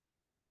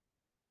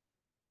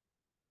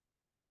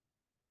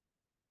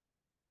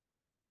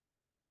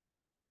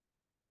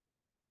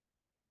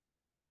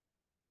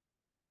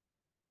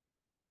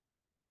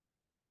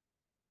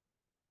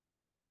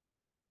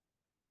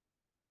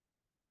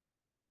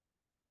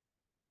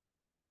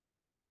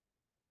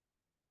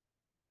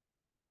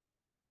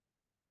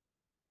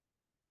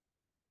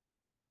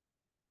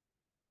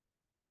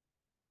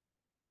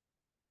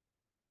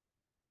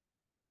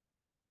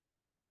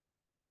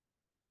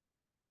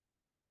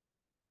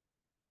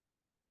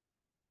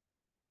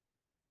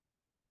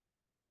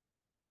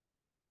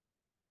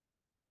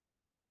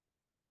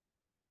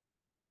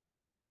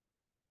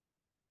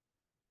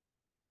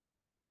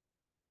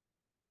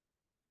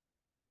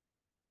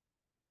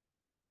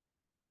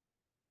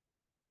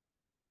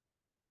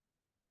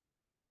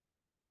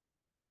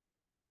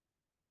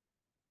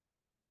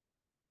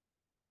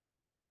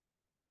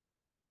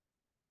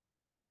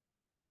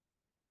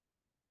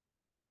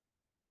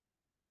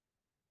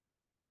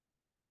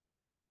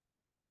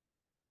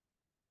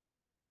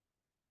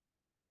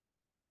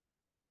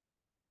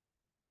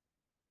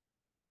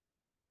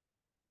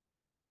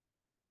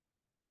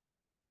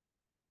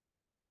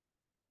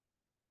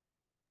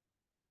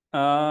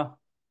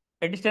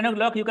 It is 10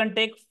 o'clock. You can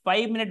take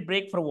 5-minute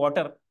break for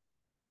water.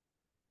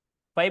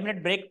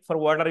 5-minute break for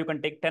water. You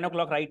can take 10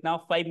 o'clock right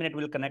now. 5 minutes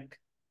will connect.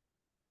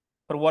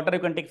 For water, you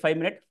can take 5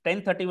 minutes.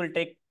 10:30 will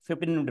take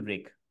 15-minute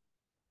break.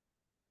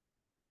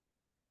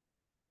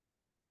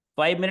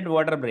 5-minute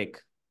water break.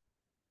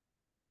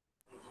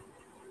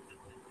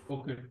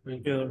 Okay,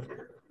 thank you.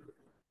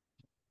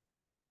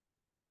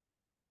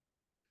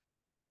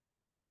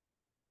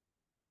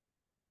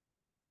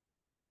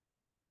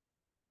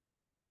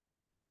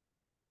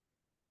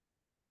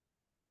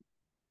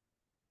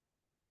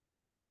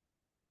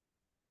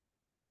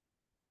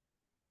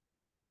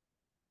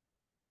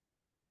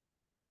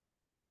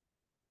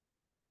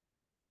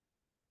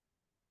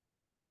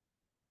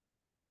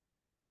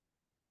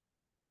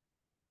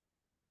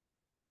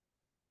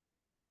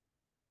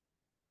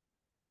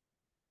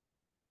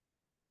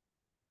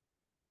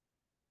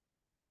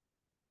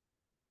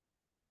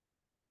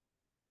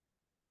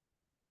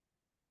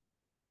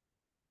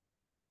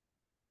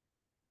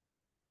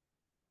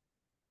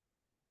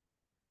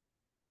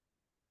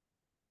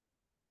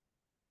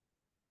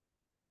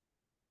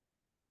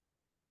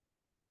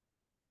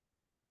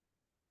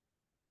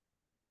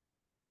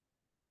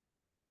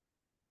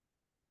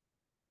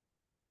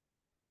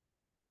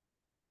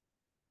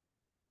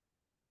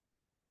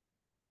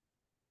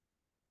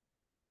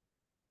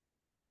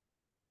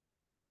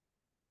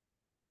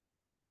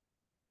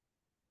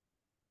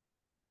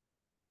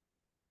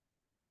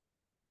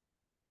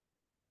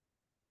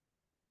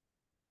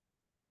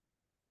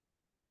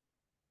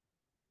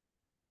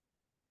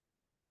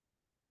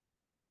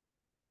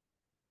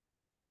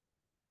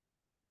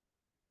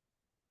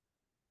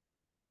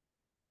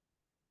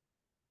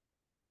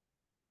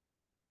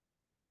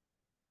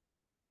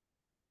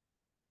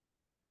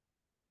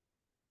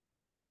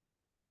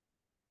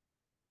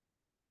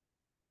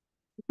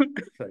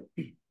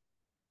 Sorry.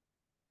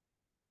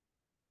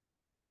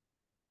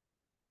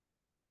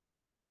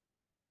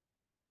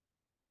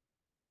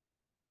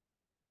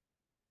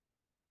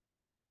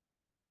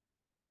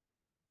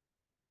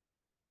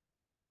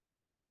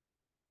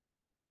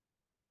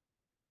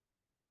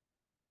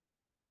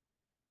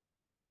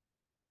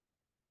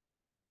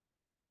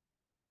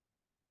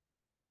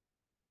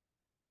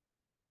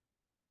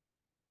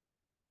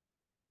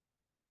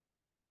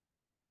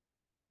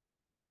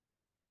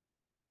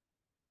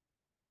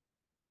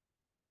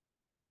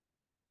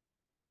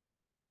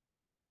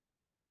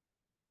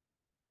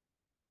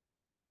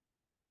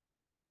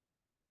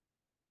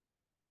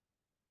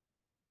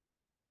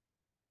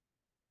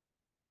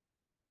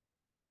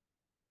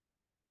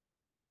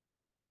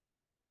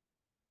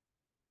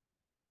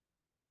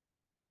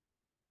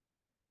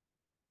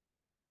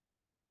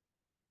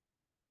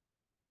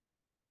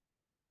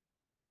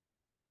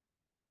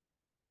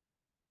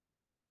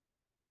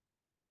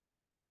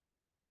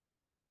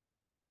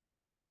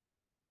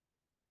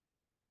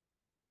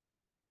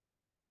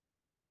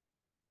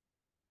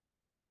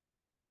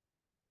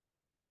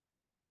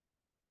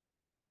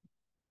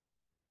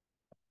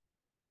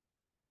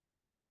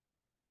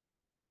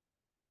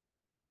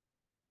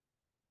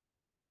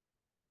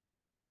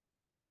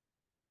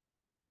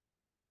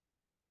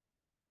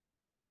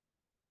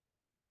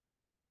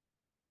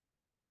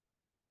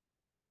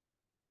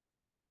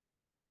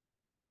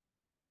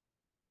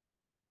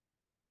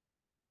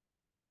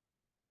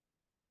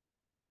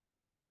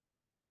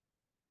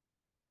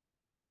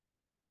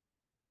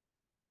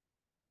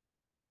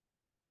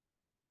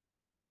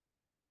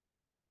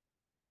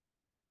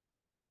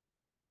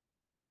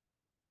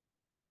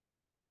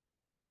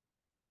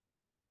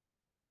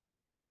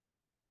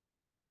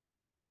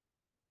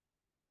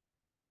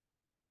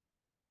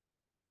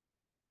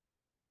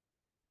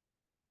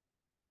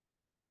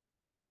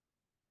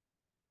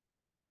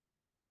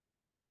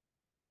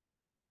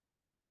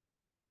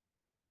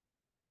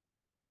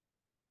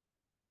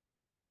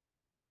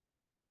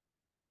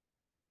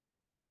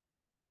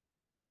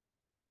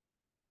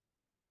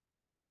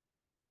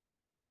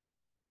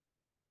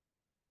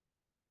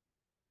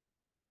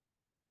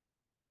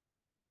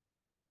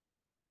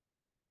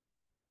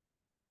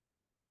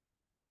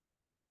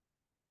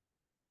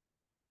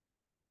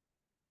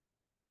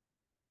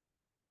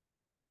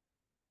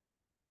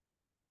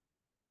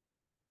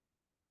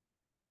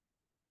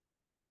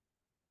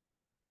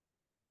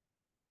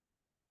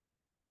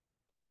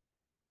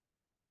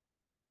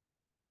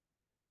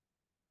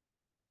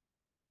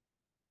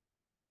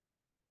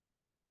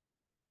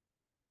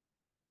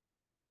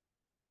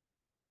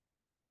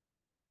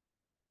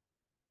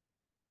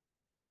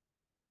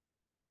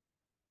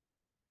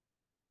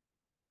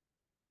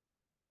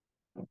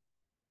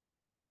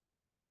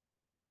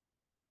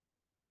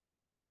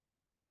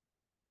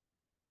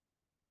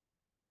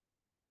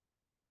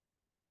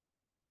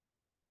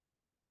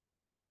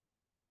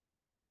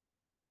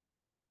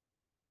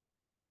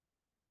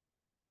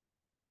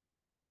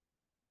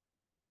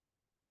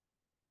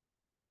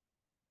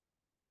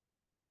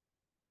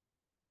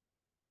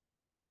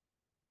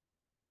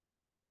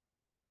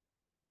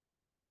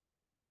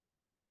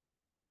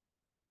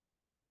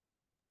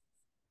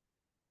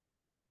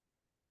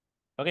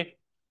 Okay.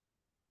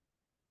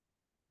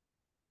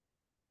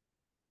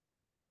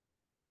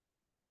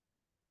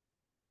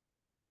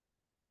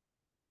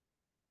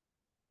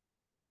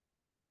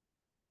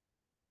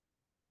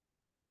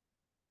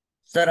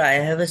 Sir, I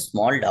have a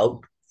small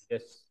doubt.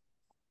 Yes.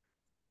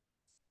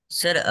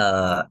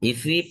 Sir,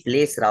 if we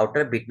place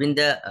router between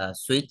the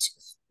switch,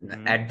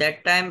 at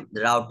that time,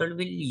 the router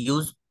will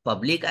use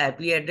public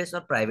IP address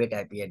or private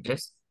IP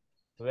address?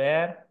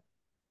 Where?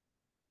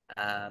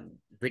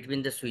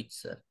 Between the switch,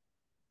 sir,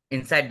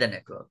 inside the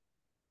network.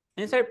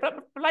 Inside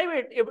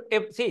private.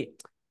 If see,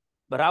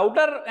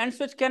 router and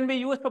switch can be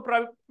used for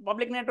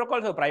public network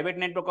also, private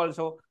network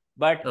also.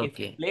 But if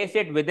you place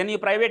it within your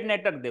private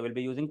network, they will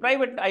be using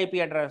private IP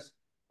address.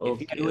 If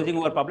you are using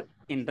our public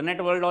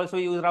internet world, also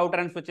use router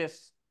and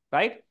switches,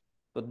 right?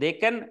 So they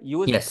can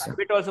use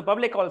private also,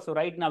 public also.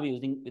 Right now,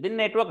 using within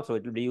network, so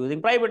it will be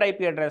using private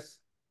IP address,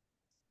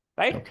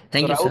 right?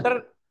 Thank you, router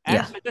sir.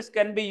 and switches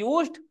can be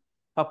used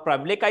for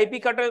public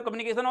IP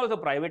communication also,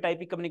 private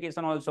IP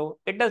communication also.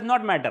 It does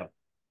not matter,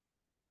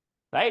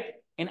 right?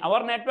 In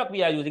our network,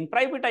 we are using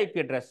private IP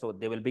address, so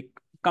they will be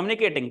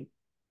communicating,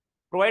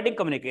 providing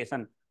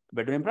communication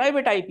between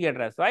private IP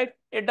address, right?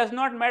 It does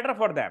not matter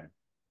for them.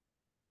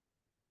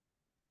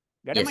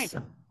 Get it? Yes,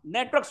 sir.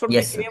 Network should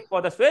be same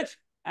for the switch,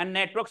 and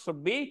network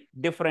should be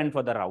different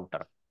for the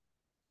router,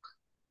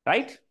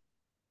 right?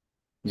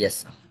 Yes,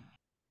 sir.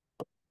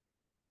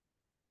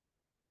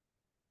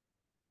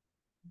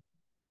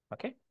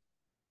 Okay.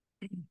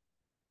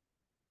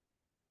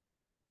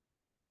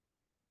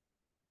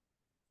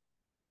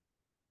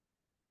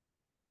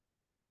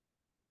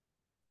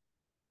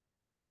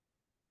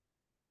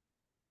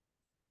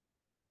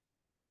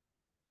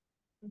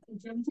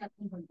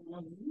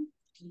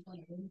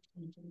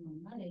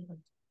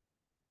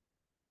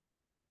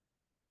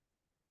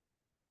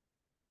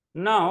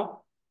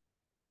 Now,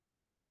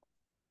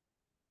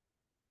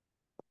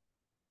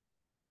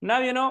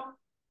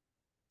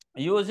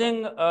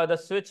 using the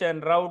switch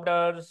and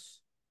routers,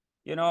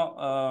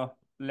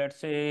 let's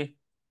say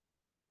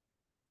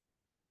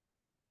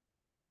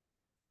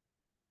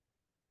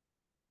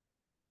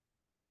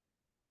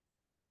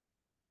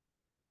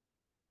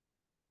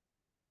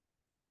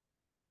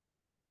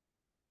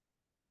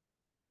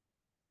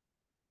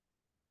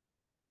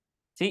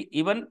see,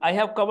 even I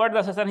have covered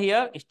the session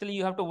here. Still,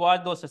 you have to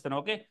watch those sessions,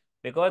 okay?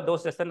 Because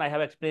those sessions I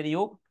have explained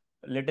you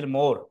little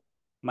more,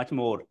 much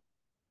more.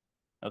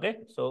 Okay,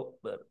 so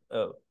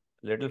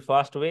little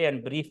fast way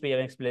and brief way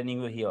I'm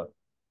explaining you here.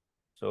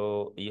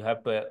 So you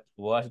have to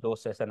watch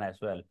those sessions as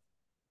well,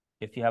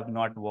 if you have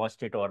not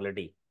watched it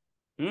already.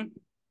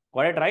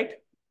 Got it right?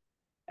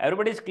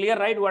 Everybody is clear,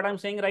 right? What I'm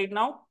saying right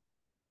now?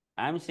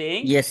 I'm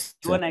saying yes,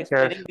 you are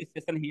explaining this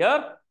session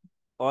here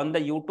on the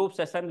YouTube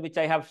session which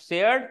I have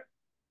shared.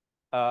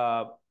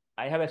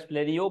 I have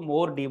explained you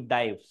more deep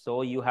dive,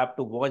 so you have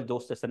to watch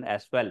those sessions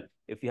as well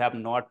if you have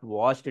not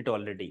watched it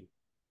already.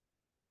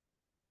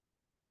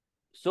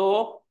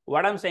 So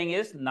what I'm saying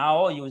is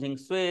now using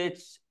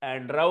switch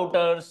and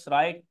routers,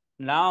 right?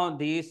 Now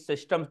these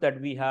systems that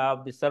we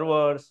have, the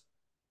servers,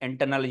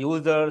 internal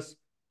users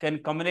can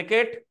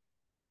communicate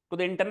to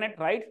the internet,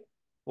 right?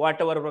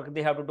 Whatever work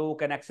they have to do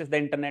can access the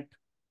internet.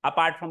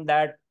 Apart from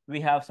that,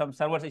 we have some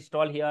servers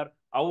installed here.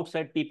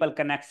 Outside people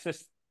can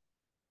access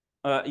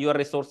your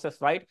resources,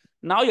 right?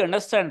 Now you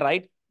understand,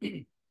 right?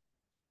 There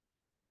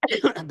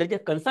is a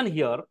concern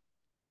here.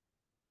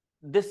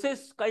 This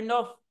is kind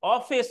of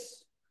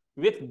office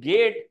with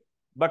gate,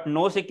 but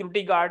no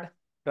security guard,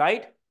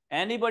 right?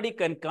 Anybody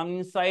can come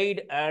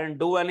inside and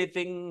do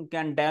anything,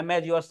 can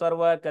damage your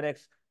server, can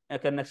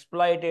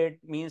exploit it,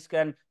 means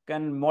can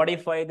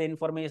modify the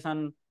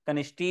information,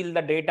 can steal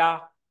the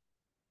data.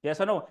 Yes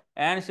or no?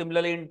 And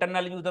similarly,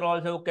 internal user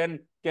also can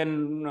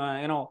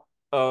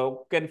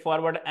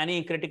forward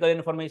any critical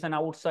information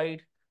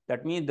outside.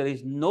 That means there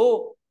is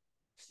no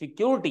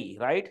security,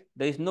 right?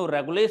 There is no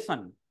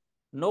regulation.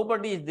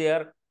 Nobody is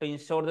there to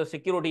ensure the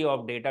security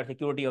of data,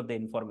 security of the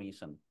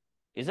information.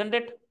 Isn't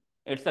it?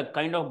 It's a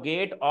kind of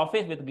gate,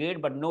 office with gate,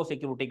 but no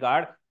security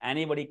guard.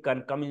 Anybody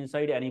can come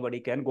inside, anybody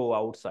can go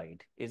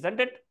outside. Isn't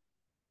it?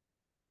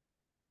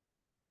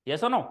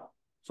 Yes or no?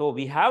 So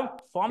we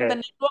have formed the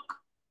network,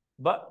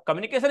 but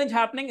communication is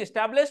happening,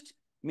 established,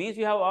 means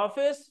you have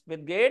office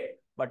with gate,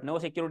 but no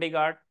security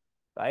guard,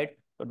 right?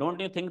 So don't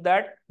you think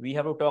that we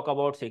have to talk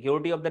about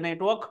security of the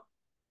network?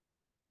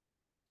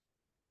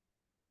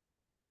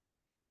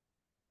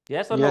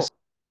 Yes or no?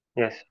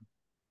 Yes.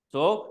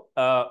 So,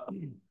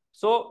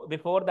 so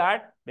before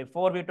that,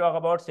 before we talk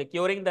about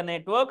securing the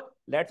network,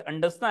 let's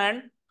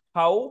understand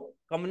how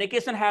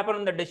communication happen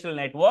on the digital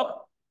network.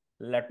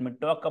 Let me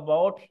talk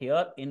about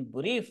here in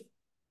brief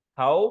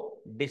how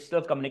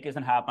digital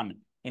communication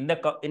happen. In the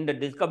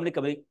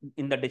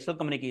digital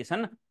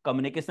communication,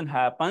 communication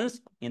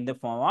happens in the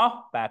form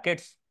of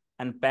packets,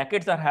 and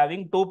packets are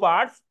having two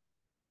parts.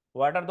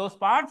 What are those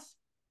parts?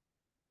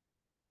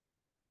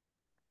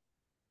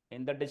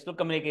 In the digital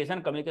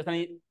communication,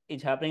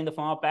 is happening in the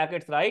form of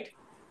packets, right?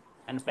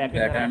 And packets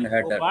are having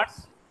two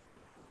parts: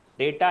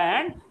 data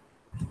and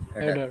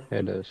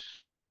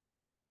Headers.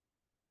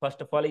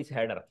 First of all is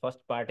header. First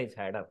part is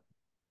header.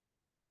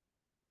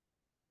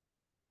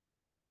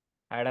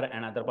 Header,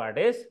 another part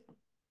is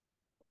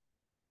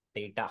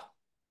data.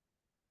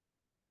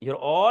 Your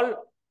all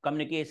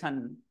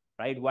communication,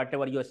 right?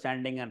 Whatever you are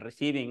sending and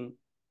receiving,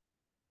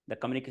 the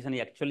communication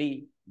is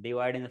actually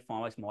divided in the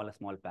form of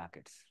small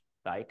packets,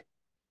 right?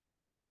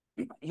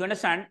 You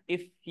understand?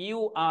 If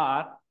you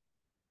are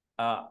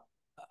 90s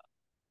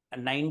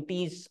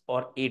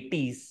or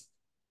 80s,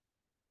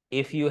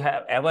 if you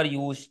have ever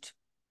used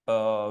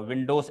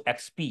Windows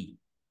XP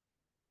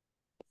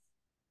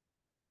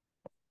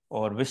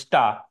or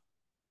Vista,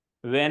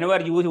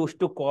 whenever you used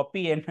to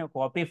copy and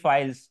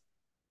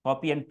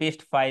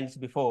paste files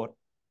before,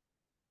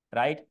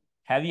 right?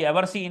 Have you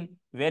ever seen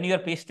when you are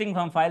pasting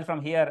some file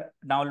from here,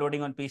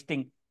 downloading and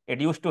pasting, it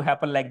used to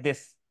happen like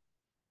this.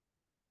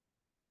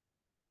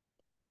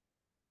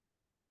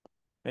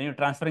 When you're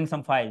transferring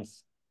some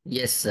files.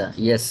 Yes, sir.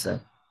 Yes,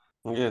 sir.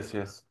 Yes,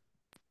 yes.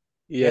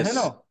 Yes or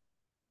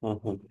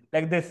no?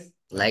 Like this.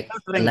 Like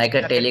Transferring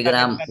a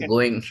telegram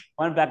going.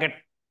 one packet.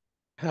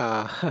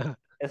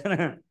 It's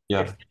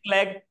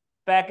like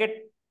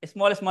packet,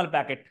 small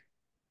packet.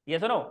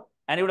 Yes or no?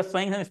 And it was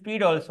showing some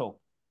speed also.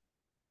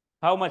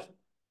 How much?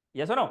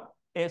 Yes or no?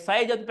 A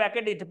size of the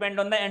packet, it depends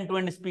on the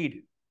end-to-end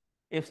speed.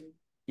 If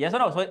yes or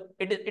no? So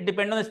it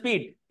depends on the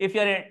speed. If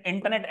your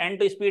internet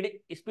end-to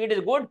speed is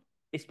good,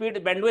 speed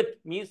bandwidth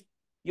means,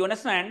 you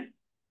understand,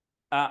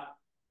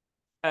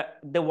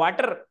 the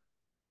water,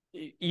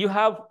 you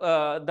have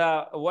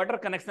the water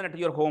connection at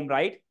your home,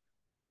 right?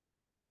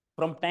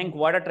 From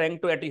water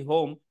tank to at your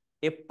home,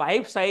 if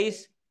pipe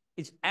size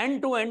is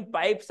end-to-end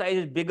pipe size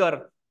is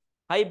bigger,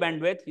 high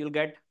bandwidth, you'll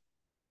get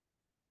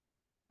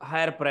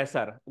higher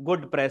pressure,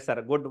 good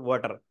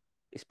water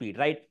speed,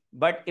 right?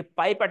 But if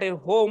pipe at your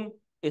home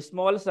is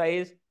small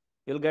size,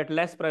 you'll get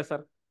less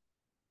pressure.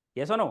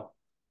 Yes or no?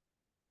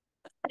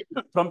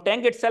 From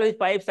tank itself, is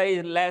pipe size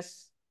is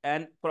less,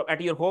 and at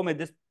your home,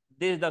 this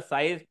is the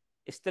size,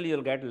 still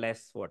you'll get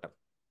less water.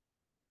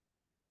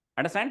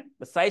 Understand?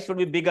 The size should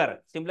be bigger.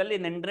 Similarly,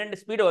 in internet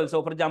speed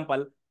also, for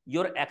example,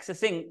 you're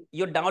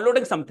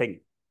downloading something,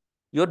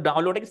 you're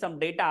downloading some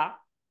data.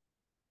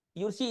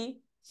 You see,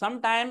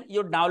 sometimes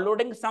you're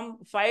downloading some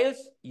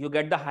files, you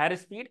get the higher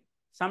speed.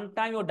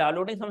 Sometimes you're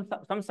downloading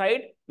some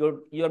site,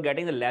 you're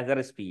getting the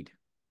lesser speed.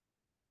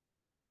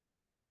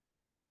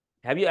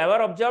 Have you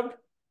ever observed?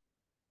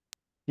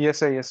 Yes,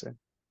 sir. Yes, sir.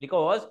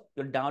 Because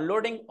your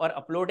downloading or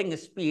uploading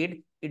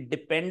speed, it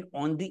depends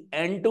on the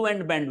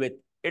end-to-end bandwidth.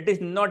 It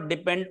is not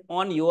depend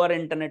on your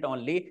internet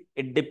only.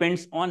 It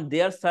depends on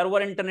their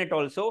server internet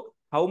also,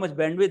 how much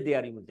bandwidth they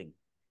are using.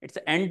 It's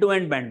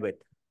end-to-end bandwidth.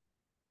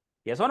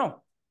 Yes or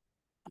no?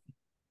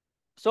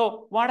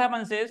 So what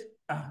happens is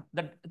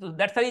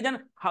that's the reason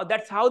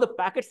that's how the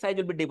packet size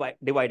will be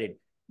divided.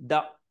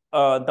 The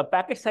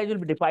packet size will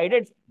be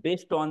divided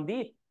based on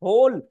the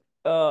whole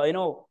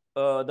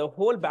the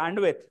whole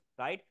bandwidth,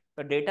 right?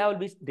 The data will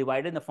be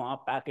divided in the form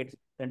of packets.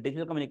 Then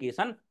digital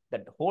communication,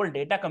 that whole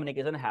data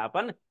communication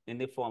happen in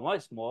the form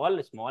of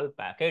small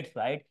packets,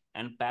 right?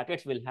 And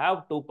packets will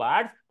have two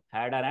parts,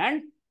 header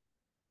and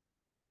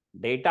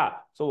data.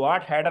 So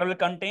what header will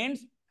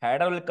contains?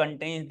 Header will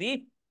contain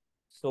the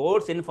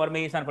source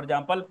information. For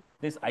example,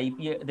 this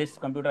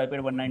computer IP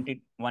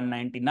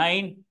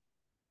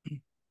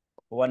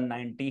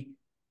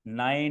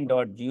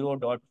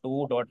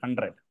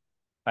 199.0.2.100,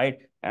 right?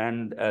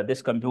 And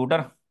this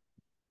computer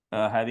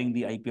having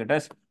the IP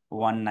address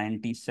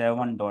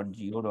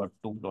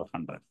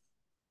 197.0.2.100,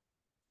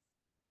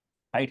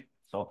 right?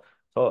 So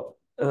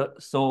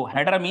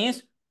header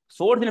means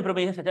source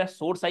information such as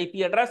source IP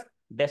address,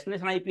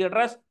 destination IP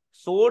address,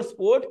 source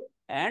port,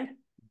 and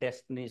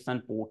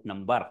destination port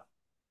number,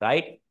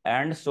 right?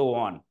 And so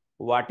on.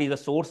 What is the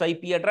source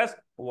IP address?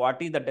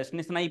 What is the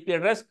destination IP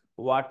address?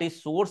 What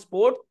is source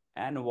port?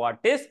 And what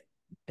is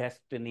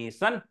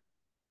destination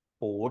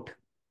port?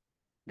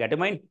 Get in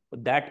mind,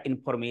 that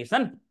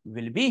information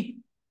will be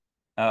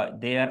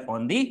there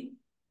on the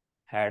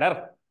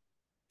header.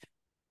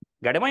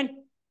 Get in mind,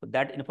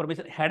 that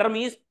information, header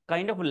means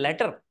kind of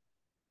letter.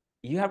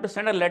 You have to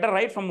send a letter,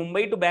 right, from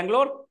Mumbai to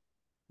Bangalore.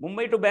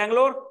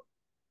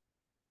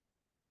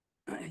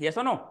 Yes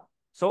or no?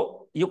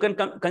 So you can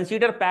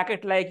consider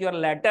packet like your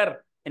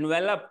letter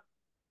envelope.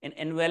 In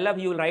envelope,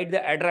 you will write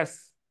the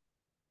address,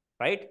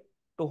 right?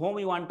 To whom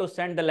you want to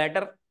send the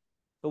letter.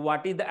 So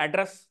what is the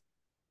address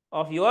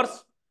of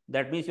yours?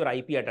 That means your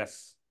IP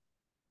address.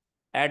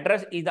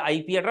 Address is the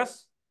IP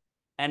address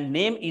and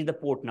name is the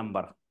port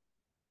number.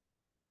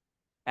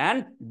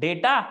 And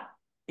data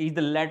is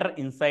the letter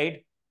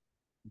inside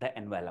the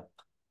envelope.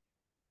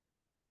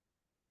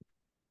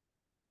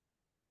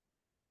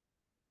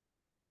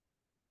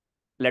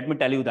 Let me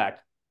tell you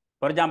that.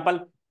 For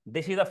example,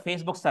 this is a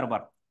Facebook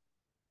server.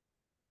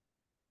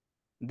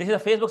 This is a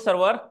Facebook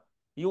server.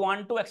 You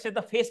want to access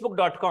the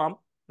facebook.com,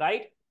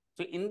 right?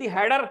 So in the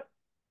header,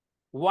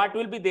 what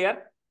will be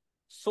there?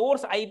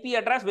 Source IP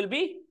address will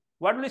be,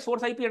 what will be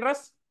source IP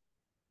address?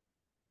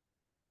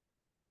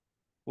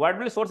 What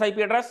will be source IP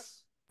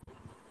address?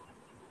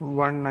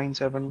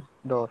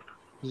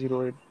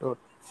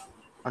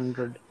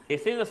 197.08.100.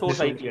 This is the source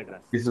IP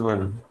address. This is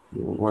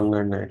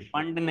 199.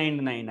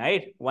 199,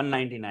 right?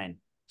 199.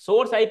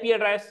 Source IP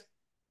address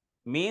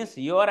means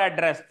your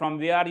address from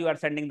where you are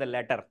sending the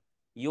letter.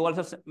 you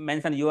also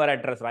mention your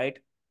address, right?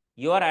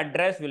 Your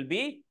address will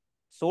be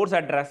source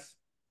address.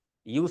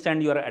 You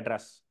send your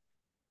address.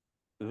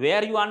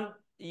 Where you are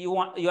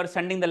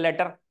sending the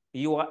letter.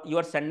 You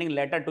are sending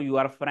letter to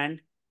your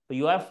friend. So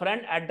your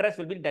friend address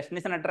will be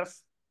destination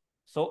address.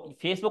 So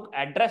Facebook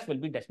address will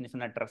be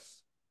destination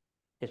address.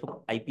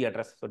 Facebook IP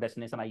address. So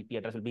destination IP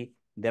address will be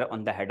there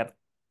on the header.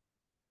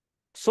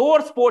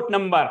 Source port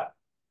number,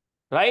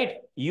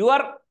 right?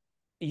 Your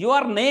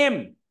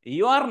name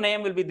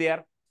will be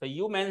there. So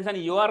you mention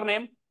your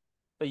name.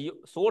 So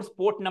source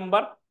port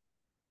number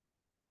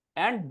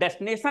and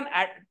destination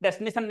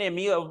name,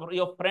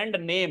 your friend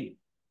name.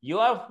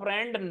 Your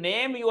friend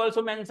name you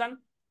also mention.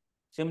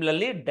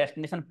 Similarly,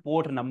 destination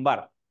port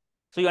number.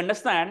 So you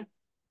understand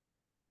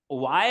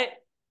why?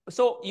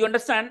 So you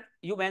understand,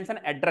 you mention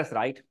address,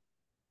 right?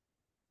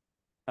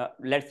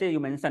 Let's say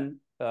you mention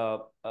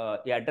the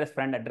address,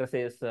 friend address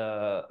is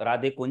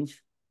Radhe Kunj,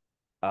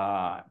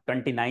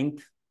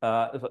 29th,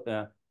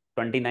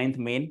 29th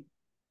Main,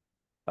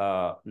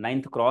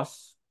 9th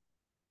Cross,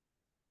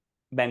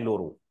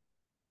 Bangalore,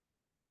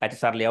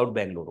 HSR Layout,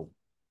 Bangalore.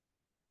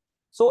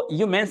 So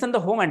you mentioned the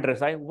home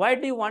address, right? Why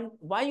you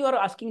are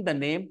asking the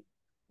name?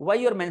 Why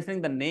you are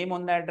mentioning the name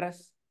on the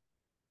address?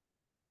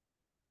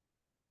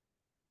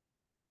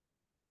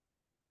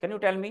 Can you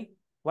tell me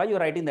why you are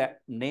writing the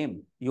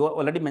name? You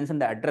already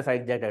mentioned the address,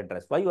 exact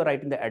address. Why you are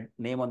writing the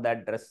name on the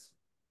address,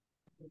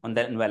 on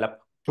the envelope?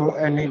 So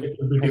anybody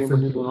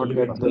do not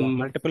get the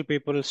Multiple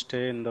people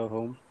stay in the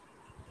home.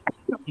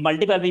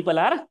 Multiple people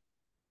are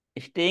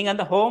staying in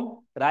the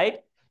home,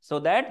 right? So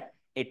that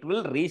it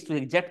will reach to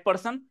the exact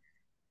person.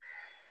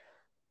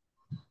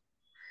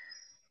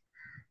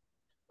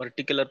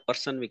 Particular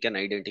person we can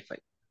identify.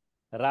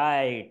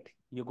 Right.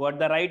 You got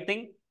the right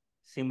thing.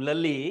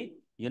 Similarly,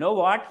 you know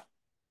what?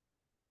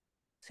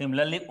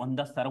 Similarly, on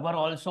the server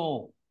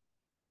also,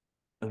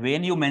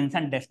 when you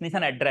mention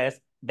destination address,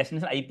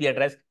 destination IP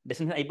address,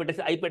 destination IP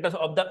address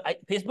of the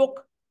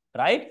Facebook,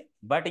 right?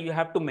 But you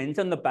have to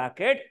mention the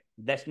packet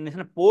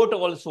destination port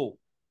also.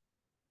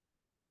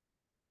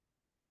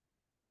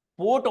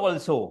 Port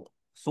also.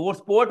 Source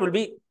port will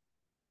be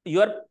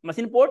your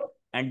machine port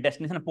and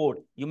destination port.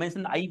 You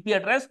mention the IP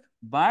address,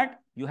 but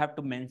you have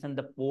to mention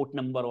the port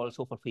number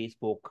also for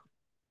Facebook.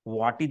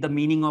 What is the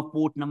meaning of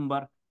port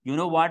number? You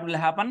know what will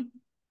happen?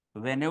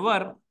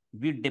 Whenever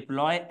we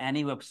deploy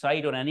any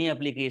website or any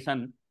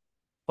application,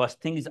 first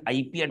thing is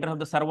IP address of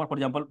the server. For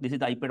example, this is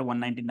the IP address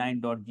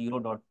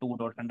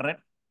 199.0.2.100.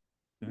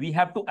 We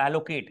have to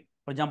allocate.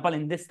 For example,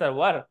 in this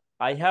server,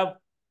 I have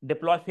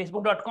deployed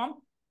facebook.com.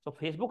 So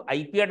Facebook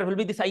IP address will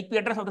be this IP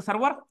address of the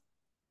server.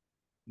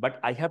 But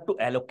I have to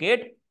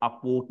allocate a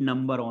port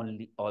number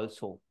only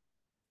also.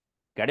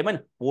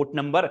 Kadiman, port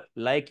number,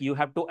 like you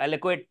have to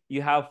allocate,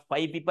 you have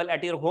 5 people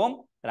at your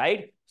home,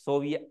 right? So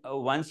we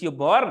once you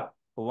born,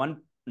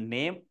 one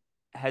name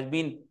has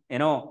been,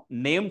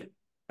 named,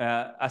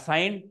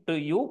 assigned to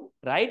you,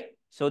 right?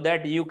 So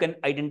that you can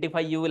identify,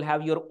 you will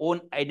have your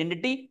own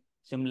identity.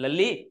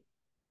 Similarly,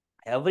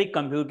 every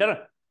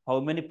computer, how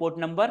many port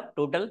number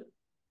total?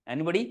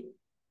 Anybody?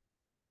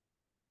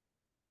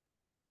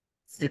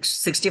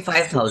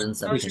 65,000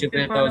 something.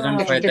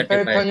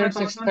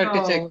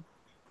 65,536.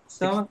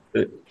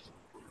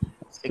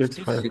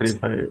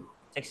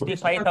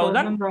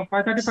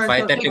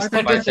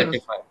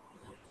 65,535.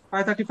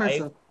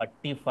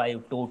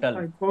 535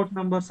 total. Port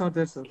numbers are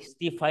there, sir.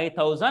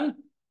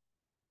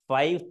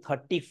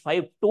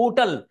 65,535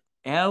 total.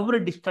 Every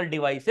digital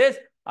devices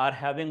are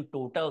having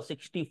total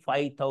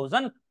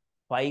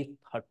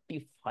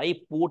 65,535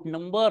 port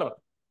number.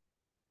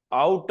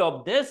 Out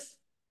of this,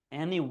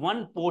 any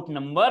one port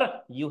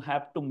number you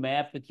have to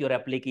map with your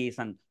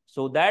application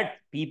so that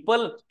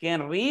people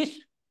can reach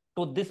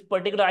to this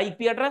particular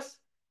IP address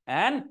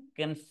and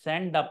can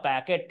send a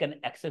packet, can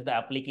access the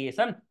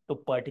application to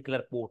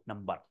particular port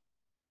number.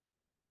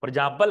 For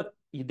example,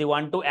 if they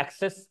want to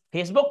access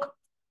Facebook,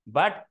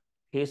 but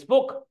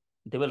Facebook,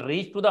 they will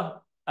reach to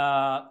the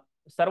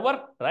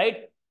server,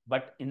 right?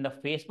 But in the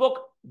Facebook,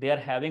 they are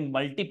having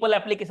multiple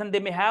applications they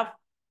may have.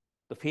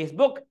 So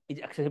Facebook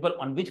is accessible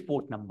on which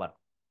port number,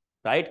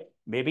 right?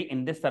 Maybe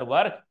in this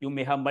server, you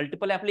may have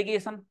multiple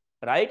applications,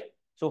 right?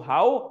 So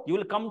how you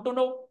will come to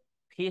know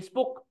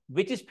Facebook,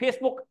 which is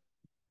Facebook,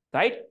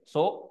 right?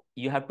 So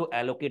you have to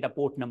allocate a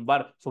port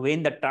number. So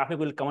when the traffic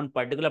will come on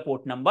particular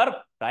port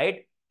number,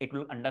 right? It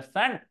will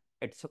understand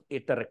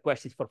the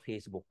request is for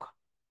Facebook,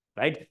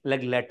 right?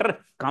 Like letter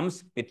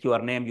comes with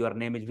your name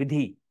is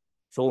Vidhi.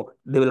 So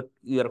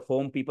your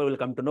home people will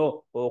come to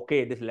know,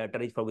 okay, this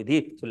letter is for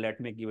Vidhi. So let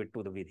me give it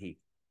to the Vidhi.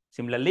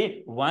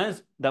 Similarly,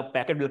 once the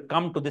packet will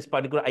come to this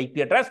particular IP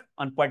address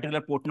on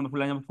particular port number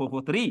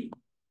 443,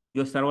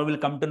 your server will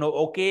come to know,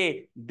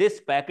 okay, this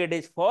packet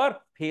is for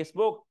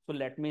Facebook. So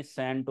let me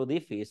send to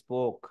the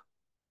Facebook.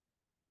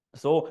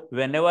 So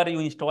whenever you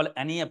install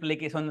any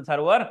application on the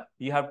server,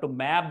 you have to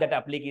map that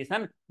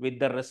application with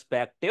the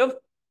respective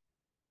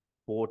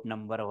port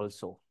number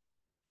also.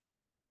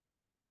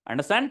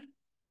 Understand?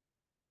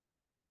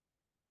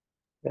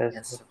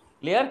 Yes.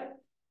 Clear?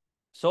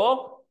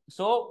 So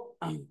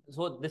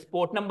so this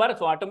port number,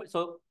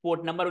 so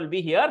port number will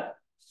be here.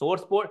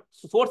 Source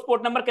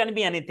port number can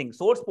be anything.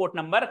 Source port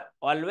number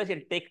always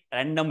it take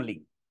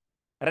randomly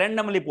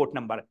port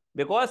number,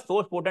 because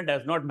source port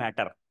does not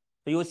matter.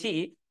 So you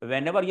see,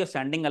 whenever you're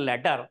sending a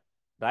letter,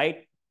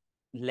 right?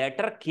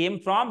 Letter came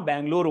from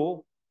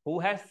Bangalore. Who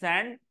has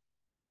sent?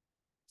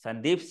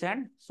 Sandeep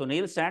sent,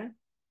 Sunil sent,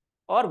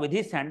 or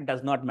Vidhi sent,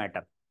 does not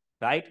matter,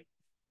 right?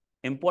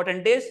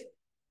 Important is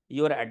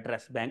your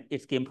address. Bank,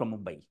 it came from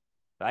Mumbai,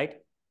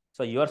 right?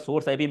 So your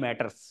source IP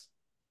matters,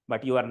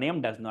 but your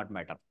name does not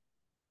matter.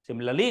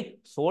 Similarly,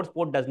 source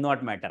port does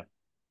not matter.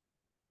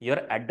 Your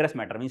address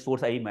matter, means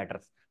source IP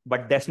matters,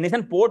 but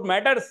destination port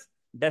matters.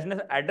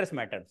 Destination address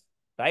matters,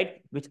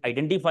 right? Which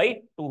identify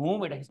to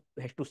whom it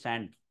has to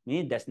send,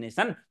 means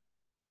destination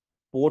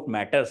port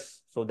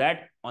matters, so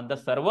that on the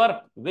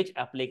server which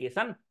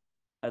application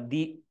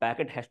the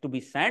packet has to be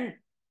sent,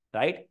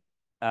 right?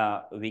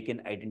 We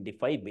can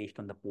identify based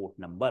on the port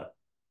number,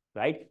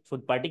 right? So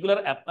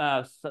particular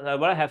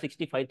server have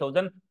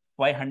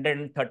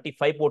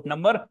 65,535 port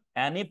number.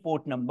 Any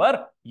port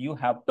number you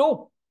have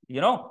to,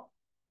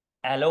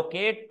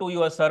 allocate to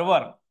your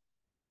server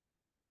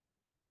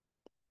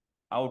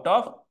out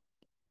of,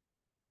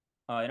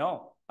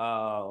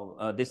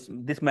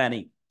 this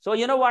many. So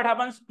you know what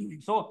happens?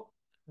 So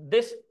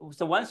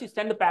once you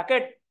send the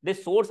packet,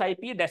 this source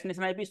IP,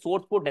 destination IP,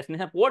 source port,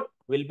 destination port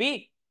will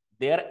be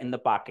there in the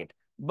packet.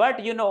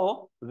 But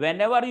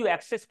whenever you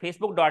access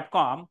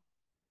facebook.com,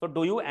 so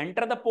do you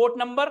enter the port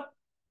number?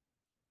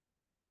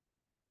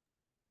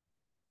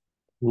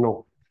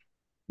 No.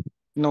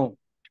 No.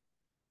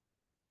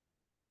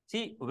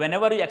 See,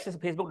 whenever you access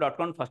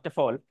facebook.com, first of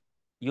all,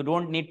 you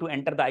don't need to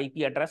enter the IP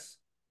address.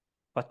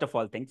 First of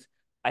all things,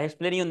 I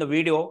explain you in the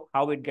video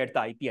how it gets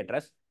the IP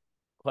address.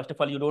 First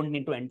of all, you don't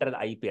need to enter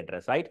the IP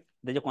address, right?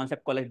 There's a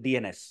concept called as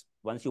DNS.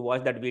 Once you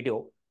watch that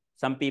video,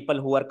 some people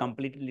who are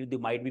completely, they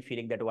might be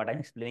feeling that what I'm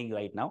explaining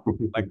right now,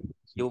 but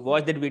you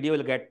watch that video,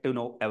 you'll get to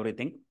know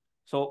everything.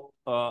 So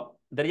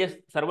there is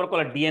a server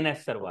called a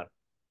DNS server.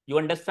 You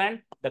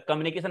understand the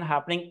communication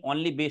happening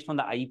only based on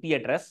the IP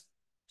address.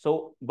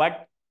 So,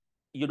 but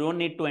you don't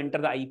need to enter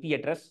the IP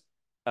address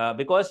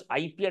because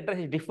IP address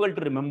is difficult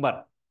to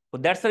remember. So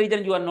that's the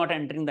reason you are not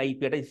entering the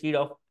IP address. Instead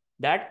of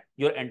that,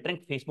 you're entering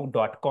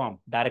facebook.com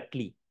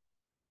directly,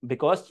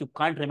 because you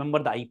can't remember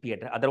the IP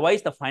address.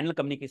 Otherwise, the final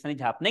communication is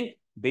happening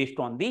based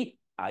on the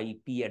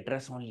IP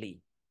address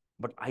only.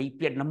 But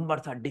IP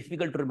numbers are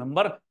difficult to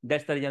remember.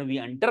 That's the reason we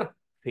enter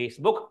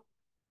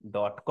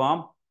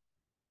facebook.com.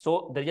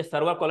 So there is a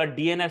server called a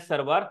DNS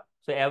server.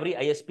 So every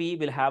ISP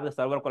will have the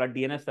server called a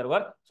DNS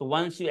server. So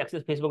once you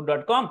access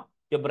facebook.com,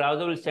 your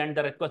browser will send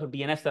the request to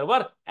DNS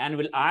server and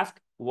will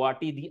ask what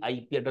is the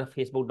IP address of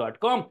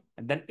facebook.com,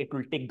 and then it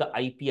will take the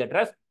IP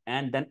address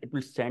and then it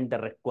will send the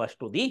request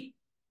to the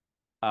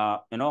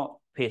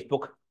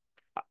Facebook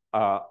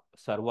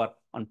server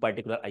on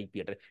particular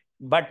IP address.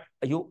 But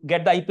you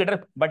get the IP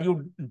address, but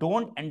you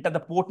don't enter the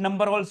port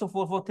number also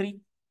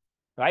 443,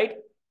 right?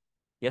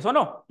 Yes or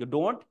no? You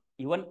don't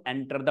even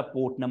enter the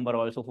port number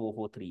also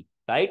 443,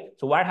 right?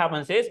 So what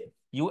happens is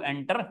you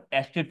enter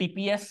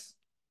HTTPS.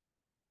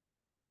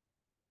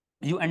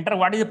 You enter,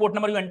 what is the port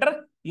number you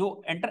enter?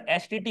 You enter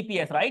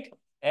HTTPS, right?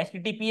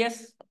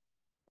 HTTPS :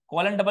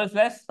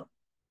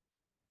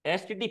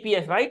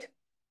 HTTPS, right?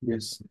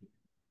 Yes.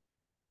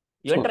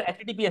 You enter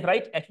HTTPS,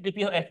 right?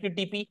 HTTP or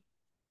HTTP.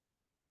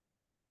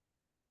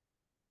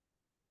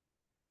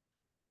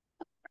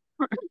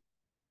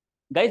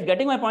 Guys,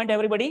 getting my point,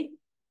 everybody?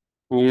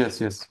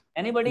 Yes.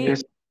 Anybody?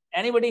 Yes.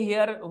 Anybody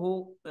here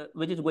who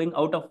which is going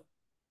out of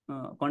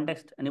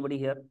context? Anybody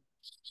here?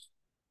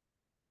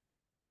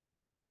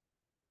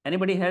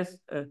 Anybody has?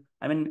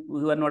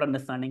 Who are not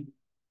understanding?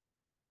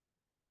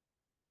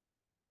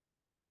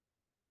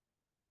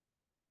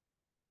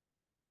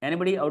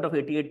 Anybody out of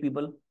 88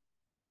 people?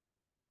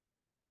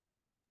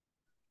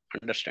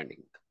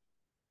 Understanding.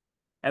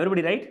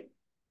 Everybody, right?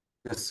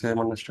 Yes, I'm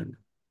understanding.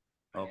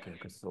 Okay.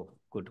 So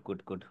good.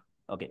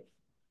 Okay.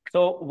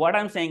 So what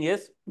I'm saying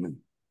is,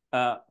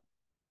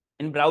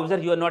 in browser,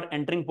 you are not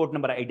entering port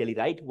number ideally,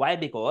 right? Why?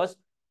 Because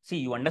see,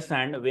 you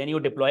understand when you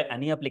deploy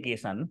any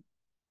application,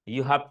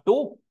 you have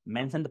to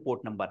mention the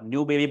port number.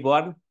 New baby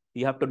born,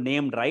 you have to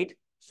name right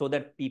so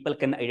that people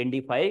can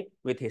identify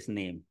with his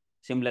name.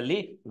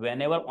 Similarly,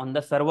 whenever on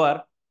the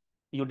server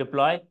you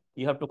deploy,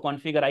 you have to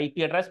configure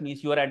IP address,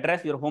 means your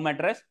address, your home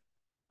address,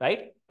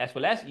 right? As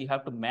well as you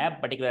have to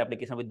map particular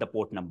application with the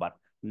port number.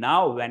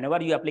 Now,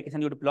 whenever your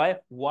application you deploy,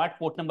 what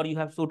port number you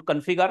have to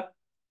configure?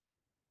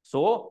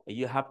 So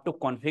you have to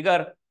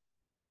configure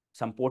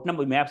some port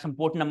number, map some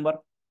port number,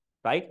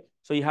 right?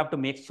 So you have to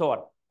make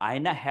sure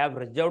INA have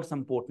reserved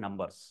some port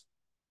numbers,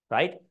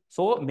 right?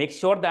 So make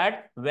sure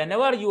that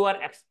whenever you are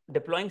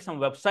deploying some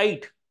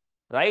website,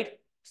 right?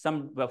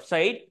 Some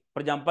website, for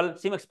example,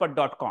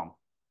 simexpert.com.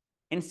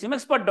 In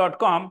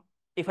simexpert.com,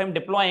 if I'm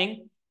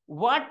deploying,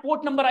 what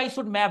port number I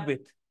should map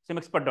with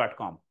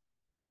simexpert.com?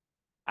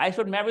 I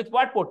should map with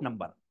what port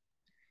number?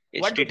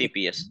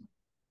 HTTPS.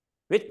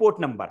 Which port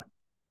number?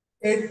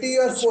 80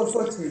 or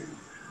 443.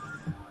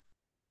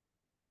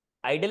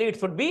 Ideally, it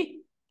should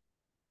be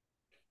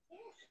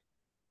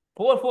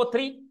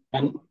 443.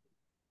 And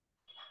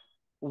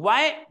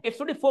Why it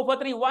should be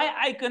 443? Why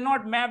I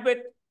cannot map with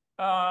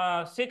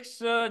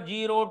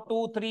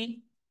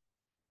 6023?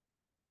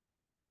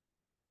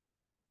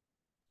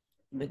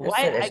 Because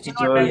Why sir, I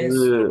cannot type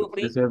HTTPS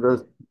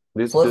 6023?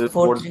 This port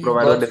 443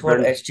 provides a goes for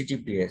different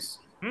HTTPS.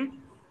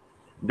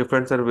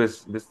 different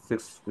service. This Yeah,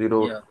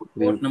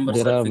 6023 port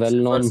numbers There are are fixed for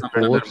well-known some different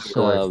particular service ports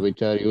people. provides.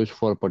 which are used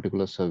for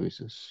particular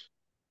services.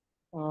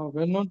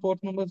 Well-known port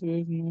numbers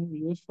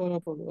used for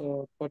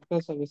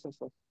particular services,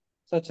 sir,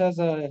 such as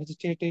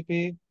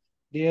HTTP,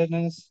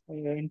 DNS,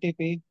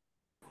 NTP,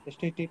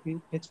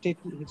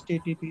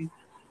 HTTP,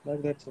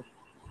 like that, sir.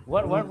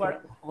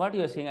 What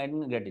you are saying? I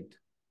didn't get it.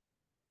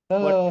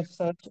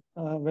 Such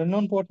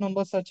well-known port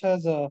numbers such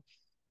as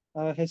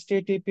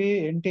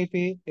HTTP,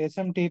 NTP,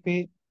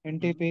 SMTP,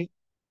 NTP.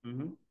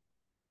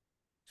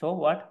 So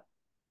what?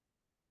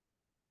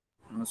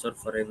 No, sir,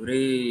 for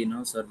every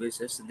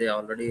services, they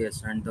already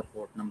assigned the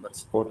port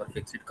numbers for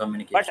fixed But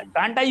communication.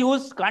 can't I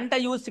use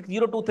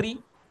 6023?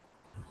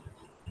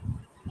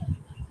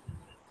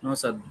 No,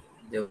 sir,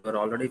 they were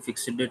already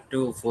fixed it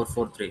to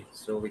 443,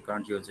 so we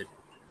can't use it.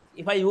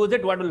 If I use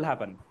it, what will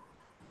happen?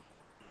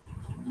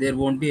 There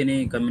won't be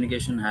any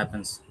communication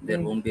happens.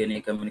 There won't be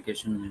any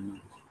communication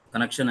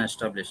connection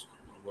established.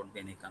 There won't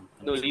be any No,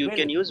 connection. you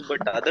can use,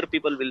 but other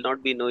people will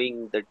not be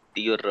knowing that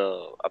your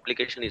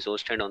application is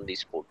hosted on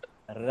this port.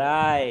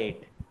 Right.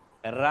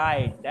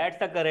 That's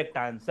the correct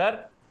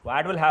answer.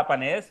 What will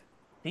happen is,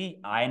 see,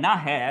 INA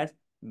has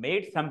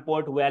made some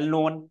port well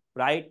known,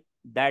 right?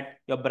 That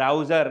your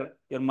browser,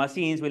 your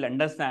machines will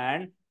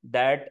understand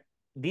that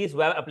these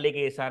web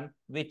applications,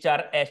 which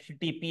are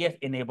HTTPS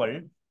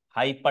enabled,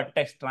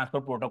 hypertext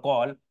transfer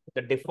protocol,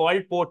 the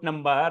default port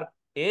number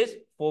is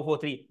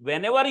 443.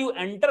 Whenever you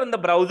enter in the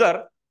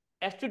browser,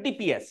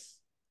 HTTPS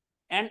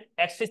and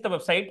access the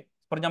website,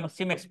 for example,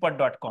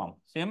 simexpert.com,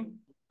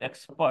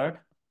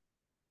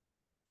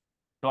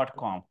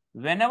 simexpert.com.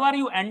 Whenever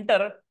you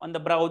enter on the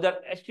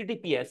browser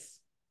HTTPS,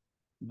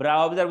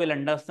 browser will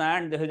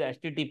understand this is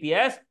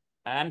HTTPS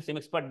and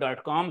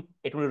simexpert.com.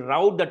 It will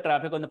route the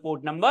traffic on the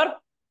port number.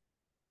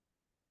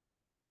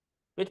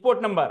 Which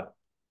port number?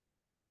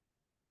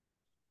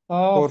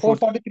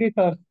 443,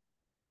 sir.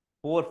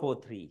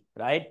 443,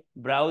 right?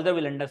 Browser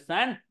will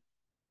understand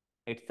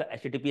it's the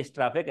HTTPS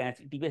traffic, and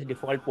HTTPS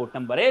default port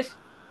number is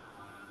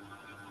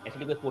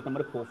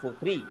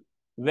 443.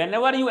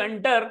 Whenever you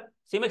enter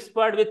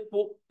SimExpert with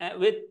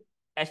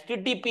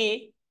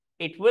HTTP,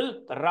 it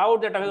will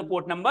route the traffic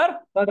port number.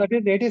 Sir, that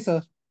is 80,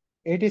 sir.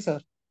 80, sir.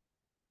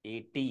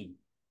 80,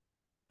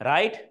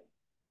 right?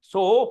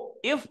 So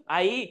if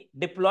I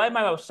deploy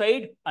my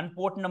website on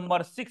port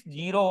number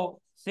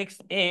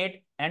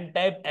 6068 and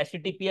type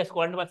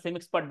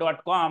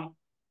https://simexpert.com,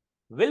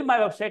 will my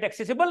website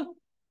accessible?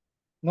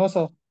 No,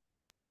 sir.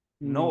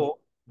 No,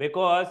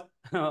 because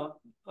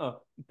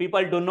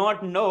people do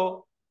not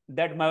know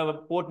that my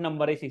port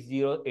number is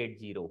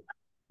 6080,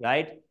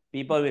 right?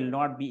 People will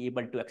not be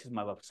able to access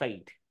my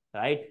website,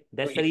 right?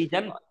 That's the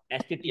reason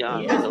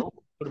HTTPS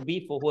should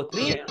be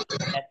 443,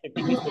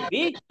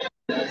 HTTP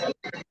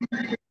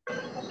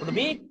should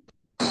be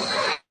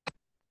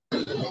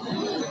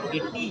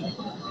 80,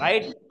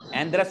 right?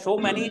 And there are so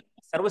many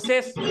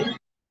services.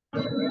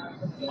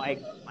 My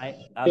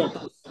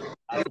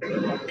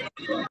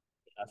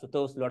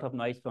Asutosh, lot of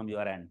noise from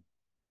your end.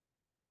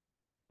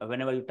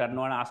 Whenever you turn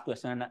on, ask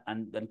question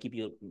and then keep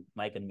your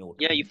mic and mute.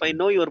 Yeah, if I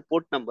know your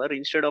port number,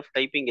 instead of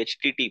typing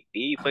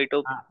HTTP, if I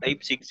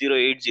type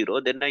 6080,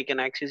 then I can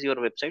access your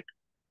website.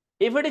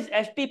 If it is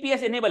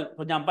HTTPS enabled,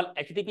 for example,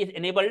 HTTPS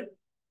enabled,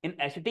 in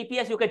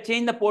HTTPS you can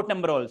change the port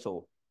number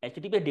also.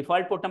 HTTPS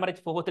default port number is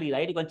 443,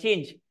 right? You can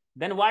change.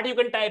 Then what you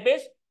can type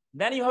is,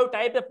 then you have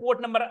type the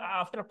port number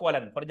after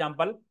colon. For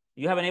example,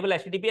 you have enabled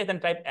HTTPS, then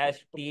type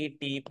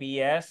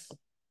HTTPS,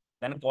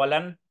 then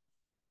colon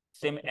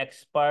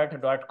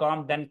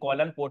simexpert.com, then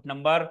colon port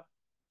number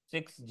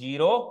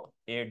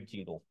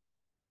 6080.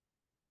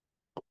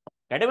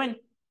 Get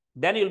it?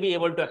 Then you'll be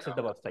able to access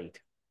the website.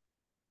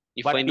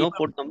 If I know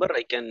port number,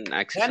 I can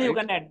access. Then you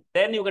can add.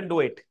 Then you can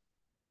do it.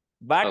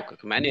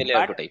 But manually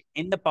I have to type.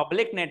 In the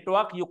public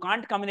network, you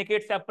can't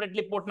communicate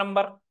separately port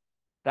number,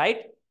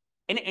 right?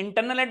 In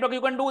internal network,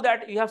 you can do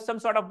that. You have some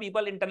sort of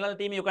people, internal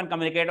team, you can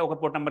communicate over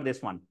port number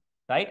this one,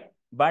 right?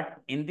 But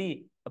in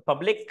the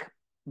public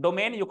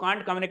domain, you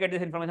can't communicate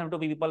this information to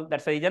people.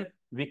 That's the reason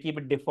we keep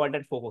it default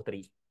at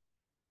 443.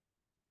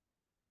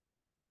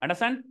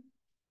 Understand?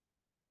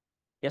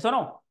 Yes or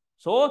no?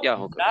 So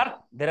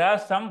there are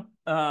some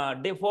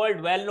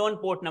default well-known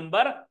port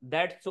number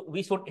that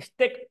we should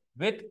stick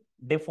with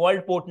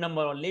default port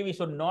number only. We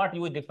should not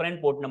use different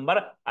port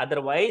number.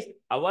 Otherwise,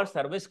 our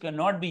service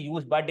cannot be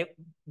used by the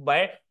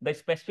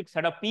specific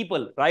set of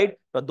people, right?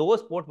 So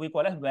those ports we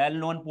call as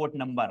well-known port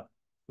number.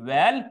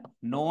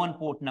 Well-known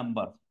port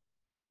number.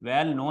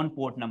 Well-known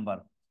port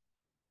number.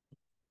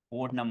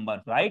 Port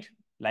number, right?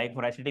 Like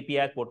for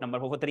HTTPS, port number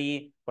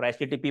 443, for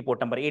HTTP, port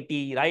number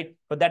 80, right?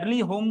 So that will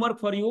be homework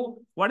for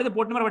you. What is the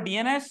port number for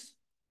DNS?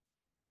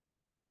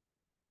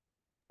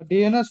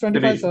 DNS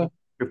 25, sir.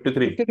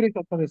 53. 53,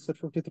 sir. Sorry, sir.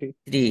 53.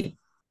 3.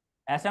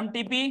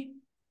 SMTP?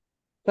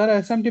 Sir,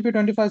 SMTP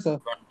 25, sir.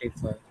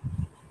 25.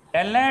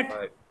 Telnet?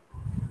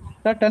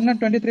 Sir, Telnet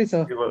 23,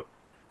 sir.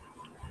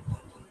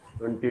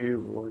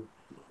 21.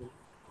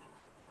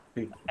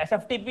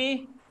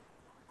 SFTP?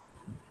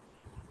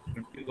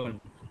 21.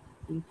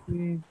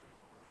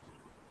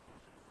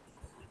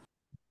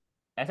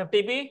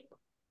 SFTP?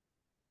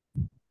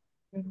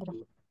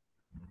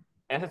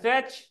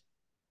 SSH?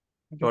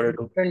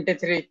 22.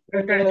 23.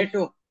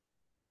 22.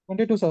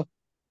 22, sir.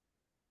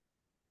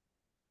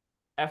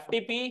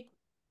 FTP?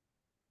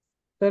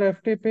 Sir,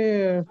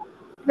 FTP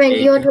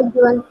 20 or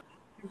 21.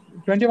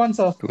 21,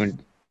 sir. 20.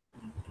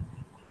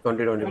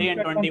 20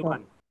 and 21,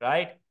 21,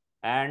 right?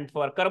 And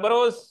for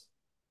Kerberos?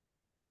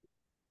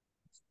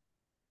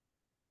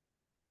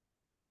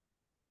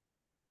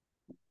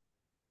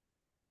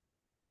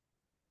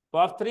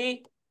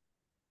 POP3?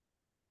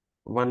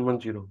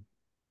 110.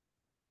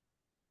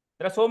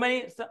 There are so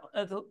many.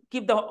 So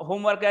keep the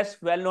homework as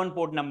well-known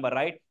port number,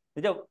 right?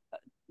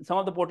 Some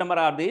of the port number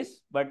are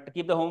these, but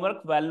keep the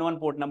homework well-known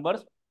port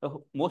numbers. The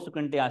most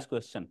frequently asked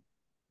question.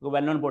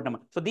 Well-known port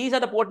number. So these are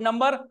the port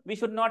number we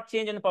should not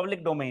change in the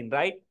public domain,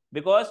 right?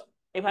 Because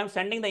if I'm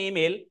sending the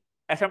email,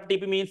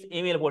 SFTP means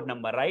email port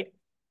number, right?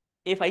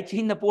 If I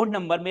change the port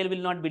number, mail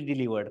will not be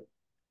delivered,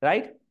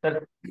 right?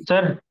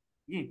 Sir,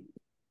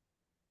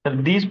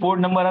 these port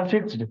number are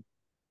fixed.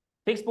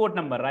 Fixed port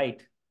number,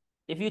 right?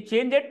 If you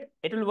change it,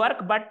 it will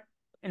work, but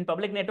in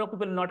public network,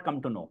 people will not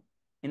come to know.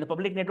 In the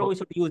public network, we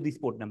should use this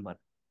port number.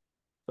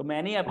 So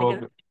many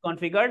applications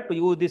configured to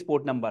use this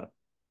port number.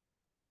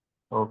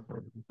 Okay.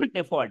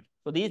 Default.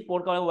 So these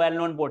port are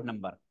well-known port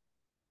number.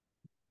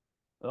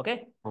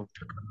 Okay.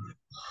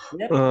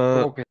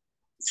 Okay.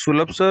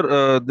 Sulabh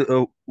sir,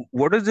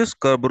 what is this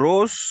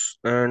Kerberos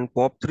and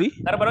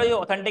POP3? Kerberos is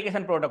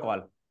authentication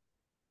protocol.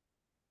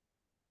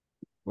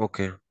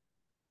 Okay.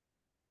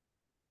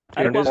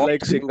 It is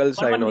like single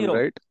sign-on,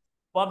 right?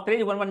 POP3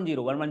 is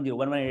 110, 110,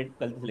 118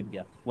 गलती से लिख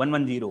दिया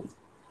 110.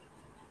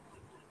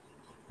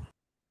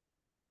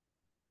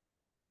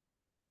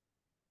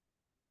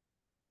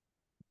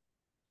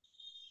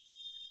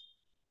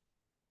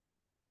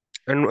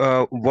 And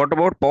what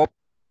about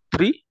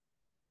POP3?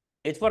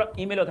 It's for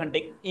email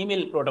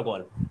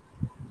protocol,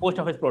 post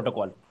office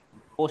protocol,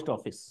 post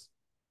office.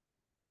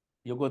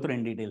 You go through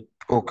in detail.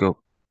 Okay.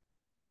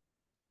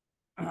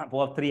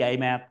 POP3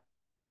 IMAP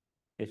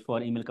is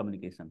for email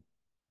communication.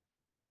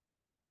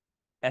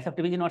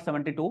 SFTP is not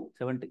 72,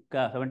 17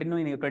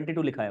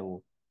 22 लिखा है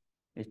वो.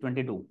 It's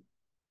 22.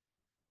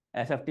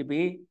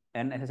 SFTP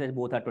and SSH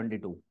both are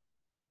 22.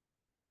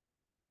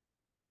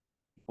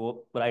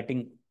 वो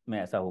writing में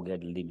ऐसा हो गया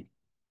जल्दी में.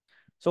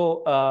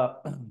 So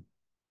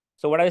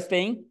what I was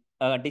saying,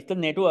 digital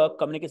network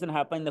communication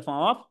happen in the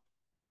form of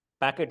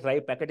packets,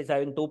 right? Packet is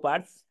having two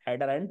parts,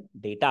 header and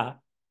data.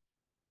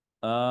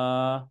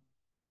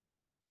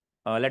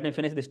 Let me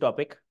finish this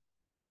topic.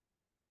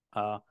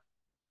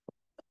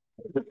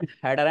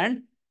 Header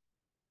and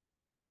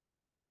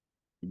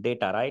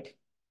data, right?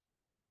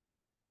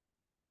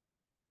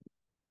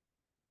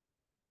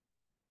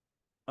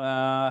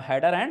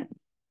 Header and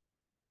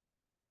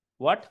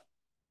what?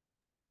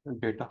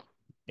 Data.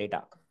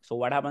 Data. So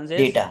what happens is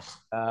Data.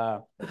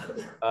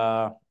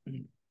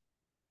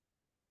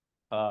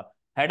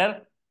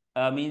 Header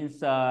means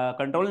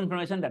control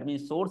information. That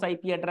means source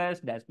IP address,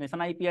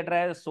 destination IP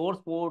address, source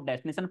port,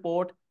 destination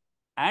port,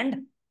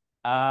 and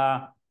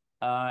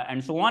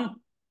so on.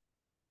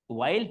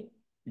 While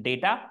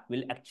data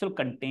will actually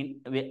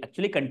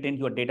contain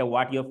your data,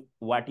 what you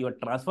are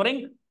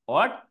transferring,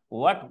 or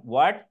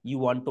what you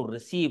want to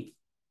receive.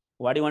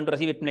 What you want to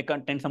receive, it may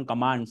contain some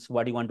commands.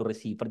 What you want to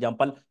receive. For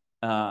example,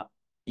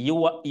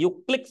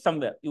 you click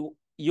somewhere.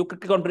 You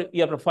click on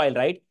your profile,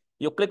 right?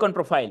 You click on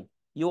profile.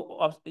 You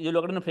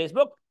log in on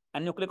Facebook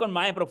and you click on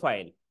my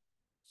profile.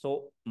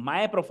 So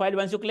my profile,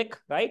 once you click,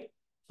 right?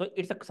 So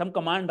it's some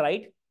command,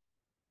 right?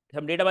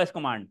 Some database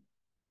command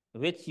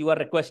which you are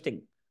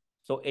requesting.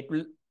 So it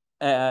will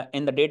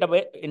in the data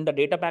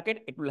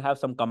packet, it will have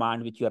some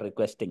command which you are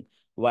requesting.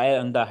 While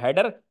on the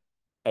header,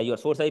 your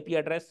source IP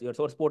address, your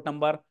source port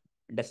number,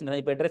 destination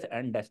IP address,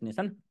 and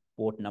destination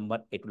port number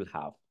it will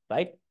have,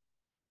 right?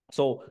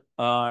 So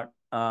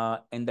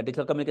in the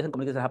digital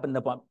communication happen in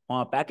the form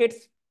of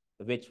packets,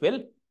 which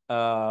will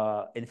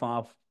in form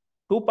of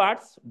two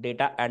parts,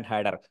 data and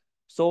header.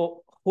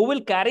 So who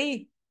will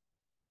carry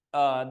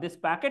this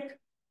packet?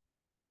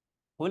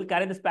 Who will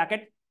carry this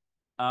packet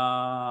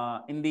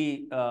in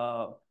the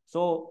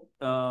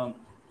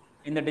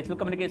in the digital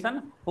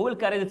communication? Who will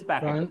carry this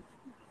packet?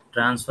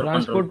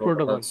 Transport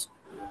protocols.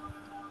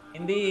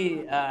 In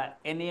the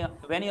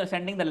when you are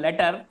sending the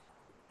letter,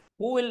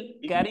 who will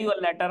carry your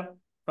letter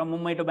from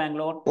Mumbai to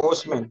Bangalore?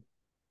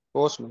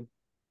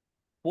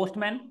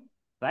 Postman,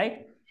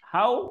 right?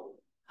 How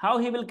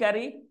he will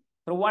carry?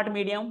 Through what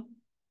medium?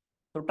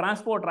 Through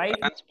transport, right?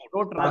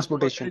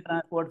 Transportation.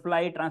 Transport,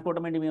 flight,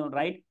 transport medium,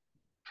 right?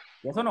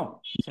 Yes or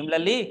no?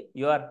 Similarly,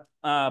 your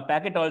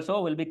packet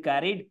also will be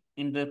carried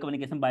in the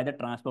communication by the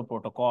transport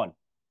protocol.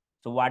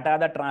 So what are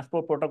the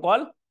transport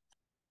protocol?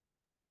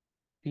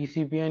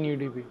 TCP and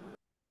UDP.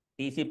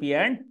 TCP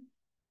and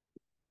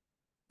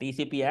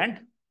UDP. And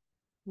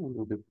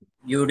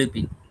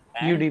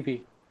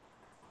UDP.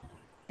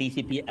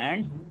 TCP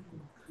and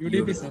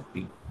UDP, sir.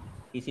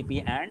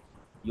 TCP and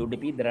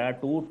UDP. There are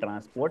two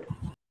transport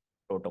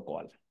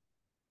protocol,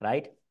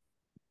 right?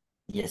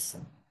 Yes,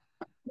 sir.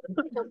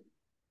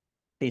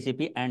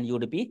 TCP and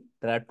UDP.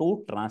 There are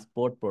two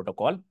transport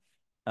protocol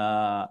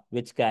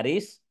which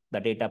carries the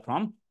data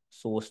from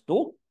source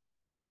to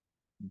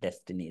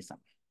destination.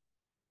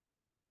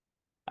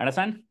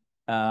 Understand?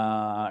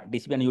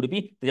 TCP and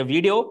UDP. There's a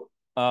video.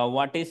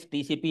 What is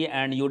TCP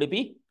and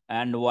UDP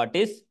and what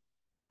is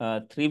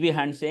three-way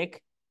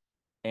handshake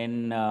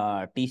in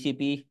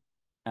TCP?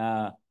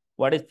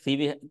 What is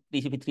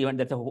TCP 300?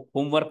 That's a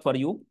homework for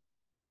you.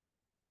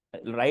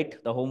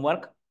 Write the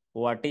homework.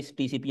 What is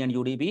TCP and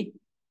UDP?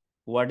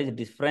 What is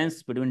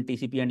difference between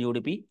TCP and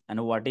UDP?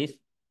 And what is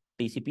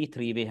TCP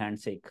three-way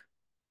handshake?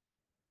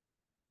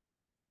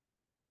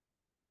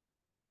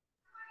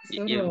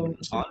 Sir,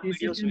 All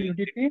TCP videos and will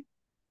UDP.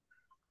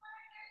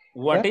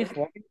 What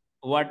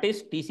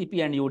is TCP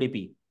and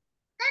UDP?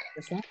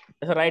 Yes, sir.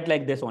 Just write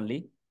like this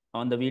only.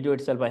 On the video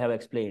itself, I have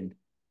explained.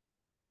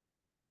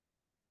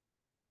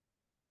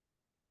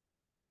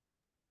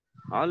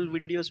 all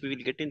videos we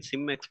will get in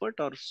Sim Expert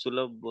or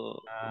Sulabh.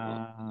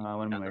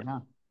 1 minute.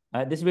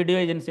 This video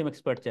is in Sim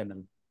Expert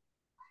channel.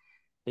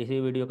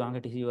 TCP video कहाँ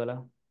का TCP वाला?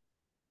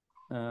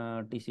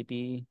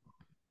 TCP.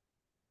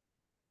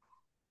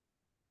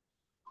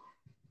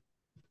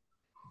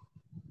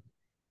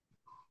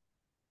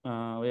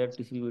 Where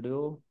TCP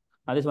video?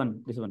 This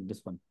one.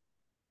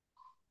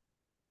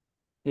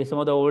 Here's some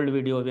of the old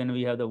videos when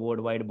we have the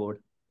whiteboard.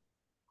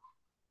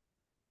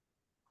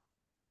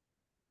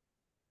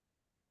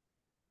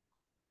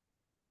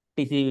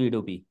 TCP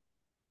video P.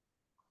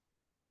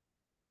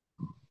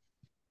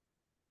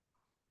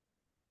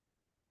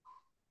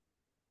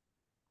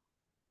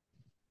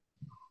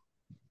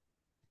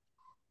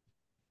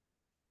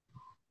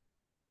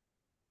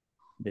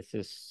 This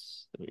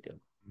is the video.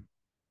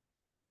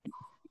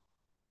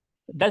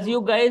 Do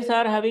you guys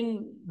are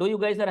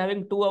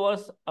having 2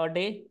 hours a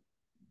day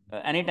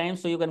anytime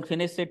so you can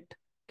finish it?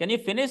 Can you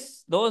finish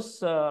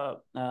those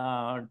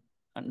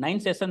 9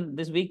 sessions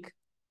this week?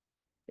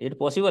 Is it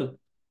possible?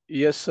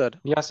 Yes, sir.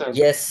 Yes, sir.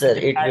 Yes, sir.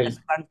 It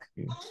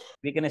will.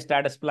 We can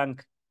start a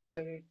Splunk.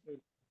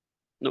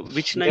 No,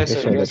 which 9 Yes,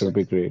 sir? sir. That would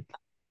be great.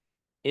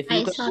 If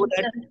you can do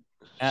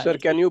that, Sir,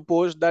 can you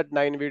post that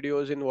 9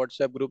 videos in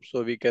WhatsApp group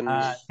so we can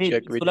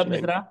check which Sulabh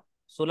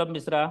 9?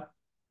 Misra.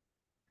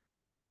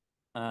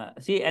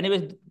 See,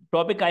 anyways,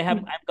 topic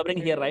I'm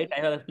covering here, right? I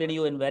have explained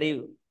you in a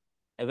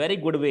very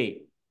good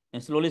way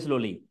and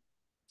slowly.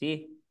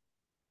 See.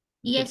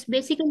 Yes,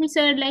 basically,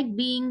 sir, like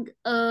being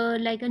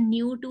like a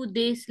new to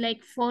this,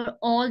 like for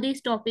all these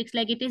topics,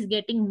 like it is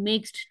getting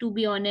mixed, to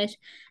be honest.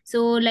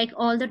 So like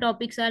all the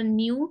topics are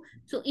new.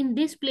 So in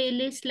this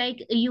playlist,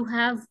 like you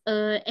have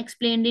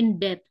explained in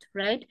depth,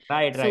 right?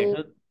 Right.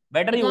 So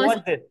Better you because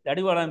watch this. That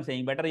is what I'm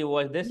saying. Better you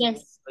watch this.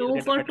 yes, so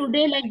for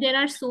today, like there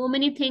are so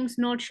many things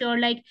not sure,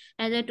 like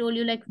as I told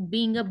you, like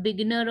being a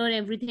beginner or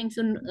everything.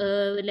 So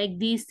like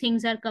these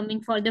things are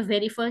coming for the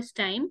very first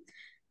time.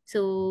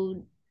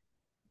 So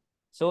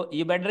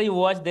you better you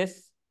watch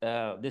this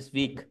this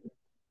week.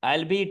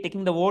 I'll be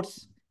taking the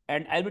votes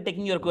and I'll be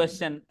taking your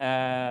question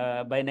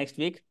by next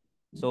week.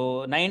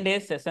 So 9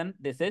 days session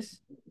this is.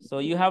 So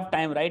you have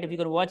time, right? If you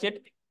can watch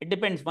it, it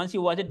depends. Once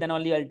you watch it, then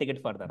only I'll take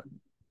it further.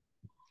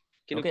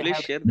 Can you please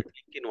share the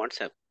link in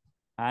WhatsApp?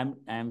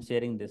 I'm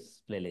sharing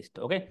this playlist.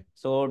 Okay.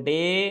 So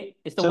day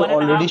is the Sir, 1.5.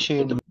 already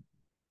shared.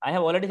 I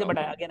have already said, but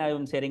again I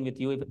am sharing with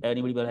you if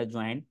anybody has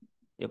joined.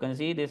 You can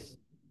see this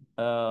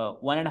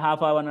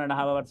 1.5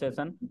 hour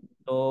session.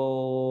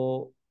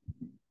 So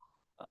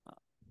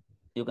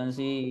you can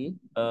see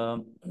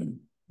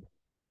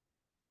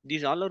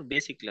these all are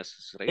basic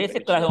classes, right?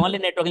 Basic class, only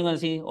networking. You can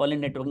see all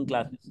in networking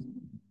classes.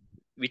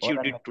 Which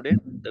you did today,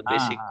 the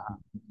basic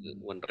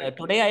one, right?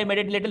 Today I made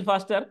it a little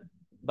faster,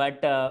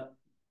 but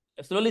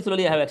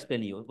slowly I have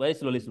explained you. Very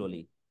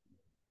slowly.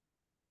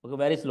 Okay,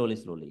 very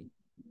slowly.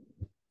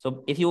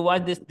 So if you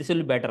watch this will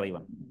be better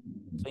even.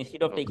 So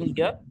instead of taking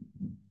here,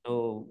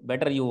 so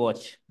better you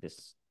watch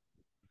this.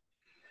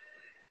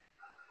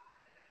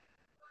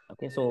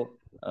 Okay, so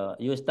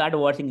you start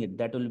watching it.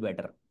 That will be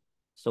better.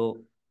 So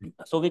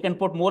we can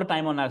put more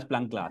time on our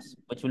Splunk class,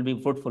 which will be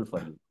fruitful for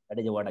you. That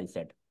is what I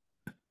said.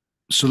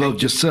 Sulabh,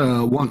 just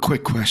one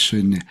quick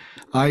question.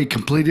 I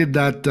completed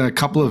that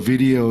couple of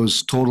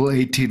videos, total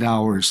 18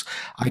 hours.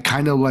 I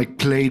kind of like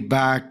played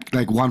back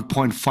like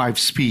 1.5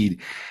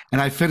 speed,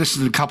 and I finished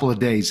in a couple of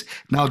days.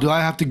 Now, do I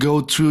have to go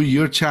through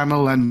your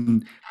channel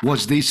and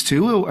watch these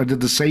two, or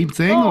did the same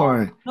thing,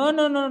 or?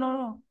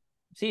 No.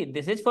 See,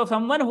 this is for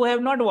someone who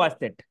have not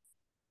watched it.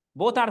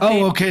 Both are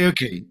same. Oh,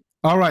 okay.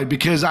 All right,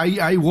 because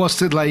I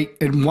watched it like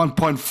in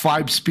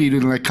 1.5 speed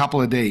in like a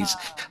couple of days,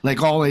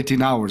 like all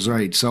 18 hours,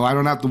 right? So I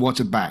don't have to watch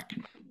it back.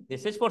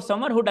 This is for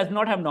someone who does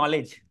not have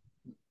knowledge.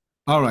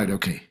 All right,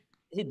 okay.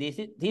 this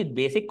is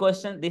basic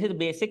question. This is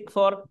basic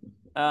for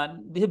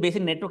this is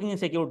basic networking and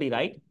security,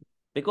 right?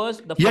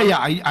 Because the Yeah,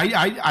 first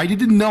I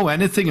didn't know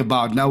anything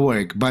about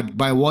network, but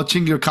by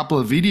watching your couple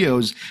of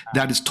videos,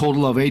 that is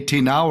total of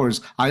 18 hours,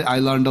 I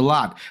learned a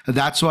lot.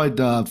 That's why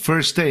the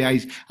first day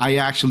I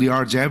actually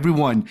urge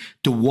everyone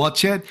to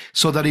watch it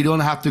so that you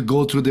don't have to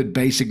go through the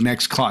basic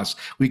next class.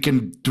 We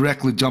can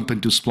directly jump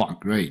into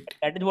Splunk, right?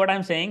 that is what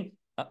I'm saying.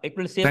 It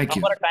will save Thank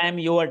you. our time,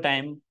 your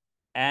time,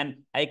 and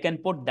I can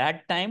put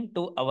that time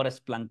to our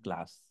Splunk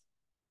class.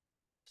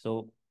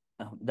 So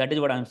that is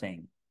what I'm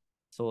saying.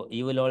 So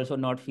you will also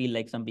not feel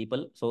like some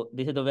people. So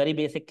this is the very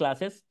basic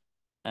classes.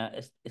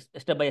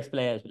 Step by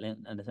step,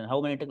 understand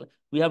how many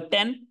we have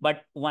 10,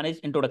 but one is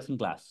introduction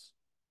class.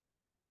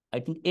 I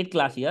think 8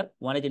 class here.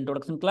 One is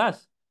introduction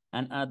class,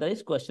 and another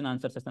is question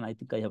answer session. I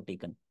think I have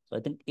taken. So I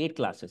think 8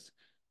 classes.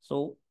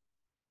 So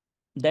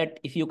that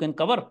if you can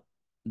cover,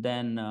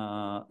 then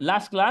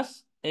last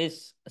class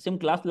is sim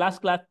class.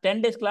 Last class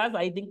 10 days class.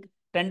 I think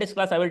 10 days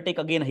class I will take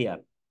again here.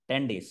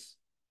 10 days.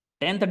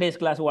 10th days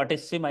class, what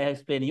is sim, I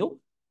explain you.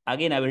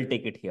 Again, I will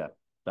take it here,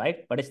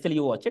 right? But still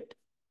you watch it.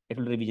 It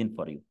will revision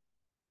for you.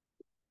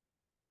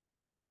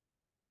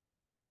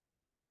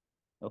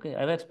 Okay,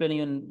 I will explain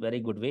you in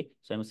very good way.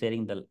 So I'm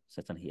sharing the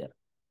session here.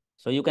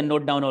 So you can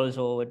note down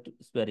also.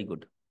 It's very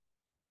good.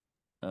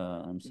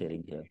 I'm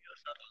sharing here.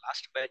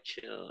 Last batch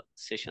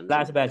sessions.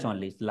 Last batch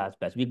only. Last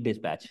batch, weekdays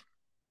batch.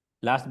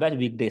 Last batch,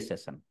 weekdays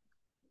session.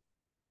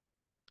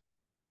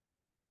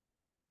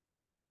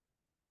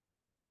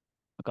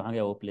 कहाँ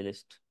गया वो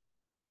playlist?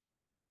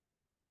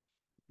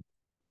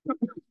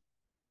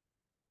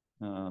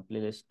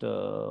 Playlist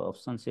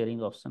option,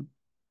 sharing option.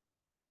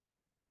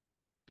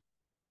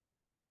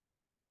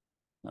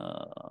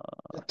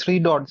 3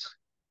 dots.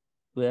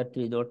 Where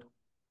 3 dot?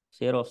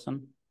 Share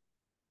option.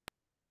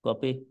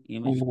 Copy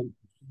image.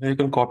 You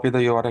can copy the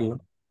URL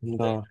in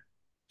the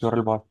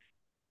URL bar.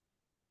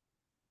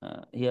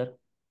 Here.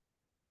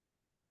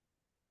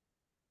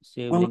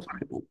 Save No, link.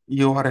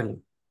 URL.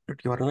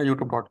 URL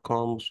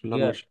youtube.com.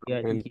 Here,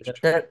 here.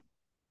 Sir,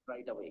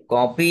 Right away.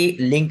 copy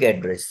link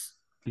address.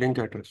 Link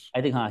address.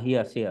 I think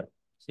here, share.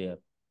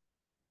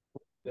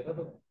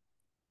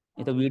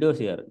 It's a video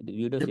share. The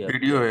video share.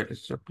 Video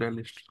is a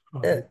playlist.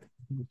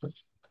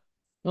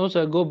 No,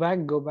 sir, go back.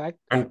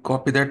 And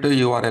copy that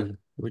URL,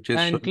 which is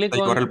And click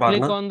the on URL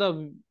bar. on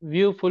the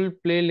view full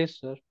playlist,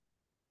 sir.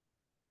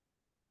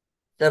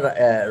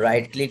 Sir,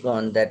 right click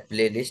on that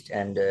playlist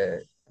and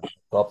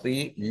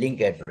copy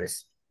link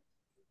address.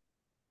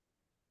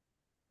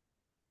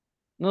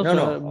 No, No,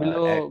 sir.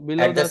 no,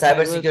 Below at the the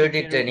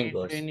cybersecurity training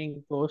course.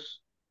 training course.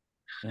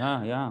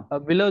 Yeah.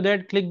 Below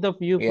that, click the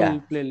view Yeah.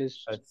 full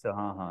playlist.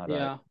 Right.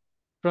 Yeah.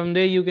 From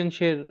there, you can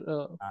share.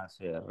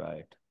 Share,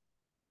 right.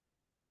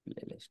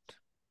 Playlist.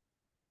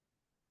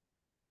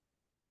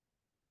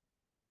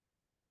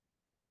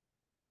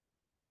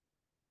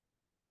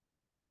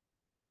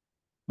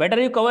 Better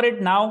you cover it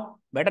now.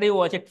 Better you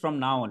watch it from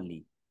now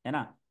only.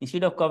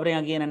 Instead of covering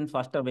again and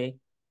faster way,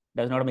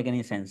 does not make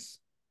any sense.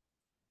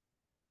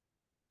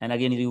 And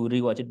again, you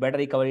rewatch it.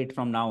 Better you cover it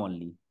from now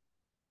only.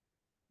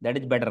 That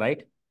is better,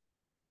 right?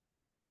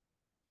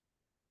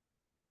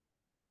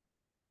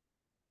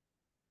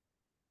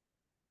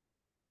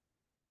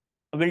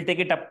 We'll take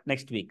it up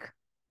next week.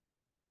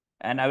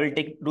 And I will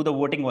do the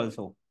voting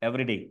also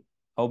every day.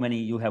 How many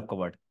you have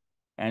covered.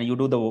 And you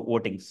do the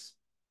votings.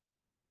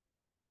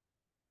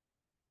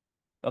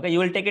 Okay, you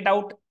will take it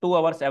out 2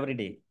 hours every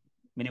day,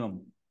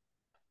 minimum.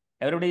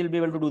 Everybody will be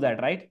able to do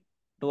that, right?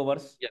 2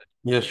 hours? Yeah.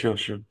 Yes, sure.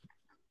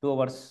 2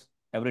 hours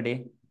every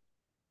day.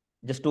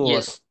 Just 2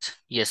 hours.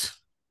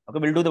 Yes. Okay,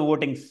 we'll do the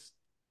votings.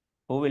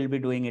 Who will be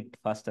doing it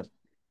faster?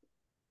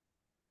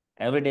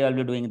 Every day I'll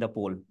be doing the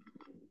poll.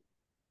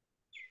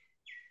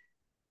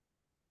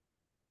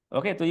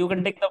 Okay, so you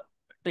can take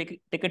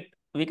it.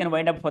 We can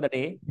wind up for the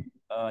day.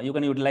 You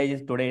can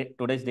utilize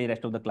today's day,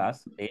 rest of the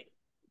class day,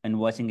 and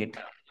watching it.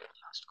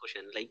 Last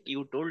question. Like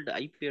you told,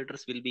 IP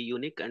address will be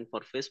unique, and for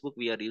Facebook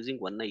we are using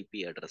one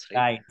IP address, right?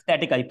 Right,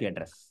 static IP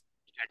address.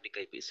 Static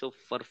IP. So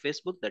for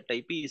Facebook, that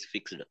IP is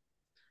fixed.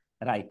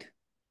 Right.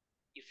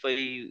 If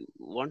I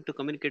want to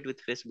communicate with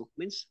Facebook,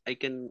 means I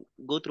can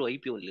go through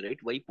IP only, right?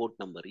 Why port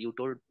number? You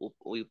told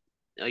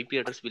IP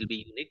address will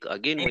be unique.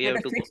 Again, we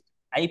have to go.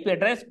 IP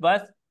address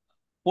plus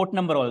port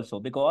number also,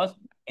 because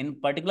in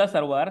particular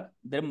server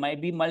there might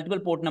be multiple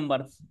port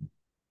numbers,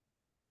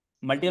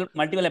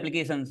 multiple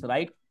applications,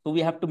 right? So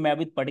we have to map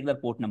with particular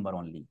port number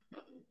only.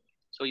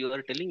 So you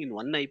are telling in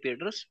one IP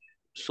address,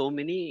 so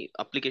many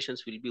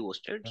applications will be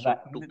hosted. So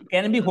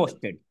Can be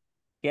hosted.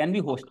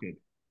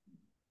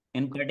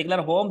 In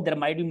particular home, there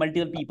might be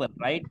multiple people,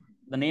 right?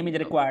 The name is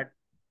required.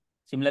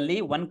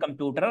 Similarly, one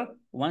computer,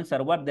 one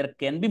server, there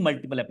can be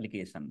multiple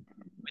applications.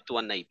 With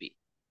one IP.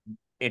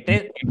 It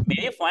may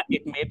be fine.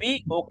 It may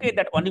be okay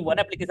that only one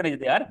application is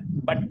there,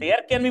 but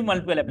there can be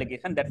multiple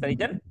applications. That's the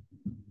reason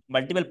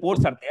multiple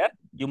ports are there.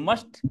 You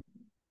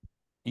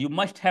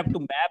must have to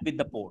map with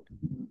the port.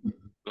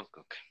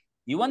 Okay.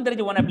 Even there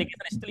is one application,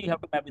 still you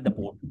have to map with the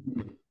port.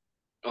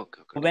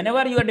 Okay.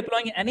 Whenever you are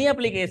deploying any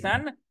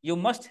application, you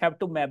must have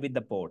to map with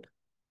the port.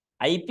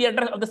 IP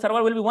address of the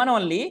server will be one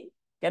only,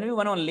 can be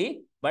one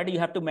only, but you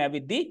have to map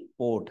with the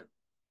port.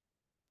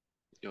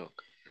 Okay.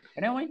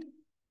 Anyway?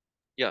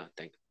 Yeah,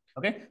 thank you.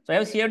 Okay, so I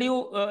have shared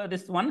you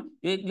this one.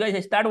 You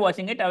guys start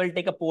watching it. I will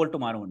take a poll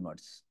tomorrow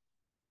onwards.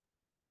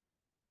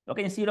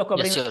 Okay, instead of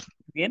covering Yes, sir.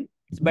 again,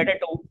 it's better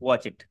to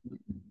watch it.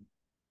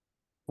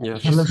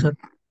 Yes. Hello, sir.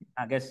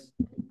 I guess.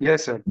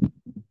 Yes, sir.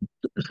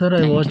 Sir,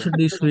 I Thank watched you.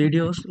 these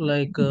videos,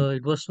 like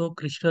it was so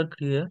crystal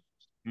clear.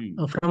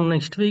 From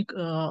next week,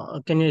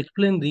 can you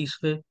explain this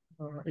way?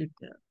 Like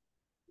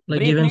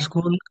Brief given me.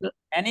 school.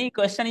 Any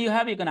question you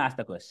have, you can ask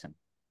the question.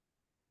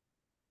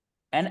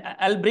 And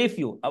I'll brief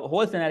you. A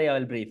whole scenario I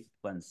will brief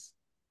once.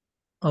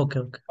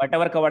 Okay.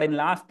 Whatever covered in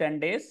last 10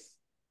 days,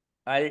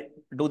 I'll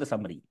do the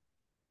summary.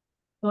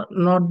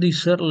 Not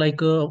this, sir. Like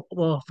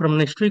from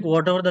next week,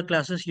 whatever the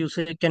classes you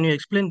say, can you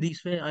explain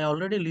this way? I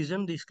already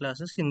listened these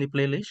classes in the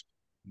playlist.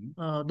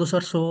 Those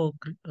are so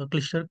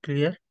crystal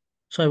clear.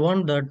 So I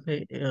want that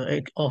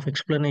way of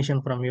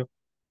explanation from you.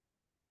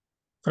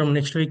 From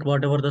next week,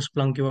 whatever the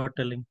Splunk you are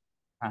telling.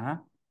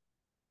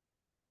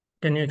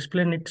 Can you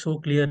explain it so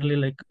clearly,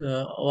 like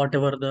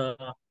whatever the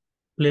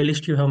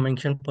playlist you have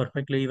mentioned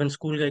perfectly? Even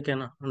school guy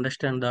can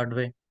understand that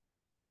way.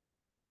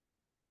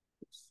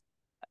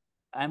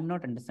 I'm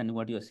not understanding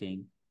what you're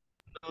saying.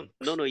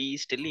 No,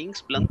 he's telling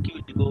Splunk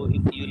you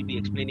will be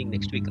explaining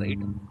next week, right?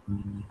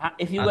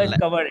 If you guys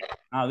cover it,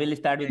 we'll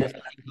start with this.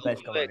 If you guys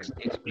You cover it.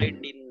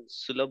 explained in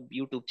Sulabh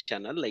YouTube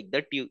channel like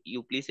that.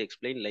 You please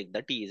explain like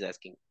that. He is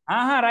asking.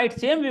 Right.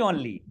 Same way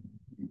only.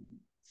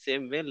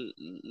 Same way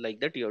like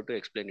that. You have to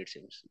explain it.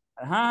 Seems.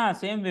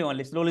 Same way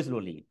only.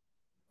 Slowly.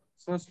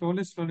 So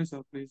slowly,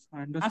 sir, please.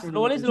 I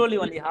understood. Slowly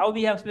only. How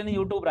we have explained in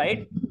YouTube,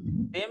 right?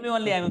 Same way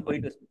only. I'm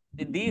going to.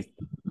 In these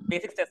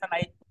basic session,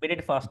 I made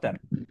it faster.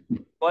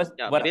 Because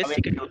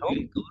Basic it will cover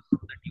from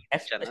that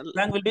YouTube channel.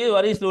 Splunk will be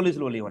very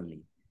slowly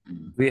only.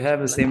 We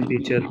have the same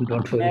teacher,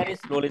 don't worry.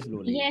 Very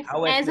slowly. Yes,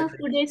 How as explain of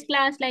today's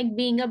class, like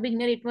being a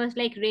beginner, it was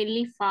like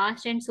really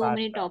fast and so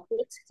many Fast.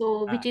 topics.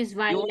 So which is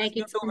why You watch like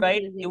it's YouTube,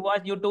 right? confusing. You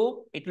watch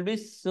YouTube, it will be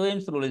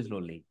same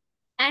slowly.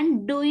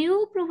 And do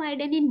you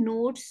provide any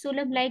notes,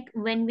 Sulabh, like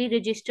when we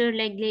register,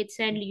 like let's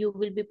say you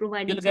will be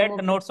providing You'll some get of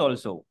the notes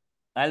also.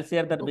 I'll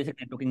share the basic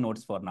networking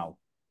notes for now.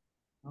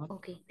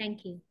 Okay,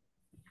 thank you.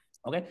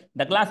 Okay.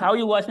 The class, how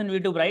you watch on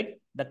YouTube, right?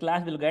 The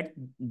class will get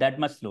that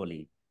much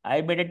slowly.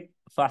 I made it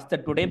faster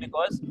today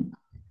because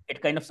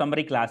it kind of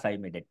summary class I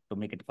made it to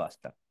make it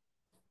faster.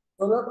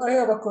 I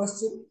have a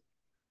question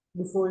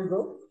before you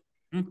go.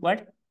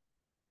 What?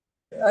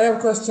 I have a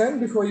question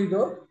before you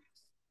go.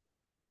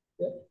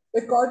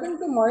 According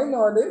to my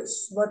knowledge,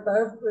 what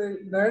I've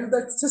learned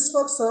that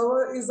SysFox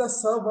server is a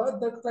server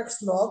that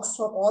collects logs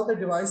from all the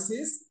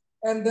devices,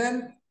 and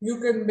then you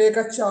can make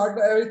a chart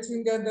of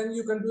everything, and then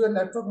you can do a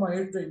network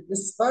monitoring. The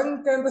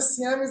Splunk and the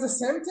CM is the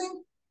same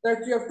thing,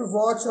 that you have to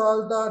watch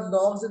all the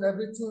logs and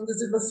everything.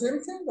 Is it the same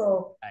thing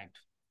or?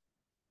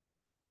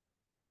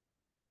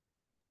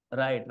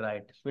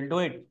 Right. We'll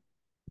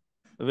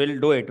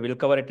do it. We'll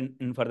cover it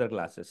in further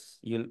classes.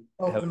 You'll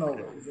have. No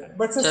worries.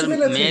 But it's a Sir,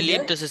 similar may I thing,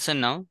 leave yeah? the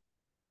session now?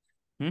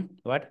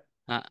 What?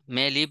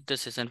 May I leave the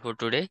session for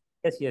today?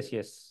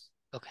 Yes.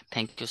 Okay,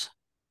 thank you, sir.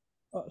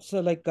 So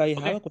like I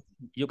have a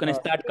question. You can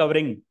start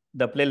covering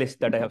the playlist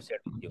that I have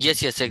shared with you.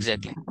 Yes,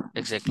 exactly.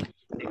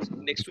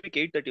 Next week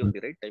 8:30 only,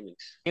 right?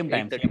 Timings. Same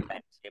time. 12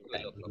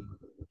 o'clock.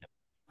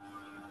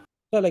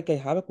 So like I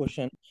have a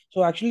question.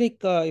 So actually,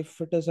 if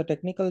it is a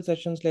technical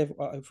sessions, like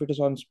if it is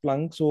on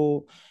Splunk,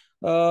 so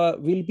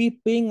we'll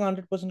be paying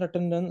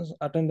 100%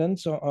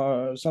 attendance.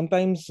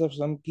 Sometimes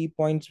some key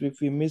points if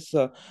we miss,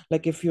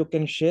 like if you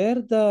can share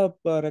the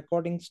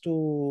recordings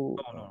to.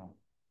 No.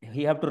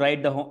 You have to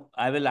write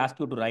I will ask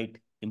you to write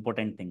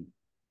important thing.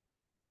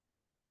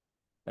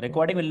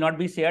 Recording will not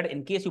be shared.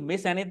 In case you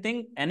miss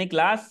anything, any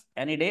class,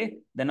 any day,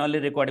 then only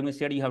recording is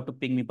shared. You have to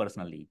ping me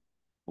personally.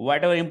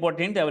 Whatever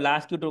important, I will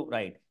ask you to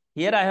write.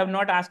 Here, I have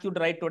not asked you to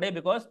write today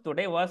because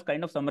today was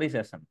kind of summary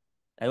session.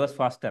 I was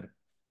faster.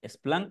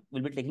 Splunk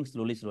will be taking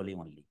slowly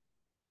only.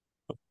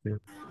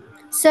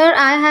 Sir,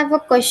 I have a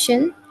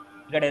question.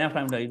 You got enough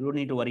time. You don't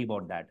need to worry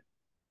about that.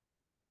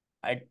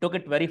 I took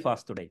it very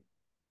fast today.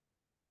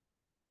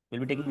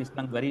 We'll be taking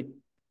Splunk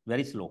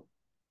very slow.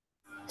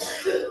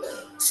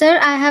 Sir,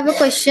 I have a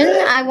question.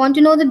 I want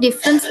to know the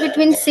difference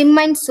between SIM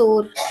and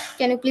SOAR.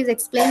 Can you please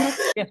explain that?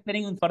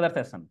 Explaining in further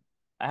session.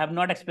 I have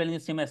not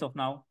explained SIM as of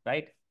now,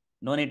 right?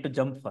 No need to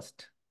jump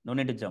first. No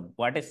need to jump.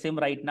 What is SIM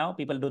right now?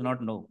 People do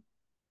not know.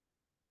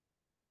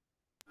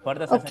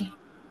 Further session,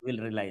 we'll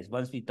realize.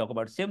 Once we talk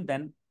about SIM,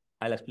 then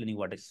I'll explain you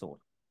what is SOAR.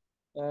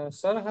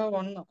 Sir, I have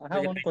one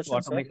question,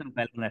 automation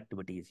sir.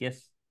 Activities.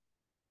 Yes.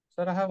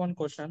 Sir, I have one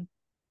question.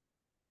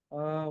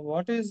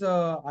 What is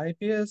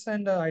IPS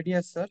and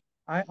IDS, sir?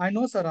 I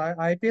know, sir.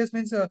 IPS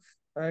means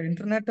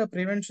Internet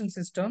Prevention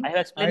System. I have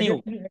explained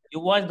you. You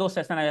watch those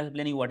sessions. I have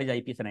explained you what is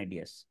IPS and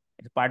IDS.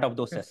 It's part of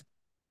those sessions.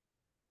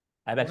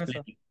 I have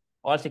explained you.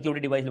 All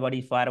security device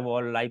body,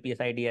 firewall, IPS,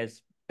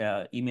 IDS,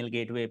 email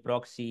gateway,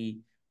 proxy,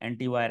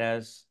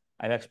 antivirus,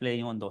 I've explained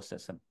you on those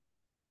sessions.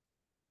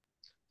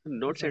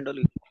 Notes and all,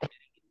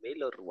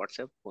 mail or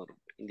WhatsApp or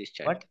in this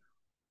chat. What?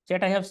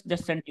 Chat I have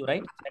just sent you,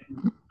 right?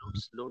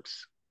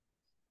 Notes.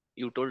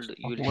 You told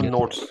you will One share.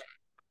 notes.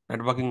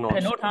 Networking Okay,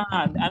 notes. note,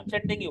 I'm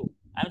sending you.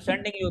 I'm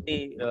sending you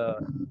the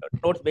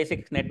notes,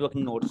 basic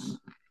networking notes.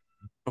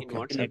 In Okay.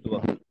 WhatsApp.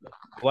 Network.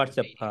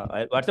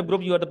 WhatsApp. WhatsApp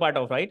group you are the part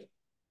of, right?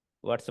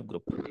 WhatsApp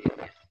group.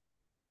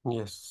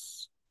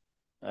 Yes.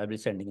 I'll be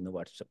sending in the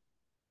WhatsApp.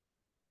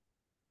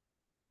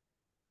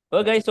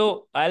 Okay,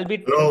 so I'll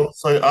be. Hello,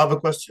 sorry, I have a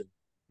question.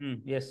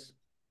 Yes.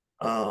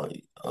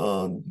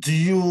 Do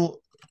you,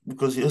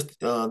 because yes,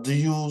 do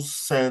you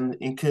send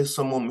in case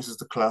someone misses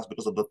the class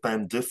because of the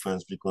time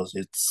difference? Because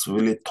it's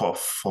really tough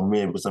for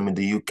me because I'm in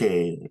the UK.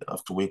 I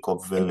have to wake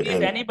up very In case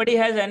early. anybody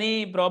has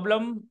any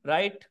problem,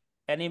 right?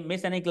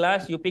 Miss any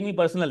class, you ping me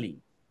personally,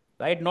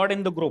 right? Not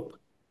in the group.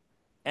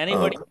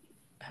 Anybody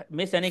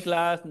miss any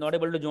class, not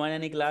able to join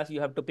any class, you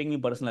have to ping me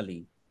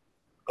personally.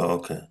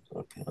 Okay.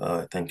 Okay. All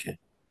right. Thank you.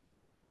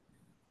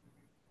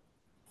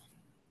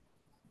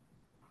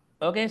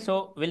 Okay,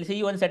 so we'll see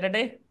you on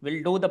Saturday.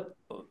 We'll do the.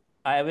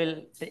 I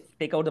will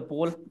take out the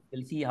poll.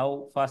 We'll see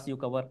how fast you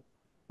cover.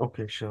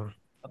 Okay, sure.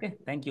 Okay,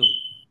 thank you.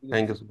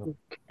 Thank you, sir.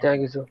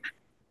 Thank you, sir.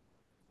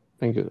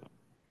 Thank you.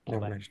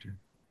 Have a nice day.